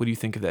and be like, what do you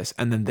think of this?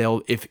 And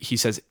then if he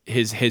says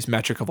his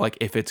metric of like,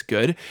 if it's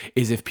good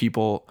is if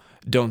people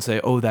don't say,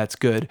 oh, that's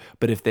good.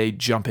 But if they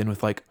jump in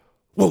with like,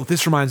 whoa,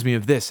 this reminds me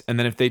of this. And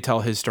then if they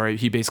tell his story,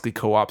 he basically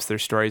co-ops their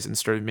stories and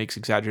sort of makes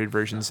exaggerated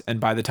versions. And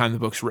by the time the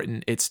book's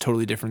written, it's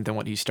totally different than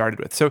what he started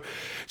with. So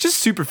just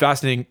super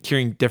fascinating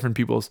hearing different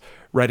people's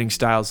writing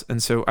styles.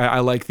 And so I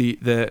like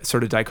the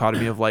sort of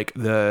dichotomy of like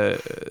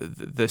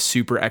the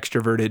super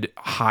extroverted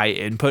high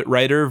input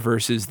writer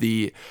versus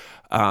the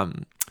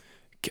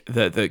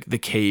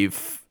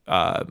cave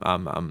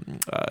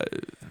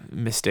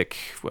mystic.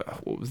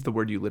 What was the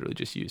word you literally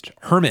just used?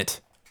 Hermit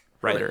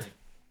writer.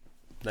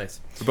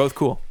 Nice. They're both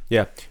cool.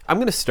 Yeah. I'm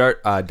going to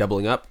start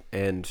doubling up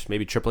and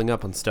maybe tripling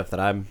up on stuff that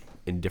I'm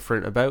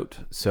indifferent about.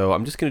 So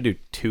I'm just going to do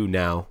 2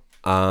 now.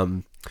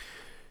 The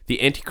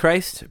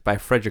Antichrist by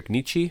Friedrich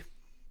Nietzsche.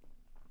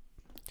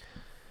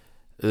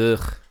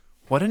 Ugh.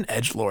 What an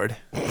edgelord.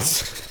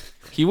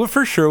 He would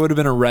for sure would have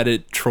been a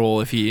Reddit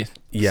troll if he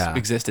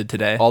existed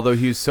today. Although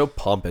he was so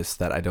pompous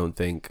that I don't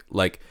think,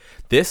 like,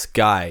 this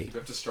guy... You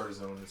have to start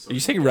his own. Are you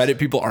saying Reddit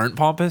people aren't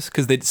pompous?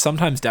 Because they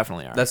sometimes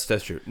definitely are. That's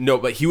true. No,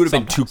 but he would have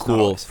been too Sometimes, not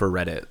cool always. for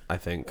Reddit, I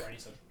think.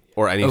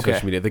 Or any Okay.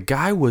 social media. The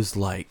guy was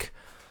like,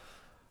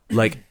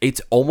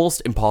 it's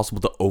almost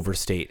impossible to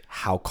overstate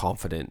how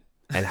confident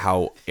and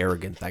how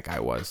arrogant that guy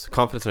was.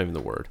 Confident's not even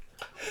the word.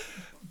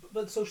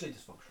 But socially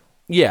dysfunctional.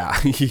 Yeah,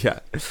 yeah.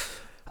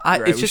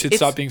 We should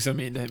stop being so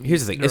mean to him.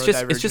 Here's the thing.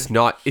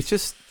 It's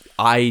just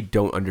I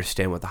don't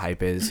understand what the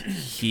hype is.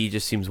 He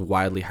just seems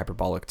wildly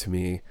hyperbolic to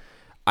me.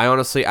 I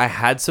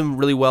had some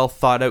really well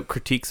thought out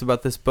critiques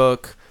about this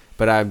book,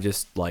 but I'm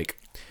just like,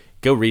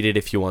 go read it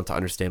if you want to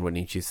understand what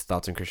Nietzsche's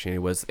thoughts on Christianity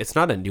was. It's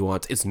not a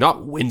nuance. It's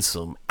not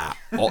winsome at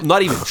all.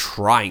 Not even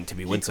trying to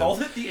be winsome.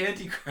 Called it the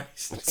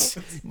Antichrist.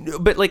 No,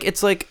 but like,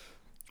 it's like,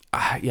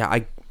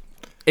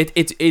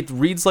 It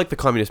reads like the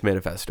Communist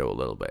Manifesto a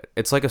little bit.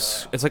 It's like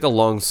a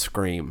long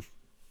scream,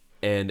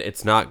 and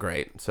it's not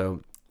great.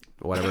 So,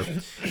 whatever.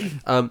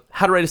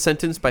 How to Write a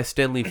Sentence by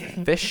Stanley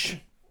Fish.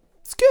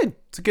 It's good.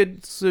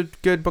 It's a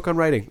good book on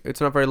writing.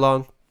 It's not very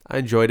long. I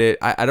enjoyed it.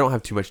 I don't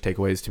have too much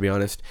takeaways, to be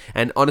honest.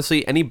 And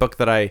honestly, any book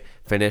that I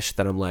finish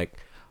that I'm like,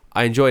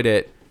 I enjoyed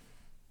it,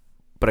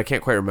 but I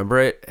can't quite remember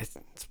it,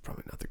 it's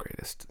probably not the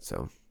greatest.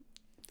 So,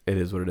 it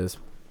is what it is.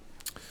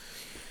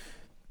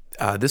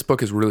 This book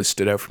has really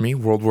stood out for me.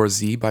 World War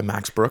Z by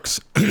Max Brooks.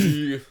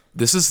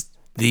 This is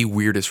the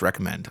weirdest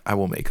recommend I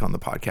will make on the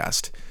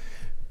podcast.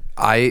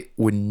 I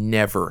would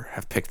never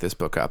have picked this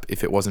book up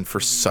if it wasn't for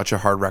such a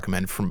hard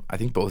recommend from, I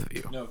think, both of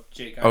you. No,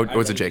 Jake.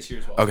 Was it Jake?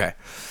 Okay.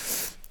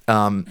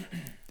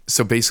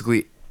 So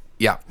basically,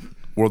 yeah,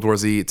 World War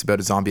Z, it's about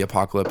a zombie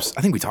apocalypse.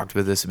 I think we talked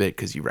about this a bit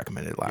because you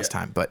recommended it last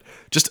time. But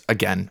just,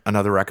 again,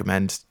 another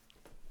recommend.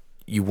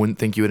 You wouldn't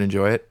think you would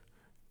enjoy it,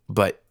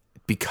 but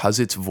because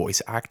it's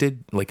voice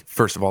acted, like,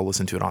 first of all,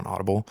 listen to it on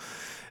Audible.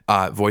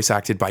 Voice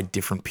acted by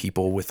different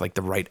people with like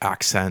the right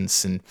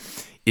accents, and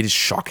it is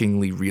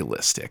shockingly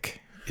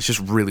realistic. It's just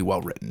really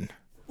well written.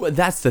 Well,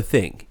 that's the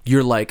thing.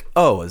 You're like,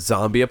 oh, a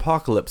zombie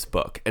apocalypse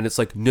book, and it's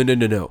like,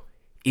 no.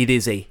 It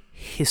is a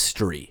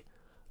history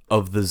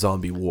of the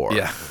zombie war.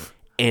 Yeah,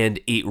 and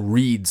it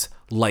reads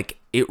like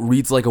a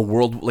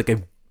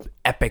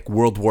epic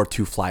World War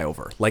II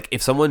flyover. Like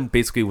if someone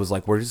basically was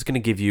like, we're just going to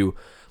give you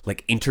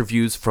like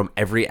interviews from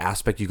every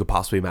aspect you could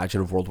possibly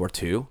imagine of World War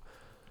II.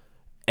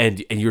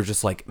 And you're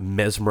just like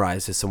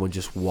mesmerized as someone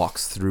just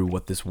walks through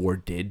what this war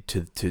did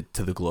to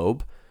the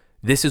globe.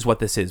 This is what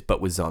this is,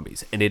 but with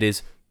zombies. And it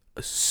is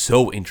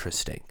so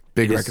interesting.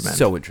 Big it recommend. Is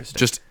so interesting.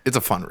 Just, it's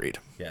a fun read.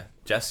 Yeah.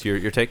 Jess,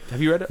 your take.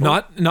 Have you read it?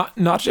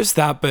 Not just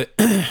that, but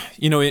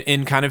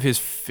in kind of his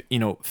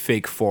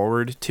fake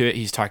forward to it,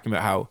 he's talking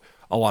about how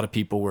a lot of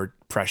people were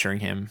pressuring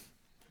him.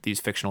 These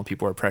fictional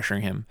people were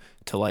pressuring him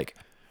to like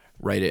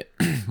write it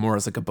more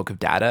as like a book of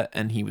data,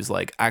 and he was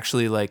like,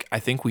 actually, like, I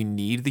think we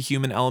need the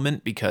human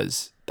element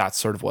because that's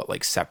sort of what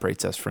like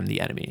separates us from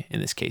the enemy in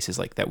this case, is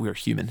like that we're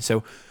human.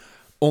 So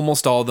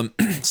almost all of them,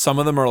 some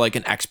of them are like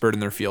an expert in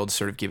their field,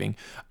 sort of giving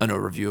an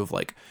overview of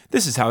like,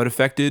 this is how it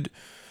affected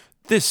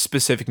this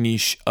specific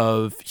niche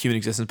of human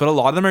existence, but a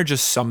lot of them are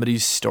just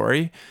somebody's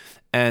story.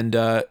 And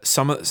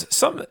some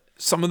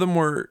of them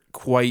were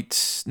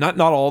quite, not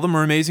all of them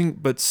were amazing,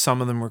 but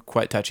some of them were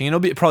quite touching. And it'll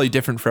be probably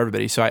different for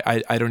everybody. So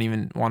I don't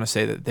even want to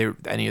say that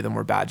any of them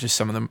were bad, just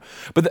some of them.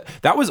 But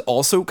that was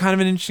also kind of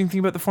an interesting thing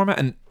about the format.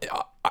 And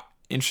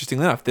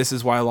interestingly enough, this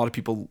is why a lot of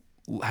people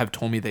have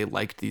told me they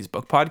liked these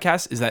book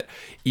podcasts, is that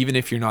even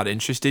if you're not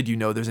interested,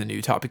 there's a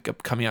new topic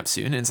coming up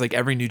soon. And it's like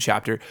every new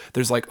chapter,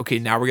 there's like, okay,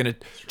 now we're going to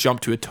jump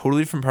to a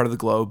totally different part of the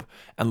globe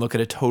and look at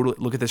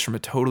this from a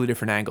totally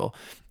different angle.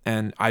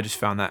 And I just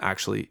found that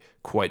actually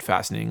quite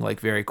fascinating.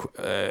 Like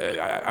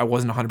I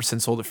wasn't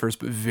 100% sold at first,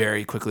 but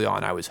very quickly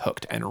on, I was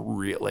hooked, and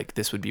like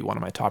this would be one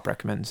of my top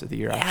recommends of the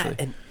year. Actually,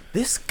 and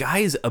this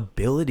guy's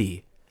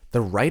ability,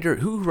 the writer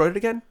who wrote it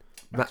again,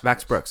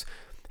 Max Brooks,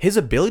 his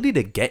ability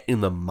to get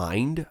in the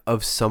mind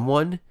of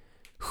someone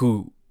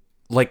who,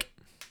 like,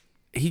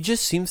 he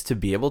just seems to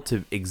be able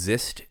to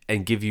exist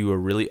and give you a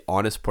really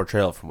honest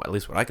portrayal, from at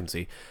least what I can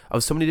see,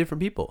 of so many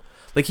different people.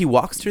 Like, he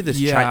walks through this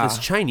this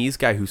Chinese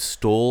guy who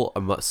stole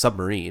a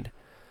submarine,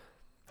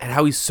 and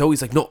how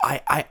he's like, no,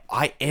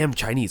 I am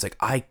Chinese. Like,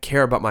 I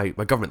care about my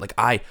government. Like,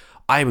 I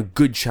am a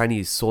good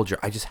Chinese soldier.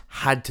 I just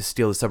had to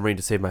steal the submarine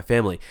to save my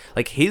family.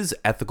 Like, his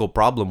ethical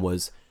problem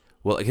was,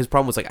 his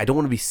problem was like, I don't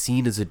want to be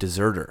seen as a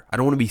deserter. I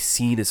don't want to be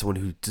seen as someone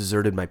who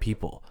deserted my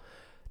people.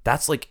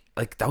 That's like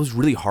that was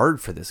really hard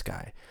for this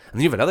guy. And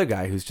then you have another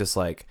guy who's just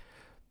like,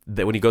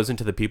 that when he goes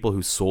into the people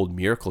who sold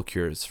miracle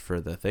cures for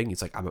the thing,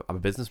 he's like, I'm a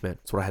businessman.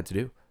 That's what I had to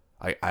do.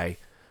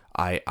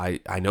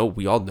 I know,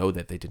 we all know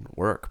that they didn't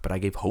work, but I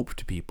gave hope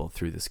to people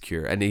through this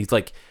cure. And he's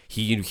like,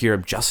 you hear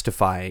him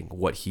justifying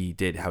what he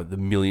did, how the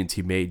millions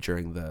he made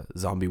during the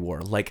zombie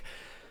war. Like,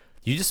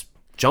 you just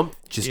jump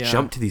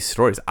to these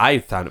stories. I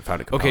found it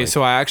compelling. Okay,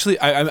 so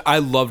I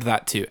loved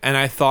that too, and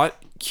I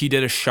thought he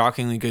did a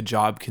shockingly good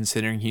job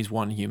considering he's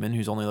one human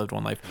who's only lived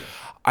one life.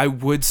 I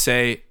would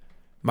say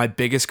my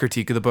biggest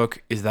critique of the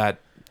book is that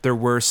there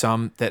were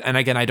some that, and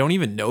again, I don't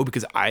even know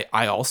because I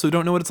also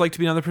don't know what it's like to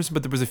be another person,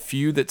 but there was a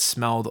few that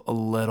smelled a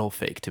little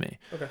fake to me.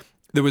 Okay.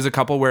 There was a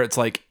couple where it's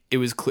like he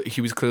was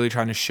clearly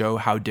trying to show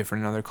how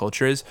different another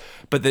culture is,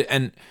 but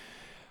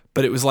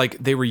it was like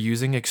they were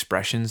using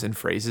expressions and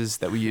phrases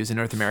that we use in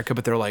North America,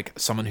 but they're like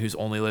someone who's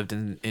only lived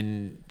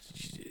in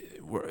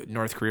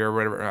North Korea or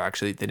whatever.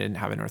 Actually, they didn't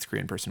have a North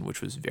Korean person,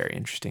 which was very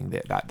interesting.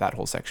 That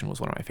whole section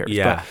was one of my favorites.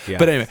 Yeah.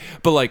 But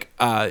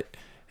anyway,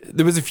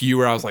 there was a few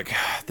where I was like,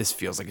 this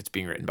feels like it's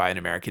being written by an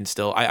American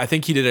still. I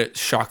think he did a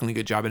shockingly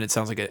good job, and it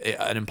sounds like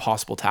an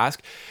impossible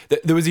task.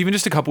 There was even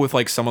just a couple with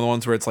like some of the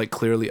ones where it's like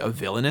clearly a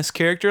villainous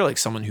character, like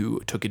someone who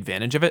took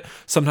advantage of it.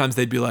 Sometimes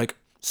they'd be like,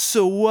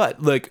 so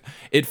what? Like,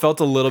 it felt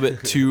a little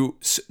bit too,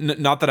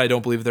 not that I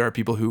don't believe there are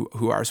people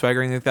who are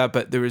swaggering like that,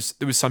 but there was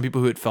some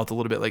people who it felt a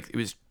little bit like it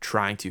was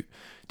trying too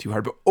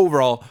hard. But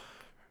overall,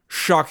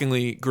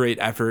 shockingly great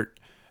effort.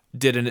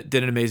 did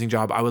an amazing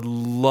job. I would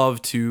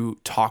love to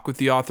talk with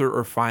the author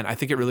or find. I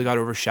think it really got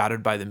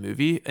overshadowed by the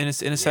movie in a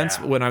sense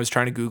when I was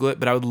trying to Google it.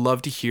 But I would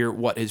love to hear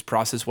what his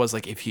process was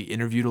like, if he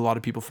interviewed a lot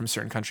of people from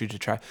certain countries to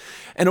try.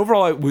 And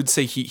overall, I would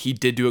say he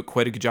did do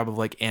quite a good job of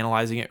like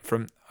analyzing it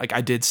from. Like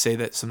I did say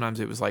that sometimes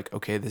it was like,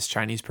 okay, this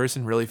Chinese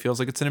person really feels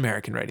like it's an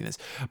American writing this.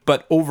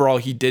 But overall,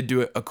 he did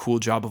do a cool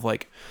job of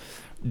like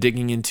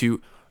digging into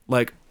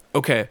like,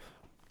 okay,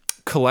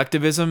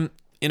 collectivism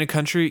in a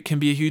country can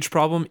be a huge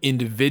problem.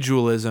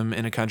 Individualism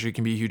in a country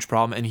can be a huge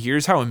problem. And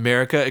here's how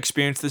America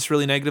experienced this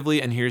really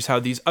negatively. And here's how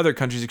these other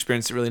countries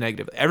experienced it really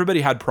negatively.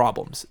 Everybody had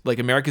problems. Like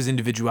America's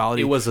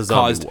individuality was a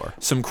zombie caused war.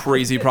 some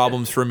crazy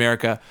problems for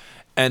America.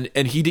 And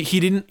he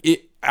didn't,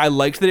 I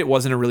liked that it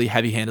wasn't a really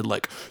heavy-handed,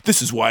 like,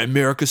 this is why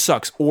America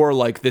sucks, or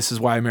like, this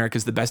is why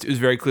America's the best. It was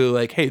very clearly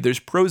like, hey, there's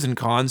pros and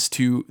cons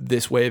to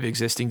this way of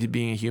existing, to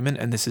being a human,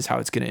 and this is how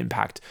it's going to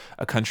impact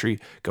a country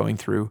going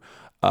through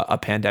a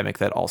pandemic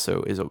that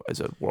also is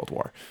a world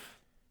war.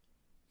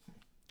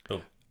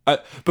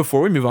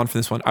 Before we move on from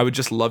this one, I would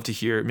just love to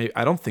hear, maybe,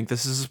 I don't think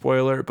this is a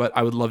spoiler, but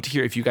I would love to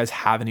hear if you guys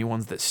have any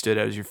ones that stood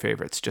out as your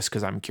favorites, just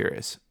because I'm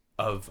curious.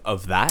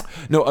 Of that?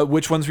 No,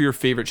 which ones were your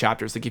favorite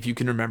chapters? Like if you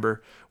can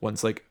remember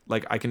ones, like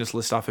I can just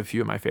list off a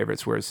few of my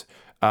favorites. Whereas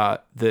I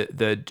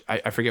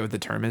forget what the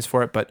term is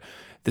for it, but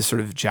this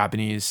sort of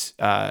Japanese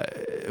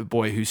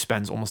boy who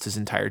spends almost his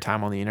entire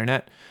time on the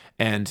internet,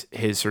 and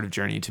his sort of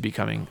journey to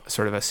becoming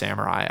sort of a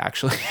samurai.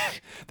 Actually,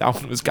 that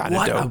one was kind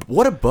of dope.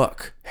 What a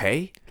book,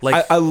 hey?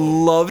 Like I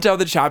loved how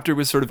the chapter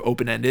was sort of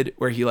open-ended,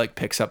 where he like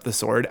picks up the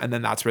sword and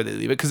then that's where they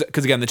leave it.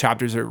 Because again, the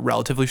chapters are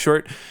relatively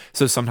short,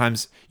 so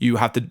sometimes you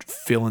have to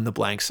fill in the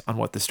blanks on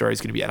what the story is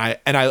going to be. And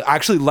I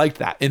actually liked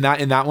that. In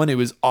that one, it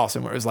was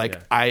awesome. Where it was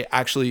like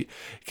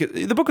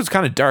the book was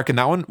kind of dark, and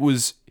that one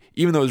was.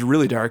 Even though it was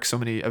really dark, so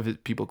many of his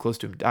people close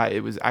to him die.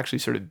 It was actually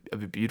sort of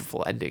a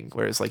beautiful ending,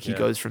 whereas like he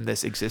goes from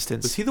this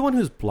existence. Was he the one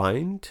who's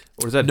blind,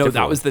 or is that no? a different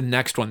That one? was the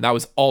next one. That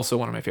was also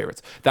one of my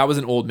favorites. That was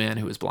an old man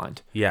who was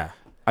blind. Yeah.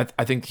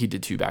 I think he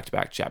did 2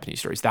 back-to-back Japanese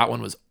stories. That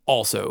one was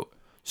also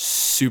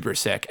super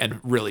sick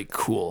and really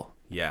cool.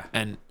 Yeah.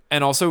 And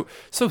also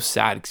so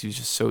sad because he was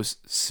just so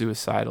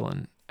suicidal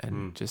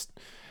and just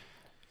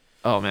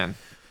oh man.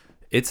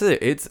 It's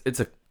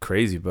a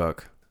crazy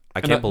book.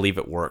 I can't believe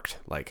it worked.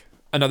 Like.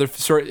 Another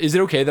story. Is it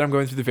okay that I'm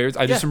going through the favorites?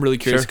 I just am really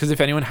curious because if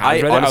anyone has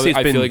read honestly, it,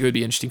 I feel like it would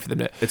be interesting for them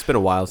to. It's been a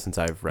while since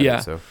I've read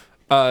it. So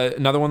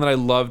another one that I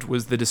loved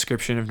was the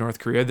description of North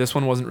Korea. This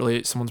one wasn't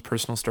really someone's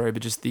personal story,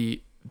 but just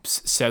the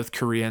South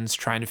Koreans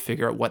trying to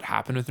figure out what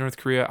happened with North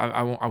Korea.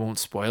 I won't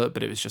spoil it,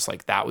 but it was just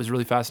like that was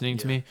really fascinating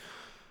to me.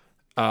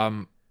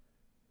 And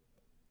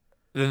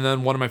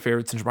then one of my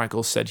favorites, and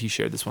Michael said he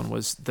shared this one,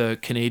 was the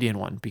Canadian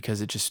one because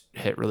it just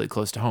hit really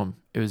close to home.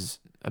 It was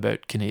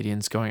about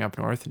Canadians going up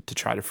north to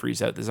try to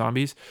freeze out the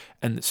zombies,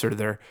 and sort of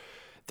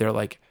they're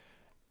like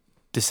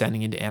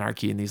descending into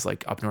anarchy in these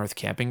like up north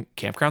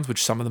campgrounds,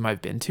 which some of them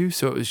I've been to.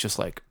 So it was just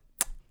like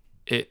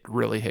it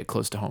really hit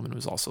close to home, and it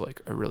was also like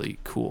a really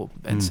cool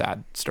and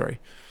sad story.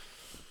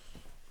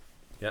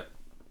 Yep.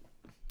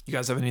 You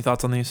guys have any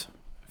thoughts on these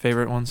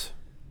favorite ones?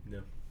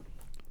 No.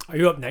 Are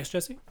you up next,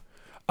 Jesse?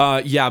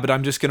 Yeah, but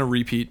I'm just gonna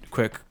repeat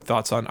quick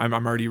thoughts on. I'm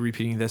already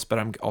repeating this, but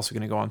I'm also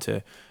gonna go on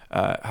to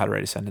how to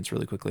write a sentence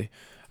really quickly.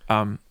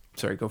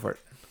 Sorry, go for it.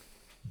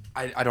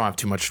 I don't have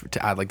too much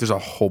to add. Like, there's a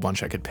whole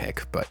bunch I could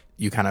pick, but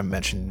you kind of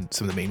mentioned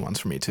some of the main ones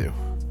for me too.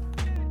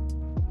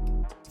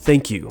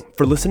 Thank you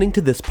for listening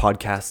to this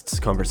podcast's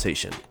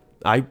conversation.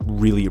 I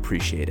really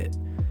appreciate it.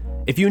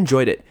 If you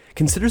enjoyed it,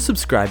 consider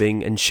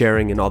subscribing and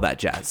sharing and all that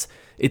jazz.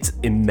 It's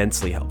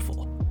immensely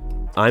helpful.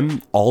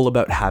 I'm all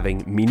about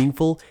having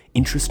meaningful,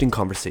 interesting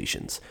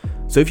conversations.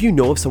 So if you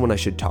know of someone I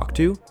should talk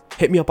to,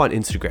 hit me up on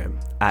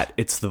Instagram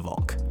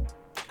 @It'sTheVolk.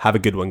 Have a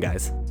good one,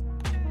 guys.